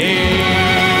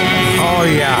days. Oh,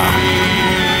 yeah.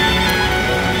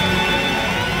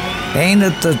 Ain't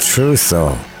it the truth,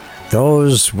 though?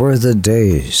 Those were the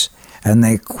days, and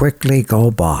they quickly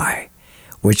go by,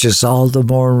 which is all the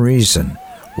more reason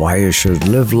why you should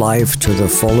live life to the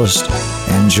fullest,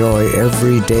 enjoy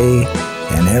every day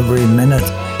and every minute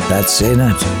that's in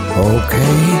it,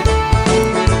 okay?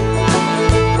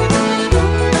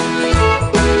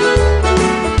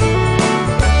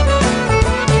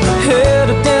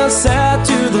 South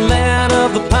to the land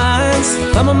of the pines,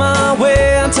 thumbing my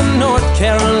way into North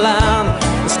Carolina.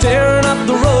 Staring up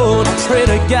the road, pray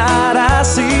to God I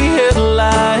see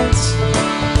headlights.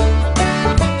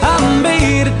 I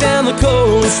made it down the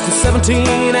coast in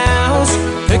 17 hours,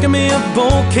 picking me a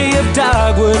bouquet of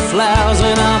dogwood flowers,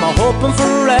 and I'm hoping for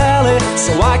a rally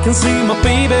so I can see my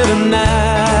baby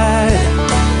tonight.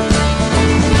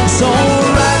 So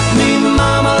rock me,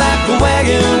 mama, like a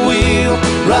wagon wheel.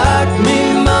 Rock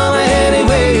me, mama, any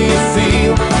way you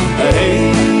feel.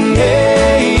 Hey,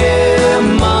 hey, yeah,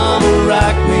 mama,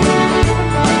 rock me.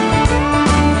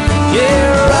 Yeah,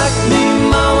 rock me,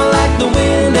 mama, like the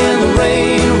wind and the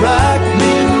rain. Rock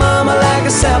me, mama, like a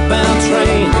southbound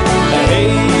train. Hey,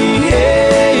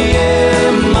 hey,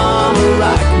 yeah, mama,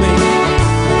 rock me.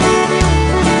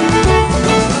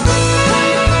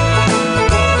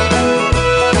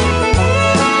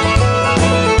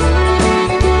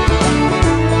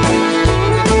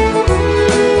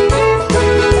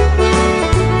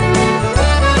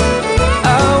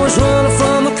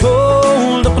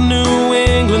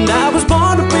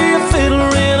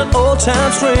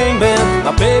 string band.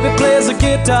 My baby plays the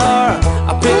guitar,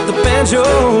 I pick the banjo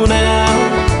now.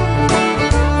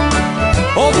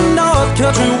 Oh, the North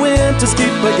Country winters keep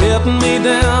getting me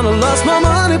down. I lost my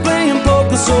money playing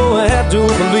poker, so I had to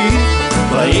believe.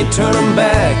 But I ain't turning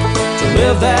back to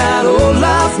live that old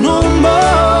life no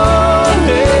more.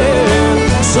 Yeah.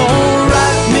 So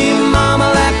rock me,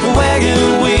 mama, like a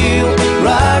wagon wheel.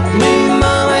 Rock me,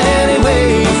 mama, any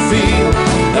way you feel.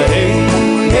 Hey,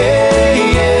 hey,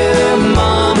 yeah,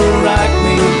 mama, rock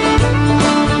me.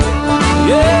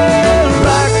 Yeah,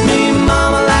 rock me,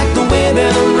 mama, like the wind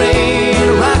and the rain.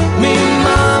 Rock me,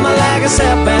 mama, like a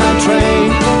southbound train.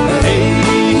 Hey,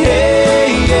 hey,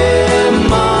 yeah,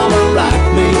 mama, rock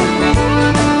me.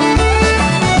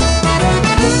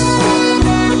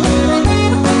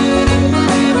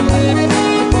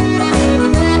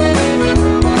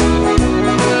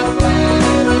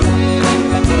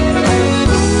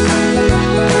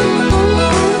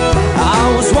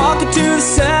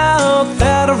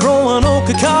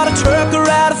 Caught a trucker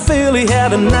out of Philly,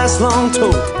 had a nice long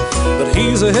toke. But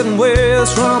he's a heading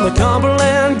west from the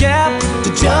Cumberland Gap to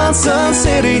Johnson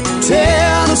City,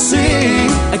 Tennessee.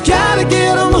 I gotta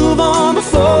get a move on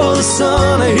before the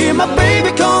sun. I hear my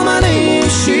baby call my name,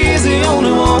 she's the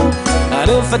only one. And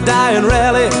if I die in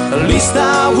Raleigh, at least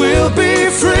I will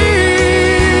be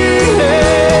free.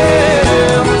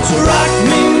 Yeah. So rock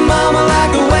me, mama,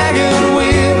 like a wagon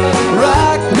wheel.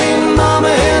 Rock me, mama,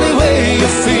 any way you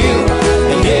feel.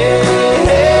 Yeah,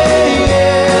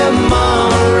 yeah,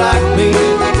 mama, rock me.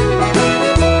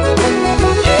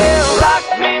 Yeah, rock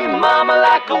me, mama,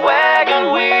 like a wagon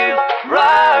wheel.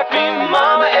 Rock me,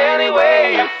 mama, any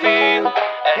way you feel.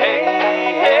 Hey,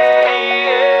 hey,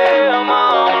 yeah,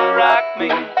 mama, rock me.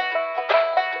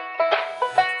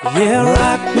 Yeah,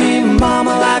 rock me,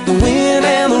 mama, like the wind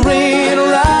and the rain.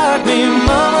 Rock me,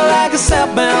 mama, like a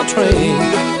southbound train.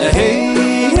 Hey,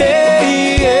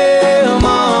 hey, yeah,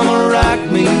 mama, rock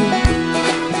me.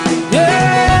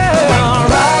 Yeah,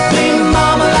 rock me,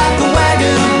 mama, like a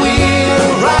wagon wheel.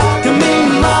 Rock me,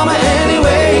 mama, any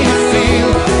way you feel.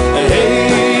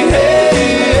 Hey, hey,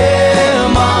 yeah,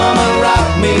 mama, rock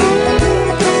me.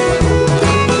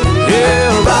 Yeah,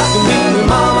 rock me,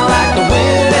 mama, like the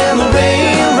wind and the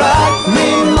rain. Rock me,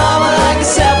 mama, like a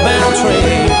southbound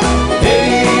train. Hey,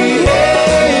 hey,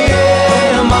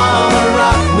 yeah, mama,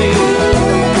 rock me.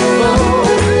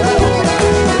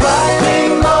 Rock me,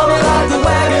 mama, like the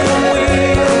wagon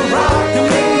wheel. Rock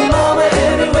me, mama,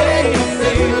 any way you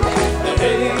feel.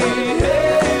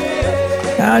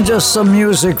 Just some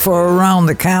music for around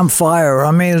the campfire.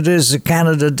 I mean, it is a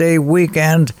Canada Day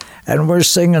weekend, and we're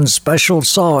singing special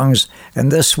songs,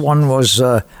 and this one was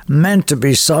meant to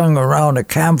be sung around a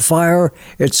campfire.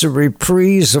 It's a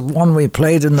reprise of one we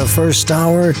played in the first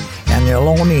hour, and you'll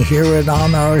only hear it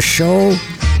on our show.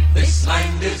 This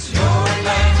land is your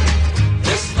land,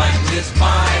 this land is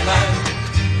my land.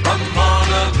 From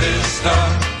Monte Vista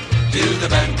to the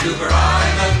Vancouver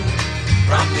Island,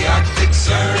 from the Arctic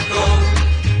Circle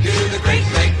to the Great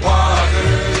Lake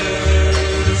waters.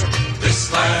 This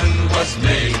land was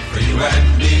made for you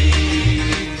and me.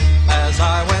 As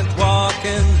I went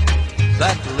walking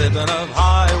that ribbon of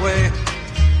highway,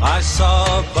 I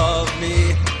saw above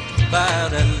me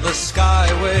that endless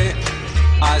skyway.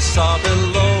 I saw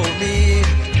below me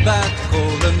that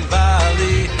golden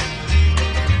valley.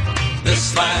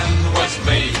 This land was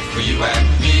made for you and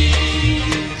me.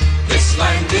 This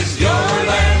land is your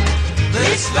land,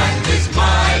 this land is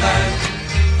my land.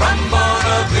 From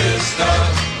Monte Vista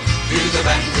to the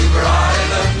Vancouver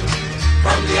Island,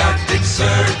 from the Arctic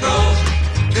Circle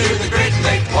to the Great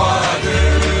Lake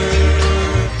water.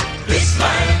 This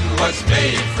land was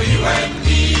made for you and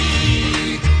me.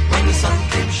 When the sun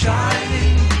came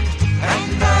shining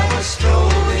and I was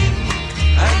strolling,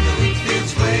 and the wheat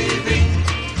fields waving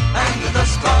and the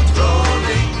dust clouds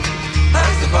rolling,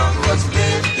 as the fog was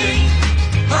lifting,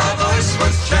 my voice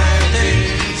was chanting,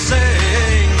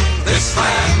 saying, this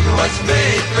land was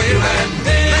made for you and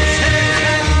me.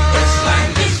 This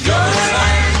land is your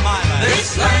land,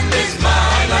 this land is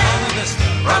my land.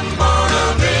 From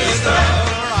Monte Vista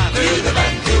to the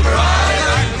Vancouver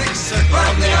Island,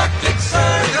 from the Arctic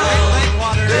Circle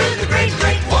to the Great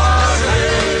Lake water.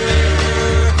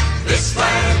 This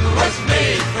land was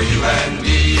made for you and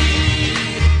me.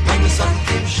 When the sun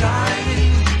came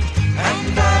shining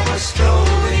and I was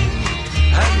strolling,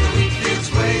 and the wheat fields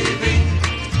waving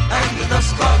and the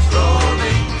dust clouds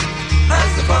rolling, as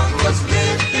the fog was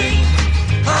lifting,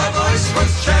 my voice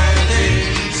was chanting,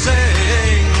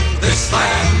 saying, this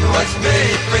land was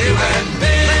made for you and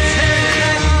me.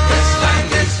 This land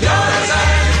is your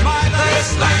land,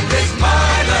 this land is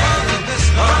my land.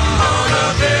 From Monte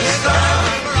Vista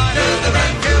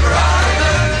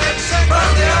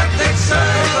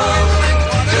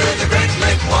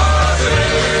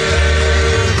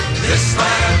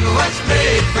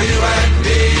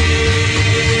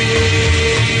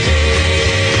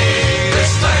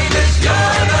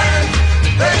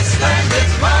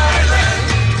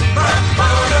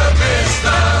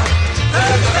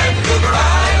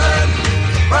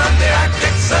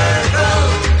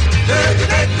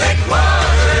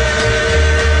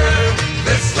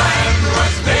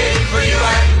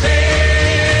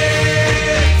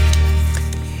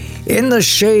In the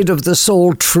shade of this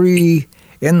old tree,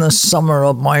 in the summer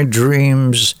of my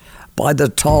dreams, by the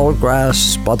tall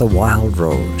grass, by the wild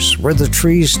rose, where the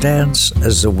trees dance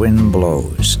as the wind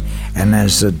blows, and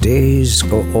as the days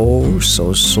go oh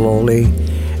so slowly,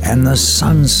 and the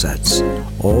sun sets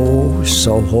oh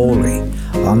so holy,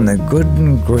 on the good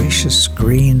and gracious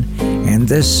green, in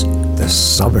this the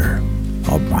summer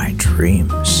of my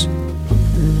dreams.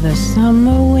 The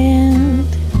summer wind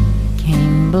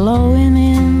came blowing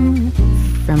in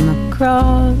from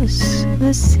across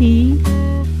the sea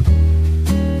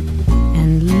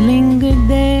and lingered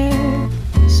there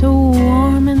so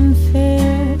warm and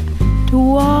fair to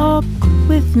walk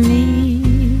with me.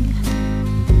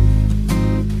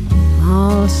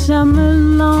 All summer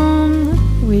long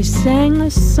we sang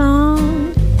a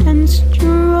song and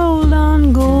strolled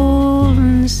on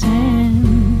golden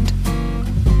sand,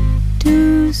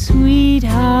 two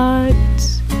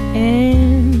sweethearts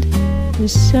and the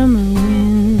summer wind.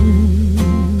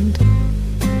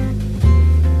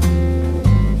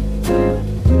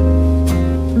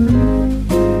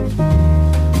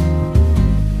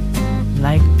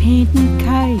 Like painting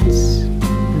kites,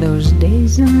 those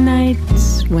days and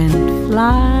nights went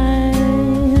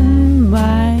flying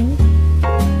by.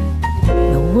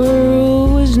 The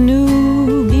world was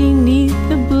new beneath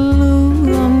the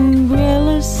blue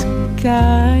umbrella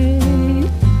sky.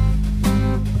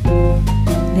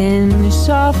 Then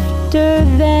softer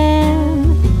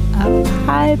than a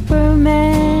piper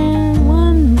man,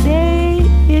 one day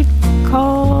it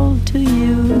called to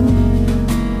you,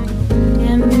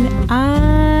 and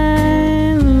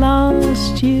I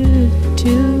lost you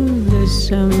to the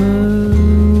summer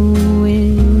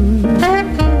wind.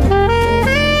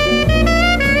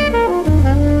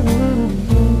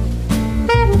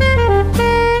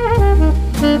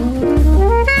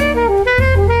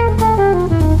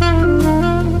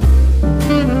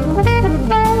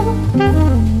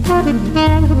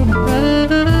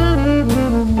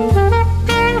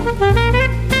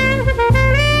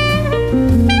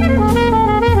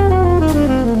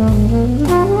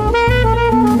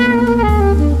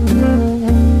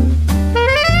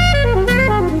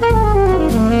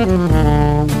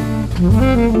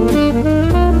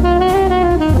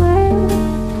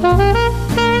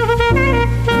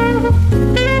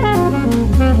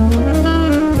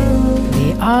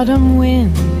 Autumn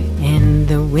wind and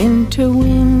the winter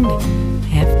wind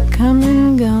have come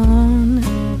and gone,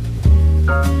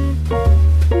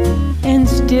 and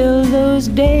still those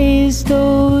days,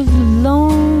 those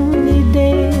lonely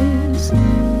days,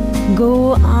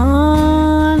 go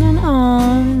on and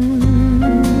on.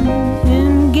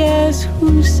 And guess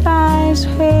who sighs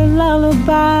her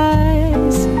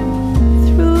lullabies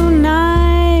through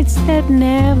nights that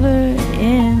never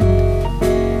end?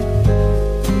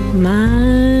 My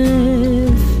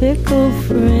fickle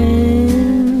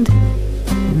friend,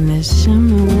 the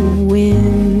summer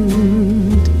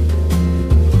wind.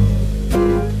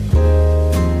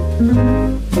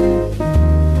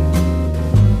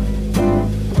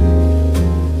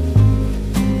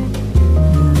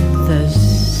 The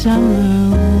summer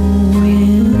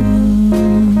wind.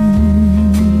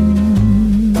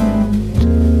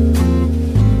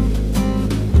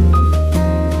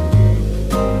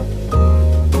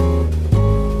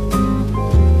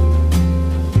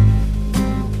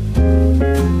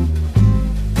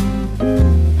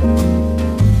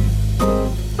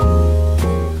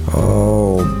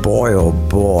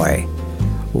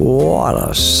 What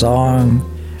a song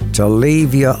to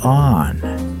leave you on,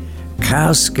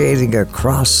 cascading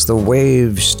across the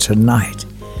waves tonight,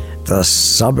 the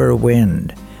summer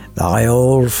wind, thy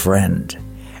old friend.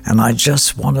 And I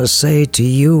just want to say to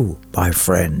you, my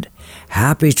friend,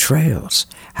 happy trails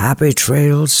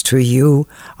to you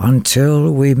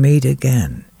until we meet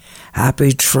again.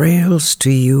 Happy trails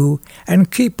to you, and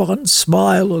keep on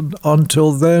smiling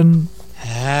until then.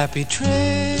 Happy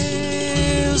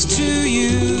trails to you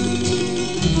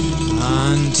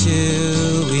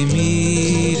until we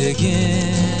meet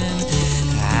again.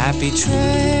 Happy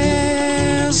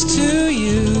trails to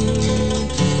you.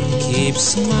 Keep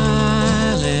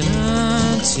smiling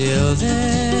until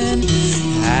then.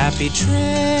 Happy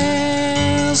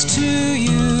trails to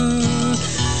you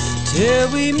till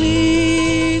we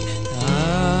meet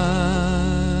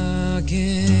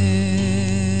again.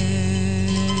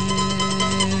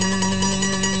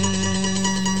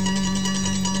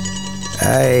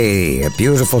 Hey, a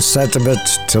beautiful sentiment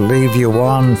to leave you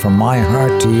on from my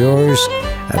heart to yours,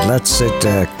 and let's it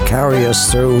carry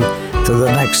us through to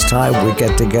the next time we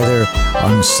get together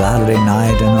on Saturday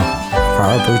night in a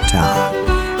harbor town.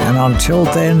 And until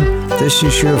then, this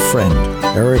is your friend,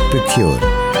 Eric MacEwen,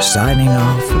 signing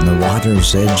off from the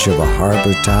water's edge of a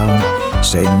harbor town.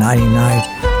 Say nighty-night.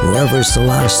 Whoever's the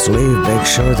last to leave, make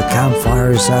sure the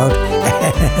campfire's out.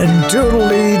 And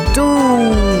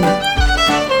doodly-doo!